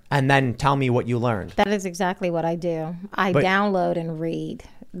 right, and then tell me what you learned. That is exactly what I do. I download and read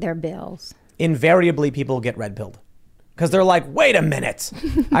their bills. Invariably, people get red-pilled because they're like, wait a minute.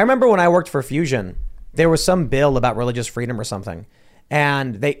 I remember when I worked for Fusion, there was some bill about religious freedom or something.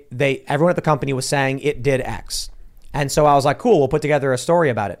 And everyone at the company was saying it did X. And so I was like, cool, we'll put together a story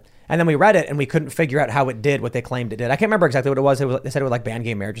about it. And then we read it and we couldn't figure out how it did what they claimed it did. I can't remember exactly what it was. They said it would like ban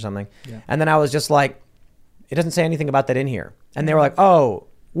gay marriage or something. Yeah. And then I was just like, it doesn't say anything about that in here. And they were like, oh,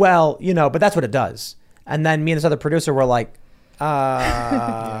 well, but that's what it does. And then me and this other producer were like,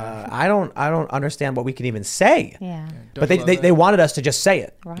 I don't understand what we can even say. Yeah. But they wanted us to just say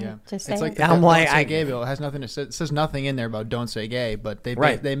it. Right. Yeah. Just say it's like it. the I'm like, don't say gay bill. It has nothing to say. It says nothing in there about don't say gay, but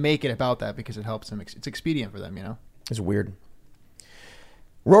they make it about that because it helps them. It's expedient for them, It's weird.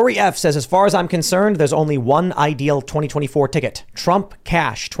 Rory F says, as far as I'm concerned, there's only one ideal 2024 ticket. Trump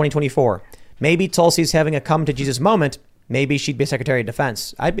Cash 2024. Maybe Tulsi's having a come to Jesus moment. Maybe she'd be Secretary of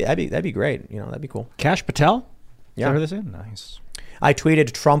Defense. That'd be great. That'd be cool. Cash Patel? Yeah. Is that who this is? Nice. I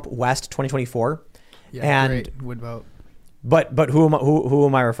tweeted Trump West 2024. Yeah, and great. Would vote. But who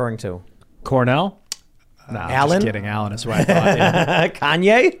am I referring to? Cornell? No, Alan? just kidding. Alan is what I thought. Yeah.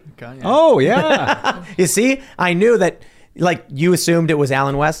 Kanye? Oh, yeah. You see, I knew that. Like, you assumed it was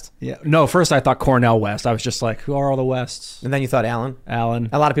Alan West? Yeah. No, first I thought Cornell West. I was just like, who are all the Wests? And then you thought Alan? Alan.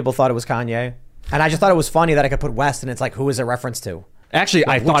 A lot of people thought it was Kanye. And I just thought it was funny that I could put West, and it's like, who is it reference to? Actually,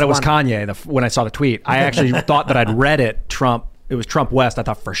 I thought it was Kanye when I saw the tweet. I actually thought that I'd read it, Trump. It was Trump West. I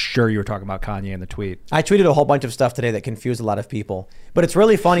thought for sure you were talking about Kanye in the tweet. I tweeted a whole bunch of stuff today that confused a lot of people. But it's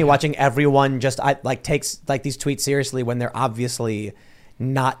really funny watching everyone just takes these tweets seriously when they're obviously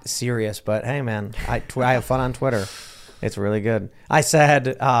not serious. But hey, man, I have fun on Twitter. It's really good. I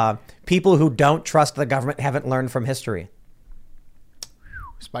said, people who don't trust the government haven't learned from history.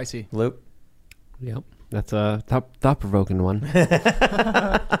 Spicy. Luke? Yep. That's a thought-provoking one.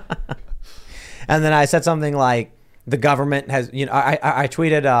 And then I said something like, the government has, I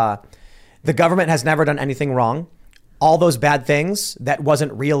tweeted, the government has never done anything wrong. All those bad things, that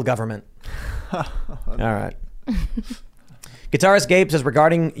wasn't real government. All right. Guitarist Gabe says,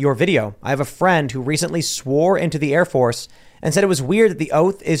 regarding your video, I have a friend who recently swore into the Air Force and said it was weird that the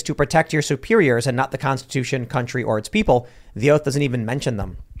oath is to protect your superiors and not the Constitution, country, or its people. The oath doesn't even mention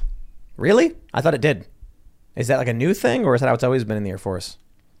them. Really? I thought it did. Is that like a new thing, or is that how it's always been in the Air Force?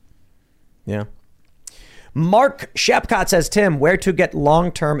 Yeah. Mark Shepcott says, Tim, where to get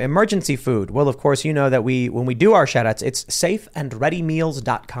long-term emergency food? Well, of course, you know that when we do our shout-outs, it's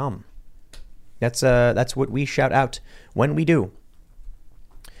safeandreadymeals.com. That's what we shout out when we do.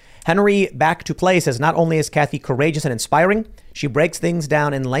 Henry Back to Play says, not only is Kathy courageous and inspiring, she breaks things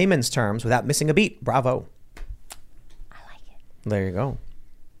down in layman's terms without missing a beat. Bravo. I like it. There you go.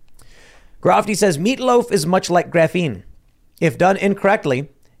 Grafty says, meatloaf is much like graphene. If done incorrectly,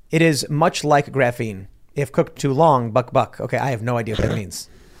 it is much like graphene. If cooked too long, buck. Okay, I have no idea what that means.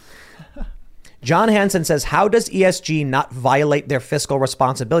 John Hansen says, how does ESG not violate their fiscal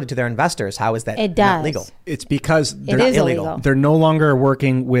responsibility to their investors? How is that not legal? It's because they're It is illegal. They're no longer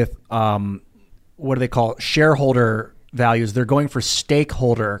working with, what do they call it? Shareholder values. They're going for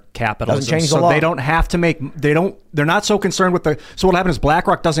stakeholder capitalism. Doesn't change the so law. they don't have to they're not so concerned with so what happens is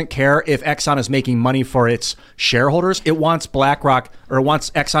BlackRock doesn't care if Exxon is making money for its shareholders. It wants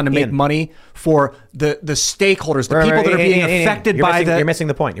Exxon to make money for the stakeholders, the people that are being affected by You're missing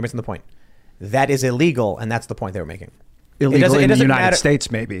the point. That is illegal, and that's the point they were making. Illegal in the United States,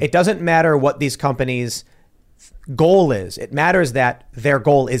 maybe. It doesn't matter what these companies' goal is. It matters that their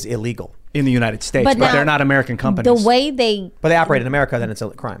goal is illegal. In the United States, But but now, they're not American companies. The way they operate in America, then it's a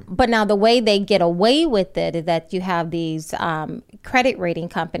crime. But now the way they get away with it is that you have these credit rating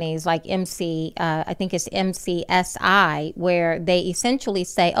companies like I think it's MCSI, where they essentially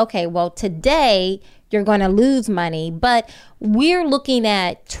say, okay, well, today you're going to lose money, but we're looking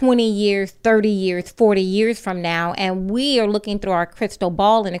at 20 years, 30 years, 40 years from now, and we are looking through our crystal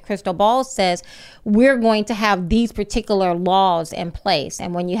ball, and the crystal ball says we're going to have these particular laws in place.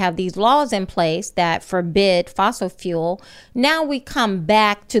 And when you have these laws in place that forbid fossil fuel, now we come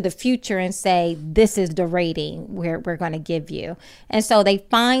back to the future and say, this is the rating we're going to give you. And so they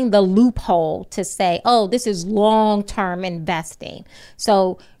find the loophole to say, oh, this is long-term investing.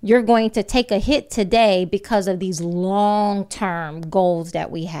 So you're going to take a hit today because of these long-term goals that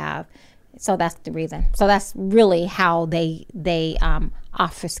we have. So that's the reason. So that's really how they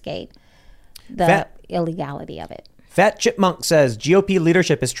obfuscate the illegality of it. Fat Chipmunk says GOP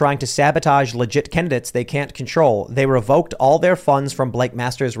leadership is trying to sabotage legit candidates they can't control. They revoked all their funds from Blake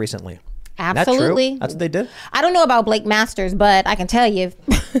Masters recently. Absolutely. That's what they did? I don't know about Blake Masters, but I can tell you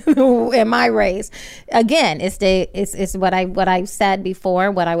in my race. Again, it's what I've said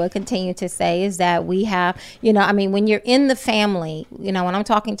before. What I will continue to say is that we have, when you're in the family, when I'm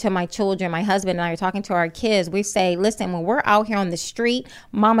talking to my children, my husband and I are talking to our kids, we say, listen, when we're out here on the street,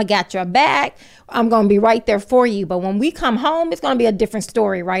 mama got your back. I'm going to be right there for you. But when we come home, it's going to be a different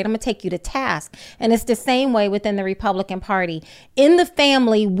story, right? I'm going to take you to task. And it's the same way within the Republican Party. In the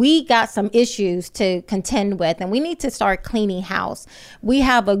family, we got some issues to contend with, and we need to start cleaning house. We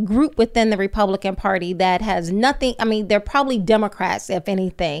have a group within the Republican Party that has nothing. I mean, they're probably Democrats, if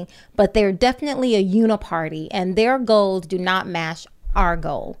anything, but they're definitely a uniparty, and their goals do not match our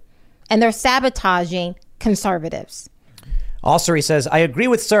goal. And they're sabotaging conservatives. Also, he says, I agree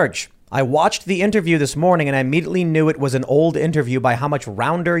with Serge. I watched the interview this morning and I immediately knew it was an old interview by how much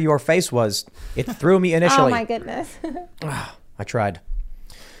rounder your face was. It threw me initially. Oh, my goodness. I tried.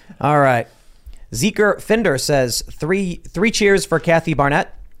 All right. Zeker Finder says, three cheers for Kathy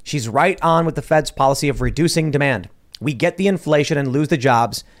Barnett. She's right on with the Fed's policy of reducing demand. We get the inflation and lose the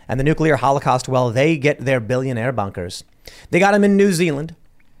jobs and the nuclear holocaust while they get their billionaire bunkers. They got them in New Zealand.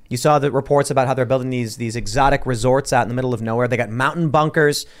 You saw the reports about how they're building these exotic resorts out in the middle of nowhere. They got mountain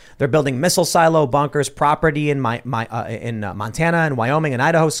bunkers. They're building missile silo bunkers, property in Montana and Wyoming and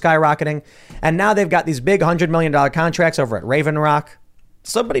Idaho skyrocketing. And now they've got these big $100 million contracts over at Raven Rock.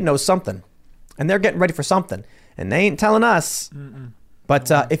 Somebody knows something. And they're getting ready for something. And they ain't telling us.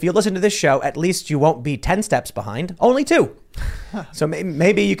 But if you listen to this show, at least you won't be 10 steps behind. Only 2. So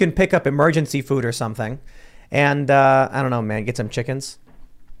maybe you can pick up emergency food or something. And I don't know, man, get some chickens.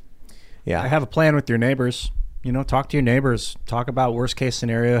 Yeah, I have a plan with your neighbors. Talk to your neighbors. Talk about worst case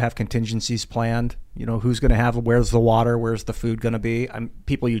scenario. Have contingencies planned. Who's going to have, where's the water? Where's the food going to be?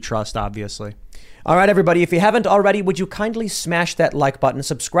 People you trust, obviously. All right, everybody. If you haven't already, would you kindly smash that like button,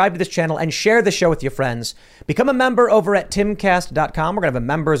 subscribe to this channel, and share the show with your friends? Become a member over at timcast.com. We're going to have a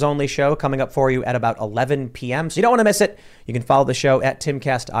members only show coming up for you at about 11 p.m. So you don't want to miss it. You can follow the show at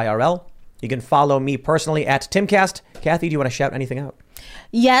TimCastIRL. You can follow me personally at TimCast. Kathy, do you want to shout anything out?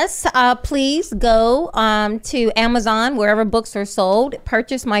 Yes, please go to Amazon, wherever books are sold.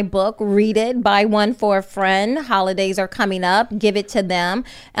 Purchase my book, read it, buy one for a friend. Holidays are coming up. Give it to them.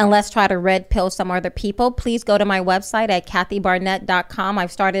 And let's try to red pill some other people. Please go to my website at kathybarnett.com.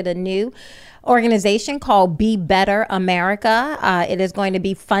 I've started a new organization called Be Better America. It is going to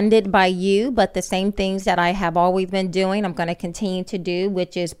be funded by you, but the same things that I have always been doing, I'm going to continue to do,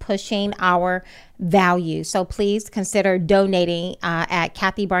 which is pushing our values. So please consider donating at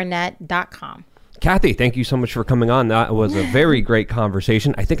kathybarnett.com. Kathy, thank you so much for coming on. That was a very great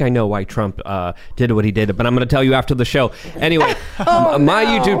conversation. I think I know why Trump did what he did, but I'm going to tell you after the show. Anyway, my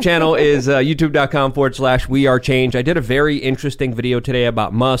YouTube channel is youtube.com/wearechange. I did a very interesting video today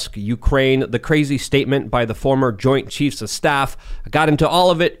about Musk, Ukraine, the crazy statement by the former Joint Chiefs of Staff. I got into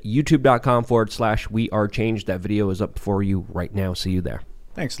all of it. youtube.com/wearechange. That video is up for you right now. See you there.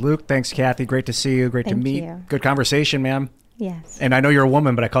 Thanks, Luke. Thanks, Kathy. Great to see you. Great to meet. You. Good conversation, man. Yes. And I know you're a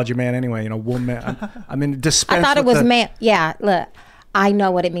woman, but I called you man anyway. Woman. I mean, dispense. I thought it was man. Yeah, look, I know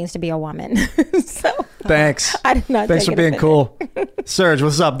what it means to be a woman. So thanks. I did not. Thanks for being cool. Serge,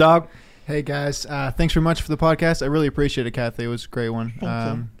 what's up, dog? Hey guys, thanks very much for the podcast. I really appreciate it, Kathy. It was a great one.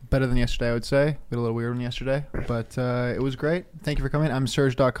 Thank you. Better than yesterday, I would say. A little weird one yesterday, but it was great. Thank you for coming. I'm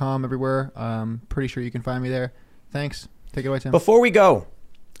Serge.com everywhere. Pretty sure you can find me there. Thanks. Take it away, Tim. Before we go,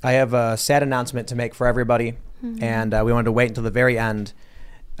 I have a sad announcement to make for everybody. And we wanted to wait until the very end.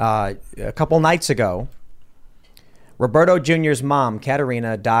 A couple nights ago, Roberto Jr.'s mom,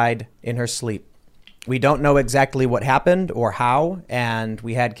 Katerina, died in her sleep. We don't know exactly what happened or how, and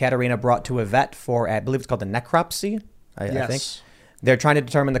we had Katerina brought to a vet for, I believe it's called a necropsy, I think. They're trying to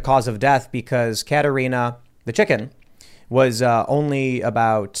determine the cause of death because Katerina, the chicken, was only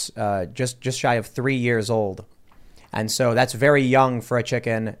about just shy of 3 years old. And so that's very young for a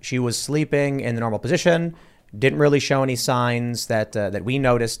chicken. She was sleeping in the normal position. Didn't really show any signs that we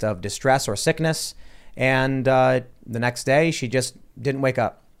noticed of distress or sickness. And the next day, she just didn't wake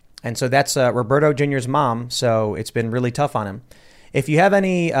up. And so that's Roberto Jr.'s mom. So it's been really tough on him. If you have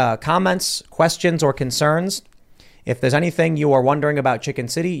any comments, questions, or concerns, if there's anything you are wondering about Chicken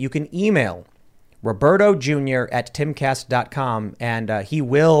City, you can email Roberto Jr. at timcast.com, and he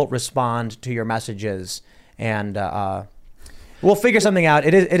will respond to your messages. And we'll figure something out.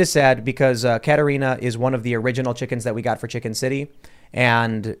 It is sad because Katerina is one of the original chickens that we got for Chicken City,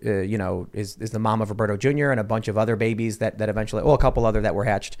 and is the mom of Roberto Jr. and a bunch of other babies that eventually, a couple other that were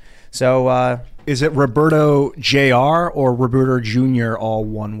hatched. So is it Roberto Jr. or Roberto Jr. all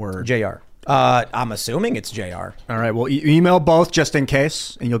one word? Jr. I'm assuming it's Jr. All right. Well, email both just in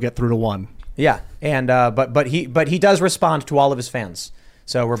case, and you'll get through to one. Yeah, and but he does respond to all of his fans.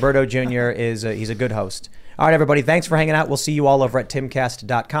 So Roberto Jr. he's a good host. All right, everybody. Thanks for hanging out. We'll see you all over at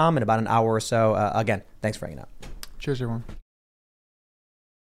timcast.com in about an hour or so. Again, thanks for hanging out. Cheers, everyone.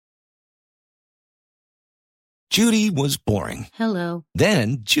 Judy was boring. Hello.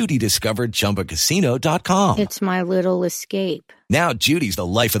 Then Judy discovered ChumbaCasino.com. It's my little escape. Now Judy's the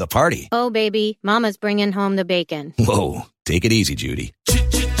life of the party. Oh, baby, mama's bringing home the bacon. Whoa, take it easy, Judy.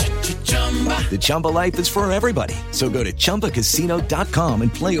 The Chumba life is for everybody. So go to ChumbaCasino.com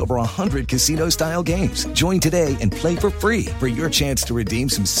and play over 100 casino-style games. Join today and play for free for your chance to redeem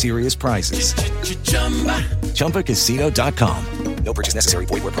some serious prizes. ChumbaCasino.com. No purchase necessary.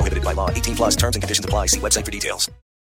 Void where prohibited by law. 18+ terms and conditions apply. See website for details.